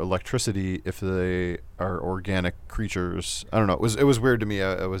around electricity if they are organic creatures? I don't know. It was weird to me.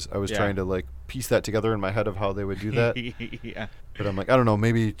 I was Yeah. trying to like piece that together in my head of how they would do that. Yeah. But I'm like, I don't know.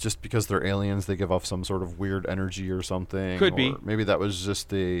 Maybe just because they're aliens, they give off some sort of weird energy or something. Could be. Or maybe that was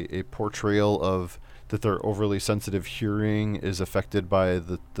just a portrayal of that their overly sensitive hearing is affected by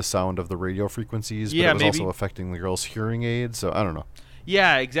the sound of the radio frequencies. Yeah, but it was maybe. also affecting the girl's hearing aid. So I don't know.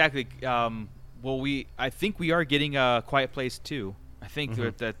 Yeah, exactly. Well, I think we are getting a Quiet Place 2. I think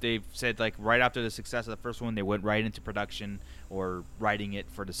that they've said, like, right after the success of the first one, they went right into production or writing it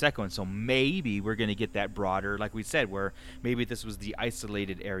for the second one. So maybe we're going to get that broader, like we said, where maybe this was the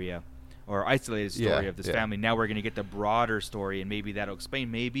isolated area or isolated story of this family. Now we're going to get the broader story, and maybe that'll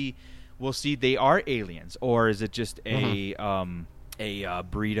explain. Maybe we'll see they are aliens, or is it just a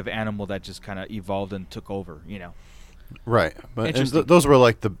breed of animal that just kind of evolved and took over, you know? Right. But and Interesting. those were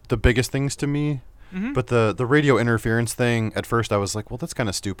like the biggest things to me. Mhm. But the radio interference thing, at first I was like, well, that's kind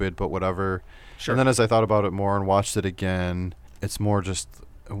of stupid, but whatever. Sure. And then as I thought about it more and watched it again, it's more just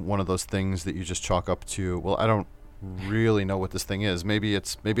one of those things that you just chalk up to, well, I don't really know what this thing is. Maybe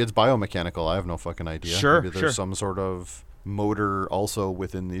it's biomechanical. I have no fucking idea. Sure, Maybe there's sure. some sort of motor also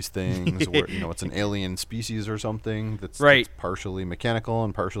within these things where, it's an alien species or something that's partially mechanical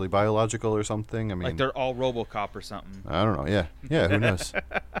and partially biological or something. I mean, Like they're all RoboCop or something. I don't know. Yeah, who knows?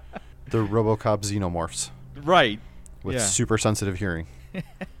 They're RoboCop xenomorphs Right. with super sensitive hearing.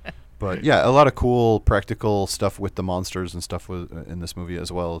 But yeah, a lot of cool practical stuff with the monsters and stuff in this movie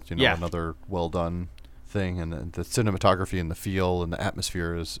as well. Yeah. Another well done thing, and the cinematography and the feel and the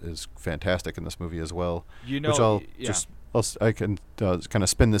atmosphere is fantastic in this movie as well. Which I can kind of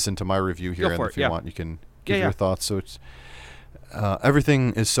spin this into my review here, and if you want, you can give your thoughts. So it's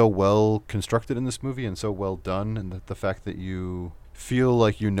everything is so well constructed in this movie and so well done, and the fact that you feel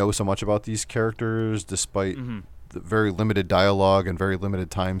like you know so much about these characters despite the very limited dialogue and very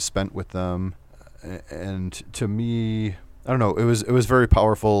limited time spent with them. And to me, I don't know, it was very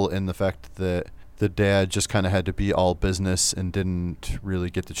powerful in the fact that the dad just kind of had to be all business and didn't really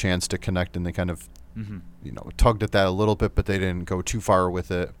get the chance to connect, and they kind of tugged at that a little bit, but they didn't go too far with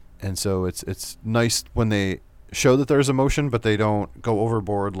it. And so it's nice when they show that there's emotion, but they don't go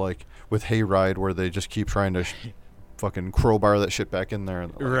overboard like with Hayride, where they just keep trying to fucking crowbar that shit back in there.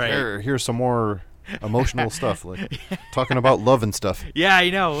 And like, here's some more emotional stuff, like talking about love and stuff. Yeah, I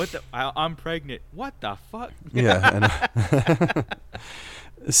know. I'm pregnant. What the fuck? Yeah.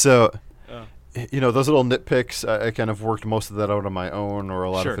 So, those little nitpicks, I kind of worked most of that out on my own, or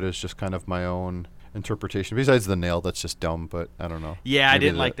a lot of it is just kind of my own interpretation. Besides the nail, that's just dumb, but I don't know. Yeah, maybe I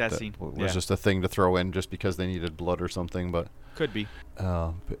didn't like that scene. Was just a thing to throw in just because they needed blood or something, but could be.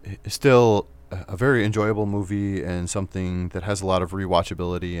 But it's still a very enjoyable movie and something that has a lot of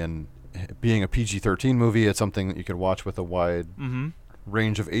rewatchability, and being a PG-13 movie, it's something that you could watch with a wide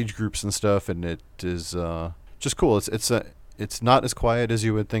range of age groups and stuff, and it is just cool. It's not as quiet as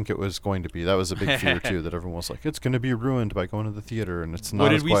you would think it was going to be. That was a big fear too, that everyone was like, it's going to be ruined by going to the theater, and it's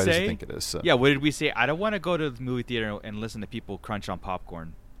not as quiet as you think it is. So. Yeah, what did we say? I don't want to go to the movie theater and listen to people crunch on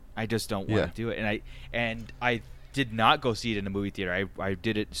popcorn. I just don't want to do it. And I did not go see it in the movie theater. I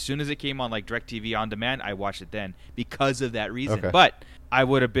did it as soon as it came on like DirecTV on demand. I watched it then because of that reason. Okay. But I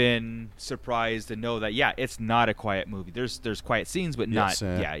would have been surprised to know that it's not a quiet movie. There's quiet scenes, but not.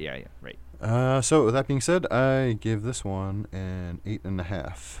 Right. So with that being said, I give this one an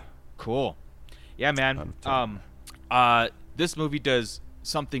 8.5. Cool. Yeah, man. This movie does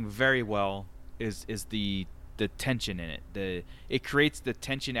something very well. Is the tension in it. It creates the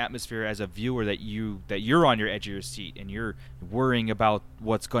tension atmosphere as a viewer that you're on your edge of your seat and you're worrying about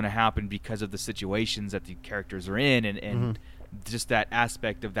what's going to happen because of the situations that the characters are in, and just that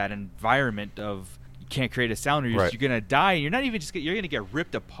aspect of that environment of you can't create a sound or you're going to die, and you're not even you're going to get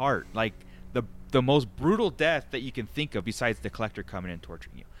ripped apart, like the most brutal death that you can think of besides the collector coming and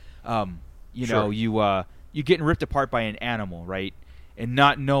torturing you. You getting ripped apart by an animal, right? And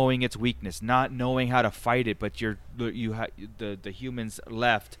not knowing its weakness, not knowing how to fight it, but the humans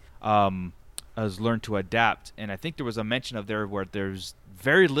left has learned to adapt. And I think there was a mention of there where there's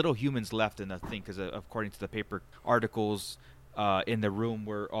very little humans left in the thing, because according to the paper articles in the room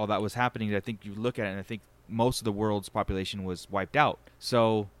where all that was happening, I think you look at it and I think most of the world's population was wiped out.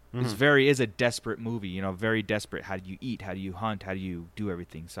 So it's is a desperate movie, very desperate. How do you eat? How do you hunt? How do you do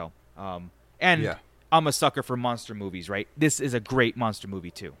everything? So I'm a sucker for monster movies, right? This is a great monster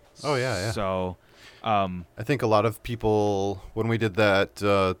movie too. Oh yeah. So, I think a lot of people, when we did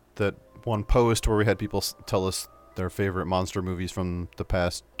that one post where we had people tell us their favorite monster movies from the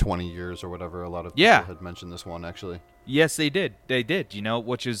past 20 years or whatever, a lot of people had mentioned this one actually. Yes, they did. They did.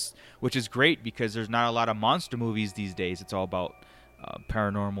 Which is great, because there's not a lot of monster movies these days. It's all about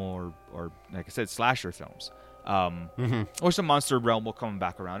paranormal or like I said, slasher films. Or some monster realm will come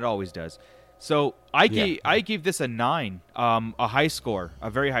back around. It always does. So I gave this a 9, a high score, a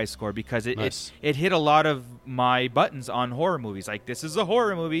very high score, because it hit a lot of my buttons on horror movies. Like, this is a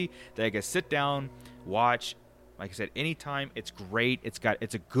horror movie that I can sit down, watch. Like I said, anytime. It's great. It's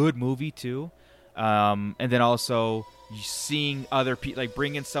a good movie too. And then also seeing other people, like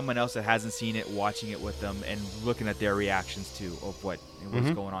bringing someone else that hasn't seen it, watching it with them, and looking at their reactions too of what's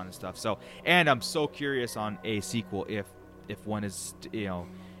going on and stuff. So, and I'm so curious on a sequel if one is,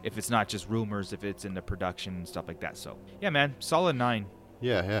 if it's not just rumors, if it's in the production and stuff like that. So, yeah, man, solid 9.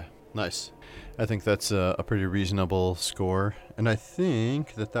 Yeah, nice. I think that's a pretty reasonable score, and I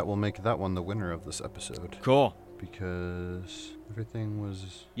think that will make that one the winner of this episode. Cool. Because everything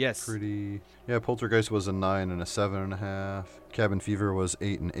was pretty... Yeah, Poltergeist was a 9 and a 7.5. Cabin Fever was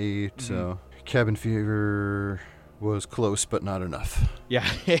 8 and 8, so Cabin Fever was close, but not enough. Yeah,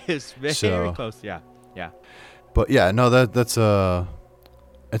 it's very close, yeah. But yeah, no, that's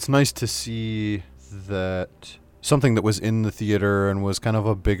it's nice to see that something that was in the theater and was kind of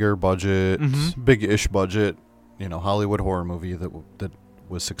a bigger budget, big-ish budget, Hollywood horror movie that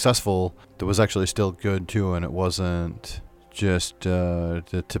was successful, that was actually still good too, and it wasn't just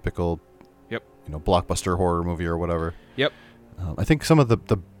the typical, blockbuster horror movie or whatever. Yep. I think some of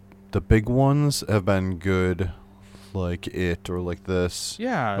the big ones have been good, like It or like this,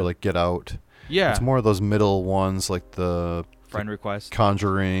 or like Get Out. Yeah. It's more of those middle ones, like the Friend Request,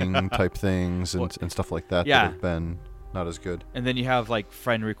 Conjuring type things and stuff like that that have been not as good. And then you have like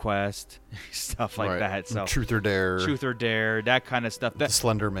Friend Request, stuff like that. So Truth or Dare, that kind of stuff. The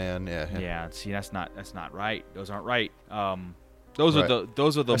Slender Man, yeah. See, that's not right. Those aren't right. Those are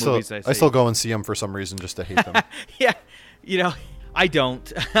the movies I still go and see them for some reason just to hate them. Yeah, I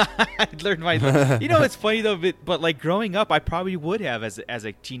don't. I learned my. It's funny though, but like growing up, I probably would have as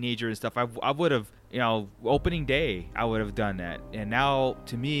a teenager and stuff. I would have, opening day, I would have done that. And now,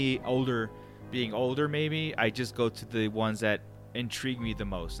 to me, being older, maybe I just go to the ones that intrigue me the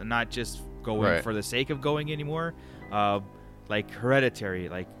most, and not just going for the sake of going anymore. Like Hereditary,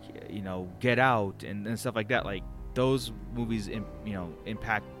 like Get Out, and stuff like that. Like those movies,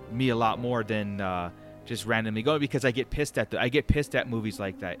 impact me a lot more than. Just randomly go, because I get pissed at movies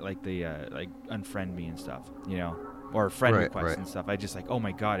like that, like the like Unfriend Me and stuff, or Friend Request and stuff. I just like, oh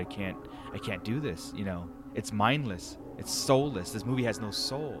my god, I can't do this. It's mindless, it's soulless. This movie has no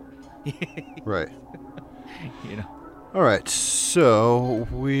soul. Right. All right, so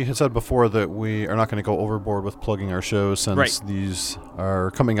we had said before that we are not going to go overboard with plugging our shows, since these are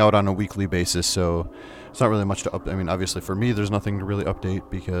coming out on a weekly basis, so it's not really much to update. I mean, obviously for me, there's nothing to really update,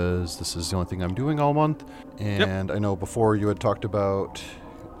 because this is the only thing I'm doing all month. And I know before you had talked about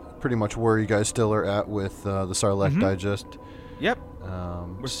pretty much where you guys still are at with the Sarlacc Digest. Yep.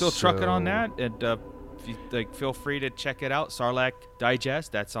 We're still trucking on that, and if you feel free to check it out. Sarlacc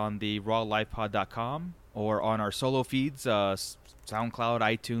Digest. That's on the rawlifepod.com or on our solo feeds, SoundCloud,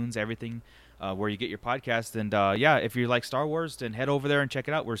 iTunes, everything. Where you get your podcast. And if you like Star Wars, then head over there and check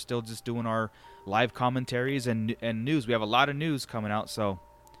it out. We're still just doing our live commentaries and news. We have a lot of news coming out, so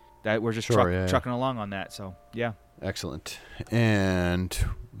that we're just trucking along on that. So yeah, excellent. And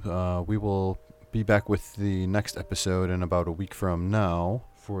we will be back with the next episode in about a week from now.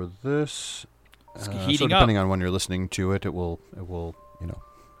 For this, so depending on when you're listening to it, it will will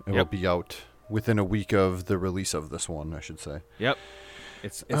be out within a week of the release of this one, I should say. Yep.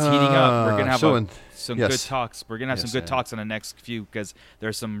 It's heating up. We're gonna have some good talks. We're gonna have some good talks on the next few because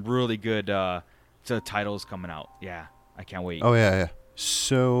there's some really good titles coming out. Yeah, I can't wait. Oh yeah.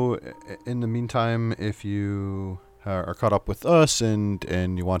 So in the meantime, if you are caught up with us and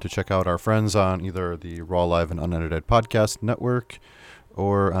you want to check out our friends on either the Raw Live and Unedited Podcast Network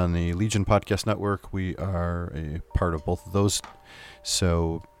or on the Legion Podcast Network, we are a part of both of those.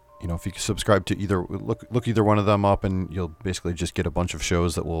 So if you subscribe to either, look either one of them up, and you'll basically just get a bunch of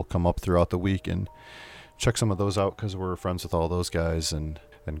shows that will come up throughout the week, and check some of those out because we're friends with all those guys and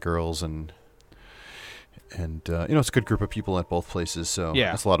girls, and it's a good group of people at both places. So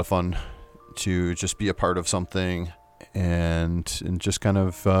it's a lot of fun to just be a part of something and just kind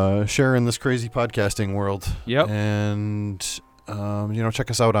of share in this crazy podcasting world. Yep. And check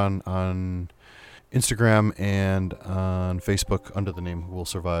us out on Instagram and on Facebook under the name Who Will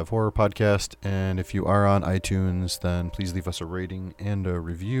Survive Horror Podcast. And if you are on iTunes, then please leave us a rating and a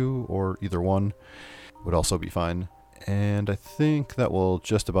review, or either one would also be fine. And I think that will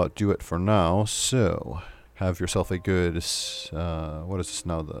just about do it for now. So have yourself a good, what is this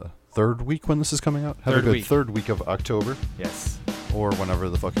now, the third week when this is coming out? Have a good third week of October. Yes. Or whenever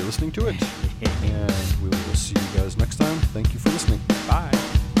the fuck you're listening to it. And we will see you guys next time. Thank you for listening. Bye.